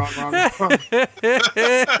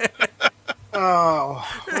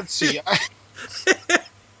 Oh, let's see.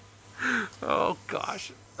 Oh,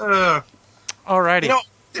 gosh. Alrighty.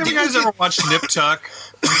 Have you guys ever watched Nip Tuck?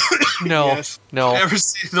 No. Yes. No. Ever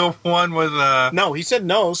see the one with... No, he said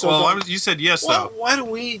no. So you said yes, though. Why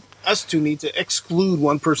do us two need to exclude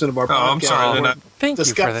one person of our podcast? I'm sorry. Thank you for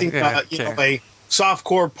discussing that. a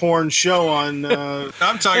softcore porn show on...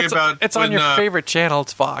 I'm talking about... It's on your favorite channel.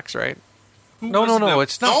 It's Fox, right? No.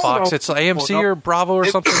 It's not Fox. No. It's AMC or Bravo or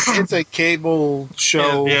something. It's a cable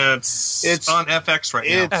show. Yeah, it's on FX right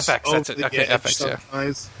now. FX, that's it. Okay,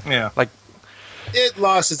 FX, yeah. Like... It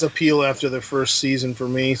lost its appeal after the first season for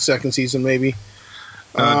me. Second season, maybe.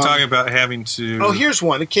 Talking about having to... Oh, here's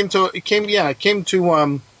one. It came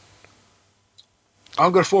to...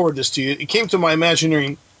 I'll go forward this to you. It came to my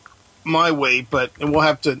Imaginary My Way,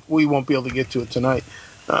 we won't be able to get to it tonight.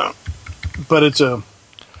 But it's a...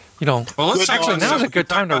 actually, now's a good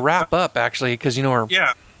time to wrap up, actually, because, we're...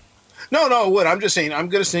 Yeah. No, Wood, I'm just saying, I'm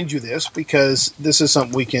going to send you this, because this is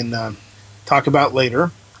something we can talk about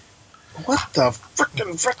later. What the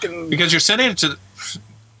frickin'... Because you're sending it to...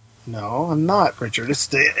 No, I'm not, Richard. It's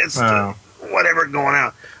the whatever going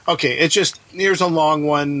out. Okay, it's just... Here's a long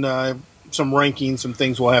one, some rankings, some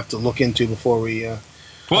things we'll have to look into before we...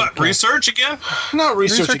 What, research again? Not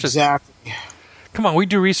research exactly. Come on, we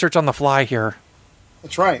do research on the fly here.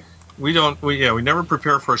 That's right. We never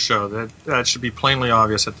prepare for a show. That should be plainly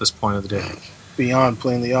obvious at this point of the day. Beyond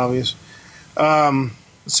plainly obvious.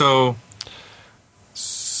 So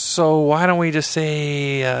why don't we just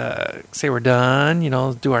say we're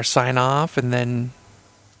done? Do our sign off, and then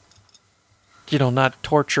not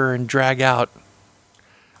torture and drag out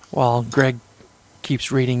while Greg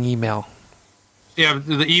keeps reading email. Yeah,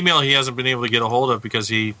 the email he hasn't been able to get a hold of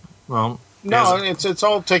because No, it's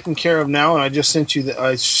all taken care of now, and I just sent you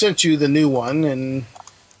the new one, and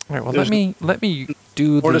all right. Well, let me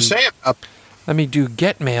do more to say about. Let me do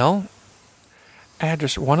get mail.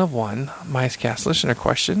 Address 1 of 1, Micecast listener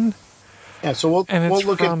question. Yeah, so we'll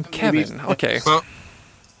look from at Kevin. Okay. Well,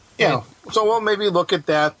 yeah, so we'll maybe look at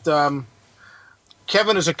that.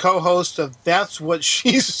 Kevin is a co-host of That's What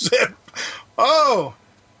She Said. Oh,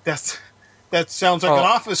 that sounds like an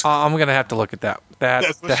office. I'm gonna have to look at that.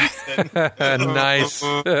 That's what she said. Nice.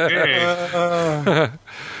 okay.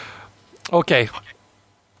 Okay.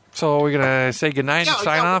 So we're gonna say goodnight and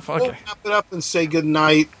sign off. Okay. We'll wrap it up and say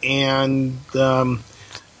goodnight, and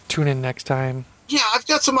tune in next time. yeah, I've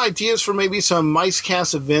got some ideas for maybe some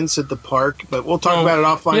Micecast events at the park, but we'll talk about it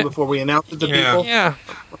offline before we announce it to people. Yeah.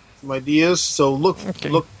 Some ideas. So look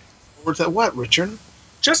forward to that. What, Richard?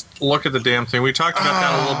 Just look at the damn thing. We talked about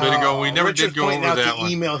that a little bit ago. We never Richard's did go pointing over out that the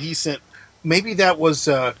one. email he sent. Maybe that was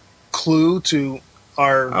a clue to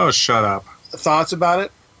our Oh, shut up. thoughts about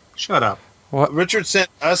it. Shut up. What? Richard sent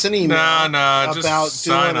us an email just about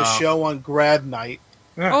sign doing a off. show on grad night.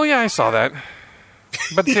 Oh yeah, I saw that.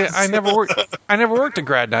 But see, I never worked a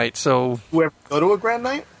grad night, so You ever go to a grad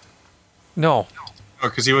night? no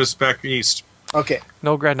because he was back east. Okay.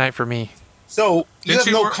 grad night for me. So you Didn't have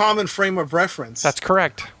you no work- common frame of reference. That's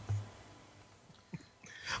correct.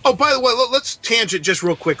 Oh, by the way, let's tangent just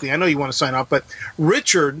real quickly. I know you want to sign off, but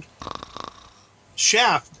Richard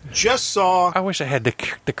Shaft just saw. I wish I had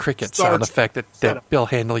the cricket Star sound effect that Bill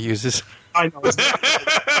Handel uses. I know. It's not,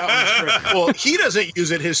 that was great. Well, he doesn't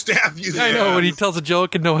use it. His staff uses it. I know when he tells a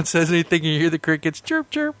joke and no one says anything, you hear the crickets chirp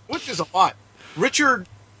chirp. Which is a lot. Richard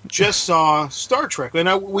just saw Star Trek.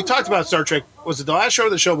 And we talked about Star Trek. Was it the last show or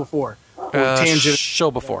the show before? Or tangent.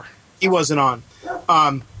 Show before. He wasn't on.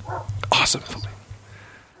 Awesome.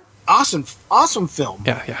 Awesome film.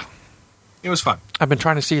 Yeah. It was fun. I've been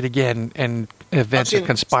trying to see it again, and events I've are seen it.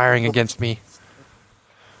 conspiring against me.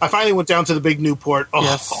 I finally went down to the big Newport.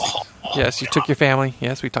 Oh. Yes, you took your family.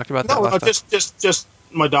 Yes, we talked about that No, last time. just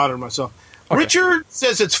my daughter and myself. Okay. Richard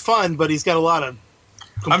says it's fun, but he's got a lot of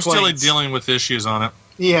complaints. I'm still dealing with issues on it.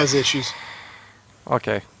 He has issues.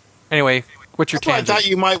 Okay. Anyway, what's your That's why I tangent? thought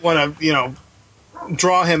you might want to,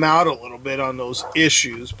 draw him out a little bit on those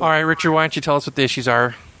issues. But All right, Richard, why don't you tell us what the issues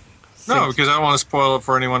are? No, because I don't want to spoil it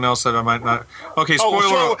for anyone else that I might not. Okay,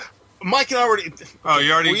 spoiler. Mike had already. Oh,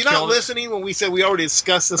 you already Were you not killed it? listening when we said we already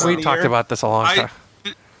discussed this? We on the talked air? about this a long time.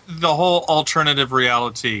 The whole alternative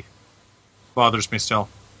reality bothers me still.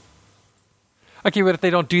 Okay, but if they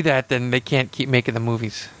don't do that, then they can't keep making the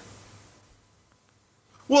movies.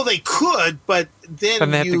 Well, they could, but then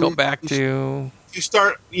Then they have to go back you to... you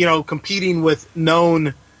start, competing with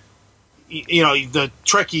known, the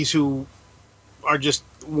Trekkies who are just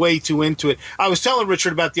way too into it. I was telling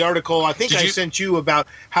Richard about the article. I think I sent you about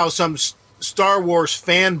how some Star Wars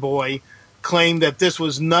fanboy claimed that this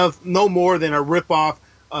was no more than a ripoff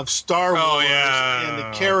of Star Wars and the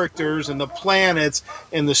characters and the planets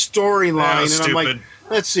and the storyline. And I'm like,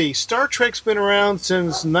 let's see, Star Trek's been around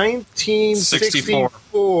since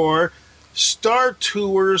 1964. Star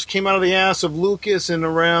Tours came out of the ass of Lucas in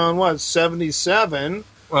around, 77?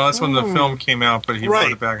 Well, that's when the film came out, but he brought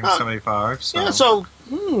it back in 75. So. Yeah, so,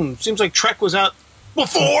 seems like Trek was out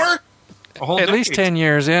before? A whole At least 10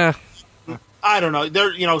 years, yeah. I don't know.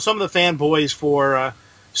 There, some of the fanboys for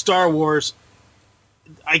Star Wars,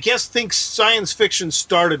 I guess, think science fiction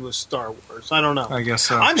started with Star Wars. I don't know. I guess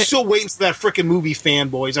so. I'm still waiting for that frickin' movie,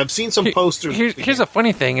 fanboys. I've seen some posters. Here's a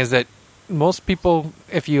funny thing is that most people,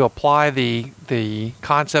 if you apply the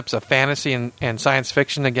concepts of fantasy and science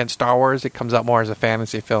fiction against Star Wars, it comes out more as a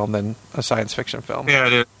fantasy film than a science fiction film. Yeah,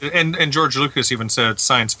 it is. And George Lucas even said it's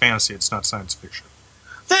science fantasy. It's not science fiction.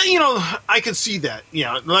 That, I could see that.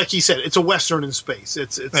 Like he said, it's a Western in space.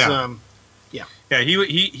 Yeah,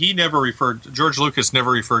 he never referred. George Lucas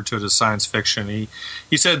never referred to it as science fiction.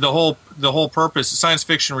 He said the whole purpose science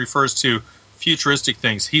fiction refers to futuristic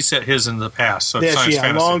things. He set his in the past, so it's science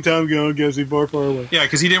fantasy. A long time ago, I guess he far away. Yeah,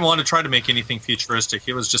 because he didn't want to try to make anything futuristic.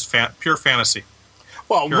 It was just pure fantasy.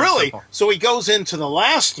 Well, pure really? So he goes into the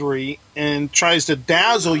last three and tries to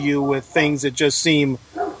dazzle you with things that just seem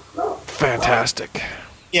fantastic.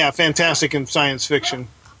 Yeah, fantastic in science fiction.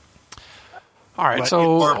 All right, But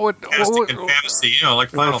so Or fantastic and fantasy, like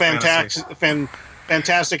Final Fantasy.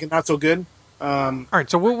 fantastic and not so good. all right,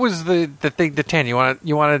 so what was the 10? You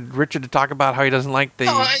wanted Richard to talk about how he doesn't like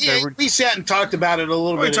the We sat and talked about it a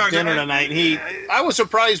little bit at dinner tonight. I was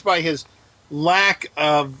surprised by his lack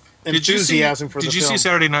of enthusiasm for the film. Did you see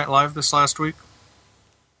Saturday Night Live this last week?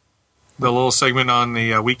 The little segment on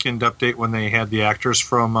the weekend update when they had the actors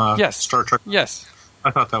from Star Trek? Yes. I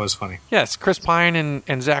thought that was funny. Yes, Chris Pine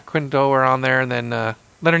and Zach Quinto are on there, and then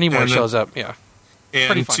Leonard Nimoy shows up. Yeah,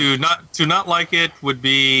 and to not like it would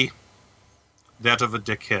be that of a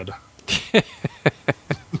dickhead.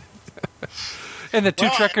 and the two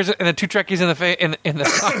Trekkies in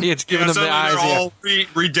the audience giving them the eyes. They're all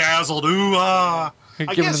redazzled. Ooh ah!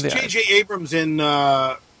 I guess J.J. Abrams and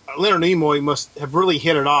Leonard Nimoy must have really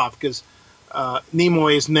hit it off because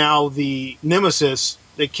Nimoy is now the nemesis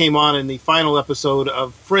that came on in the final episode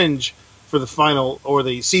of Fringe for the final or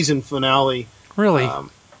the season finale. Really?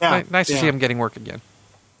 Nice to see him getting work again.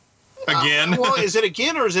 Again? Well, is it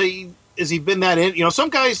again or has he been that in? You know, some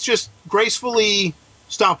guys just gracefully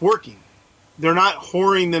stop working. They're not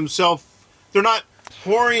whoring themselves. They're not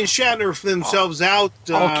whoring Shatner themselves out.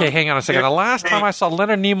 Okay, hang on a second. The last time I saw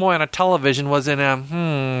Leonard Nimoy on a television was in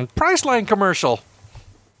a Priceline commercial.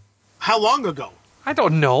 How long ago? I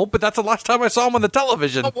don't know, but that's the last time I saw him on the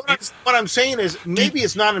television. Well, what I'm saying is maybe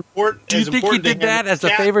it's not important. Do you think he did that as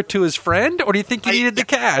a favor to his friend, or do you think he needed the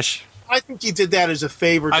cash? I think he did that as a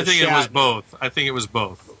favor to I think Shatner. it was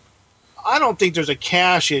both. I don't think there's a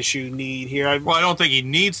cash issue need here. I don't think he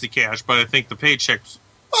needs the cash, but I think the paycheck's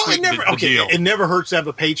the deal. It never hurts to have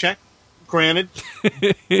a paycheck, granted.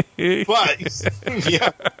 But,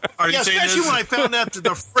 yeah. Especially when I found out that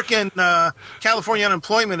the frickin' California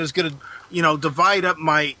unemployment is going to, divide up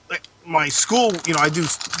my school. I do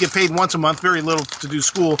get paid once a month, very little to do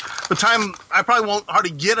school. The time I probably won't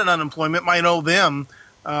hardly get an unemployment, might owe them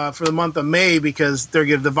for the month of May because they're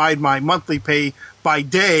going to divide my monthly pay by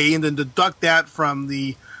day and then deduct that from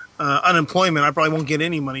the unemployment. I probably won't get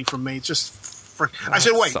any money from May. It's just I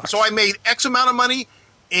said, wait, sucks. So I made X amount of money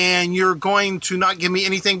and you're going to not give me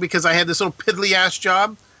anything because I had this little piddly ass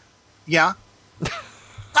job? Yeah.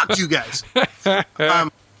 Fuck you guys.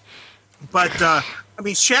 But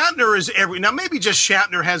Shatner is now maybe just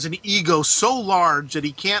Shatner has an ego so large that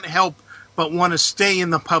he can't help but want to stay in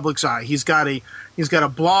the public's eye. He's got a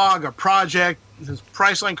blog, a project, his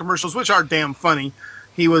Priceline commercials, which are damn funny.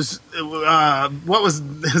 He was what was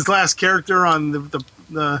his last character on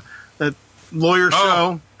the lawyer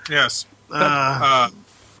show? Yes,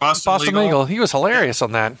 Boston Legal. He was hilarious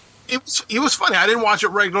on that. It was funny. I didn't watch it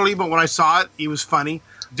regularly, but when I saw it, he was funny.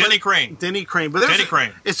 Denny Crane. But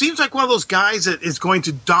it seems like one of those guys that is going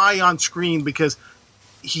to die on screen because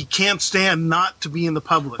he can't stand not to be in the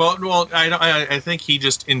public. Well, I think he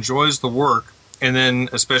just enjoys the work, and then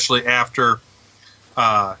especially after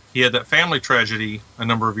he had that family tragedy a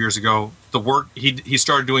number of years ago, the work he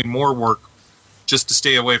started doing more work just to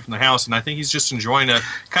stay away from the house, and I think he's just enjoying a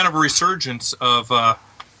kind of a resurgence of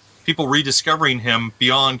people rediscovering him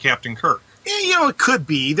beyond Captain Kirk. Yeah, it could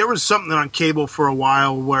be. There was something on cable for a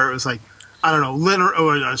while where it was like, I don't know, Leonard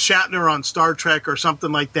or Shatner on Star Trek or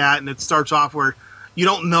something like that, and it starts off where you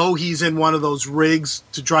don't know he's in one of those rigs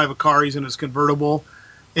to drive a car. He's in his convertible,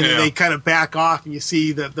 and then they kind of back off, and you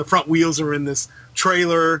see the front wheels are in this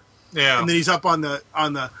trailer. Yeah, and then he's up on the.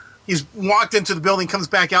 He's walked into the building, comes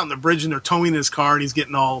back out on the bridge, and they're towing his car, and he's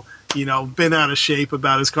getting all bent out of shape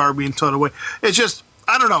about his car being towed away. It's just,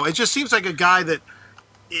 I don't know. It just seems like a guy that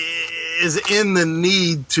is in the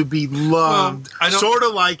need to be loved, sort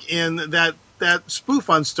of like in that spoof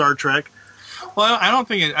on Star Trek. Well,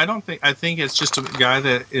 I think it's just a guy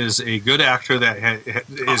that is a good actor that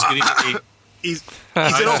is getting a. He's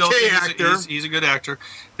an okay actor. He's a good actor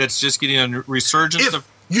that's just getting a resurgence. If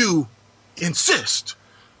you insist,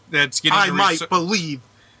 that's getting. I might believe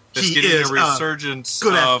that's he getting is a resurgence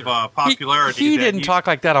of popularity. He didn't talk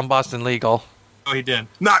like that on Boston Legal. Oh, he did.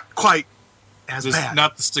 Not quite as bad.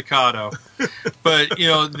 Not the staccato, but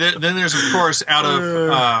then there's of course out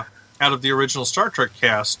of the original Star Trek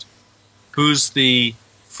cast, who's the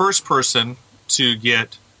first person to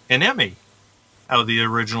get an Emmy out of the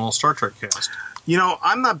original Star Trek cast.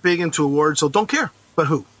 I'm not big into awards, so don't care. But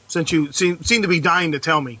who? Since you seem to be dying to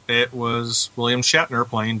tell me. It was William Shatner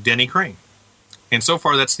playing Denny Crane. And so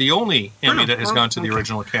far, that's the only Emmy that has gone to the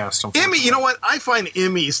original cast. Emmy, you know what? I find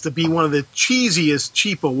Emmys to be one of the cheesiest,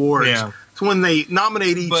 cheap awards. Yeah. It's when they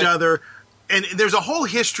nominate each other. And there's a whole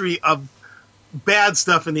history of bad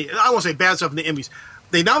stuff I won't say bad stuff in the Emmys.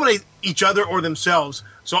 They nominate each other or themselves.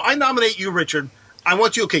 So I nominate you, Richard. I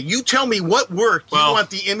want you. Okay, you tell me what work you Well- want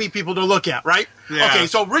the Emmy people to look at, right? Yeah. Okay,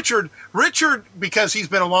 so Richard, because he's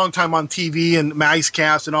been a long time on TV and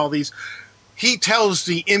Micecast and all these, he tells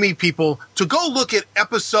the Emmy people to go look at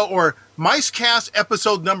Micecast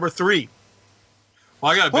episode number 3.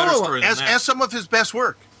 Well, I got a better story than as that. some of his best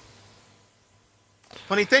work.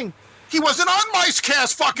 Funny thing, he wasn't on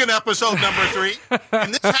Micecast fucking episode number 3.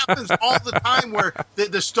 And this happens all the time where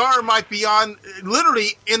the star might be on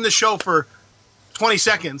literally in the show for 20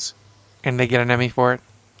 seconds. And they get an Emmy for it?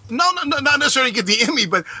 No, not necessarily get the Emmy,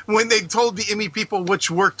 but when they told the Emmy people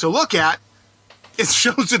which work to look at, it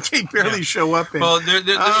shows that they barely show up in. Well,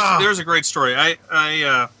 there's a great story.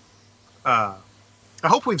 I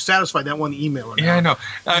hope we've satisfied that one emailer. Yeah, I know.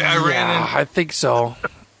 I ran Yeah, I think so.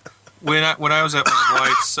 when I was at my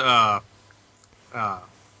wife's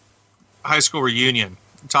high school reunion,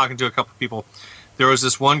 talking to a couple of people. There was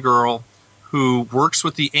this one girl who works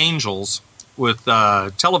with the Angels with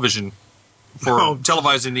television for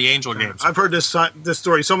televising the Angel games. I've heard this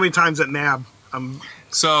story so many times at NAB.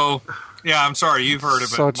 So, yeah, I'm sorry, you've heard of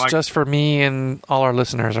it. So it's just for me and all our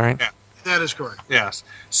listeners, right? Yeah. That is correct. Yes.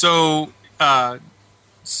 So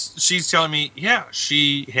she's telling me, yeah,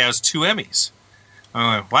 she has 2 Emmys.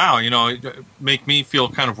 I'm like, wow, it make me feel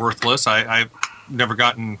kind of worthless. I've never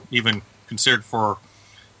gotten even considered for,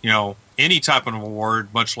 any type of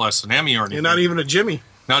award, much less an Emmy or anything. You're not even a Jimmy.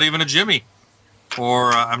 Not even a Jimmy.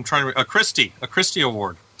 Or I'm trying to a Christie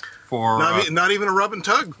Award for not even a rub and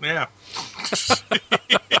tug. Yeah.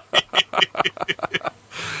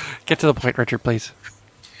 Get to the point, Richard, please.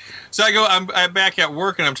 So I'm back at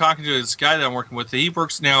work and I'm talking to this guy that I'm working with. He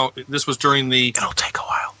works now. This was during the It'll take a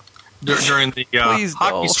while. during the Please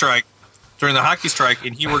hockey don't. strike. During the hockey strike,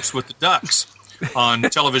 and he works with the Ducks on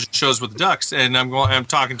television shows with the Ducks. And I'm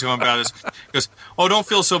talking to him about this. He goes, "Oh, don't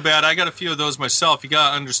feel so bad. I got a few of those myself. You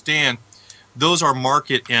got to understand, those are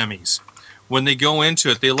market Emmys. When they go into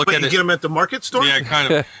it, they look But at you it. get them at the market store? Yeah,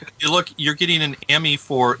 kind of. You're getting an Emmy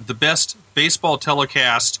for the best baseball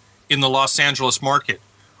telecast in the Los Angeles market.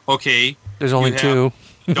 Okay, There's only you have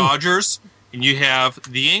 2. Dodgers, and you have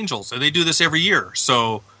the Angels, and they do this every year.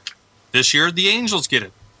 So this year, the Angels get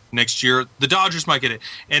it. Next year, the Dodgers might get it,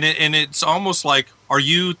 and it's almost like, are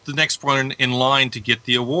you the next one in line to get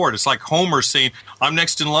the award? It's like Homer saying, "I'm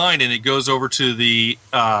next in line," and it goes over to the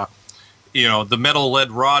the metal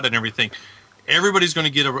lead rod and everything. Everybody's going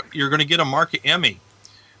to get you're going to get a market Emmy.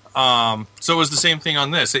 So it was the same thing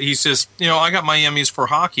on this. He says, I got my Emmys for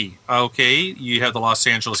hockey. Okay, you have the Los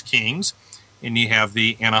Angeles Kings, and you have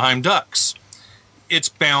the Anaheim Ducks. It's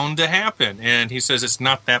bound to happen. And he says it's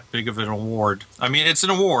not that big of an award. I mean, it's an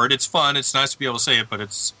award. It's fun. It's nice to be able to say it, but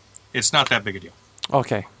it's not that big a deal.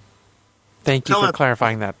 Okay. Thank you Tell for that-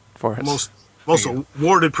 clarifying that for us. Most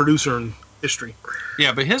awarded producer in history.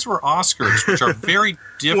 Yeah, but his were Oscars, which are very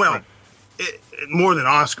different. Well, more than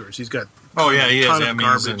Oscars. He's got oh, yeah, he has ton of Emmys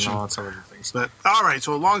garbage and all sorts of other things. But, all right,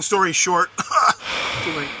 so long story short.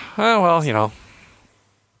 Too late. Oh, well,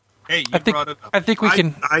 Hey, you I think brought it up. I think we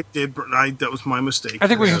can that was my mistake. I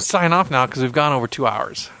think we can sign off now because we've gone over 2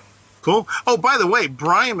 hours. Cool. Oh, by the way,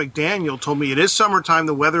 Brian McDaniel told me it is summertime.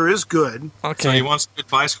 The weather is good. Okay. So he wants good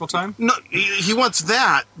bicycle time? No, he wants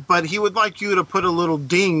that, but he would like you to put a little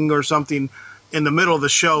ding or something in the middle of the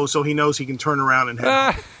show so he knows he can turn around and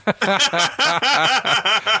head home.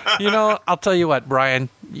 I'll tell you what, Brian.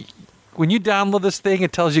 When you download this thing,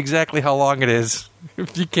 it tells you exactly how long it is.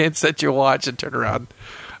 If you can't set your watch and turn around,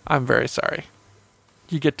 I'm very sorry.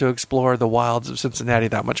 You get to explore the wilds of Cincinnati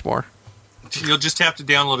that much more. You'll just have to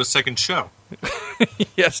download a second show.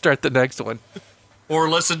 Yeah, start the next one. Or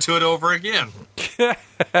listen to it over again. Yeah,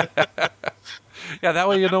 that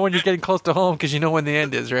way you know when you're getting close to home because you know when the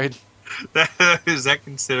end is, right? Is that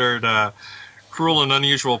considered cruel and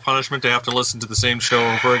unusual punishment to have to listen to the same show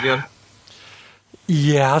over again? Uh,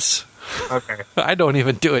 Yes. Okay. I don't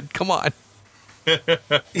even do it. Come on. He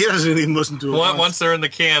doesn't even listen to it. Once they're in the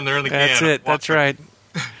can, they're in the That's can. it. That's right.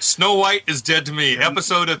 Snow White is dead to me.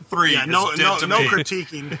 Episode 3 Yeah, is no dead to me.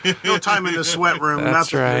 critiquing. No time in the sweat room.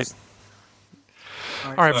 That's Nothing. right.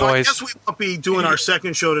 All right, So I boys. guess we won't be doing our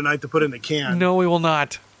second show tonight to put in the can. No, we will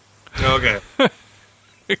not. Okay.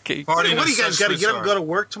 Okay. Party What do you guys got to get up and go to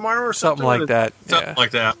work tomorrow or something? Something like that. Something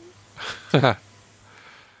like that.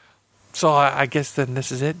 So I guess then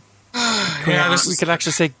this is it. Yeah, We can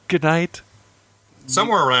actually say good night.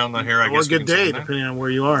 somewhere around the here, I Or guess. we good can say day, that. depending on where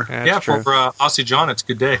you are. That's Yeah, true. for Aussie John, it's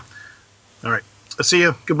good day. All right. I'll see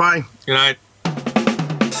you. Goodbye. Good night.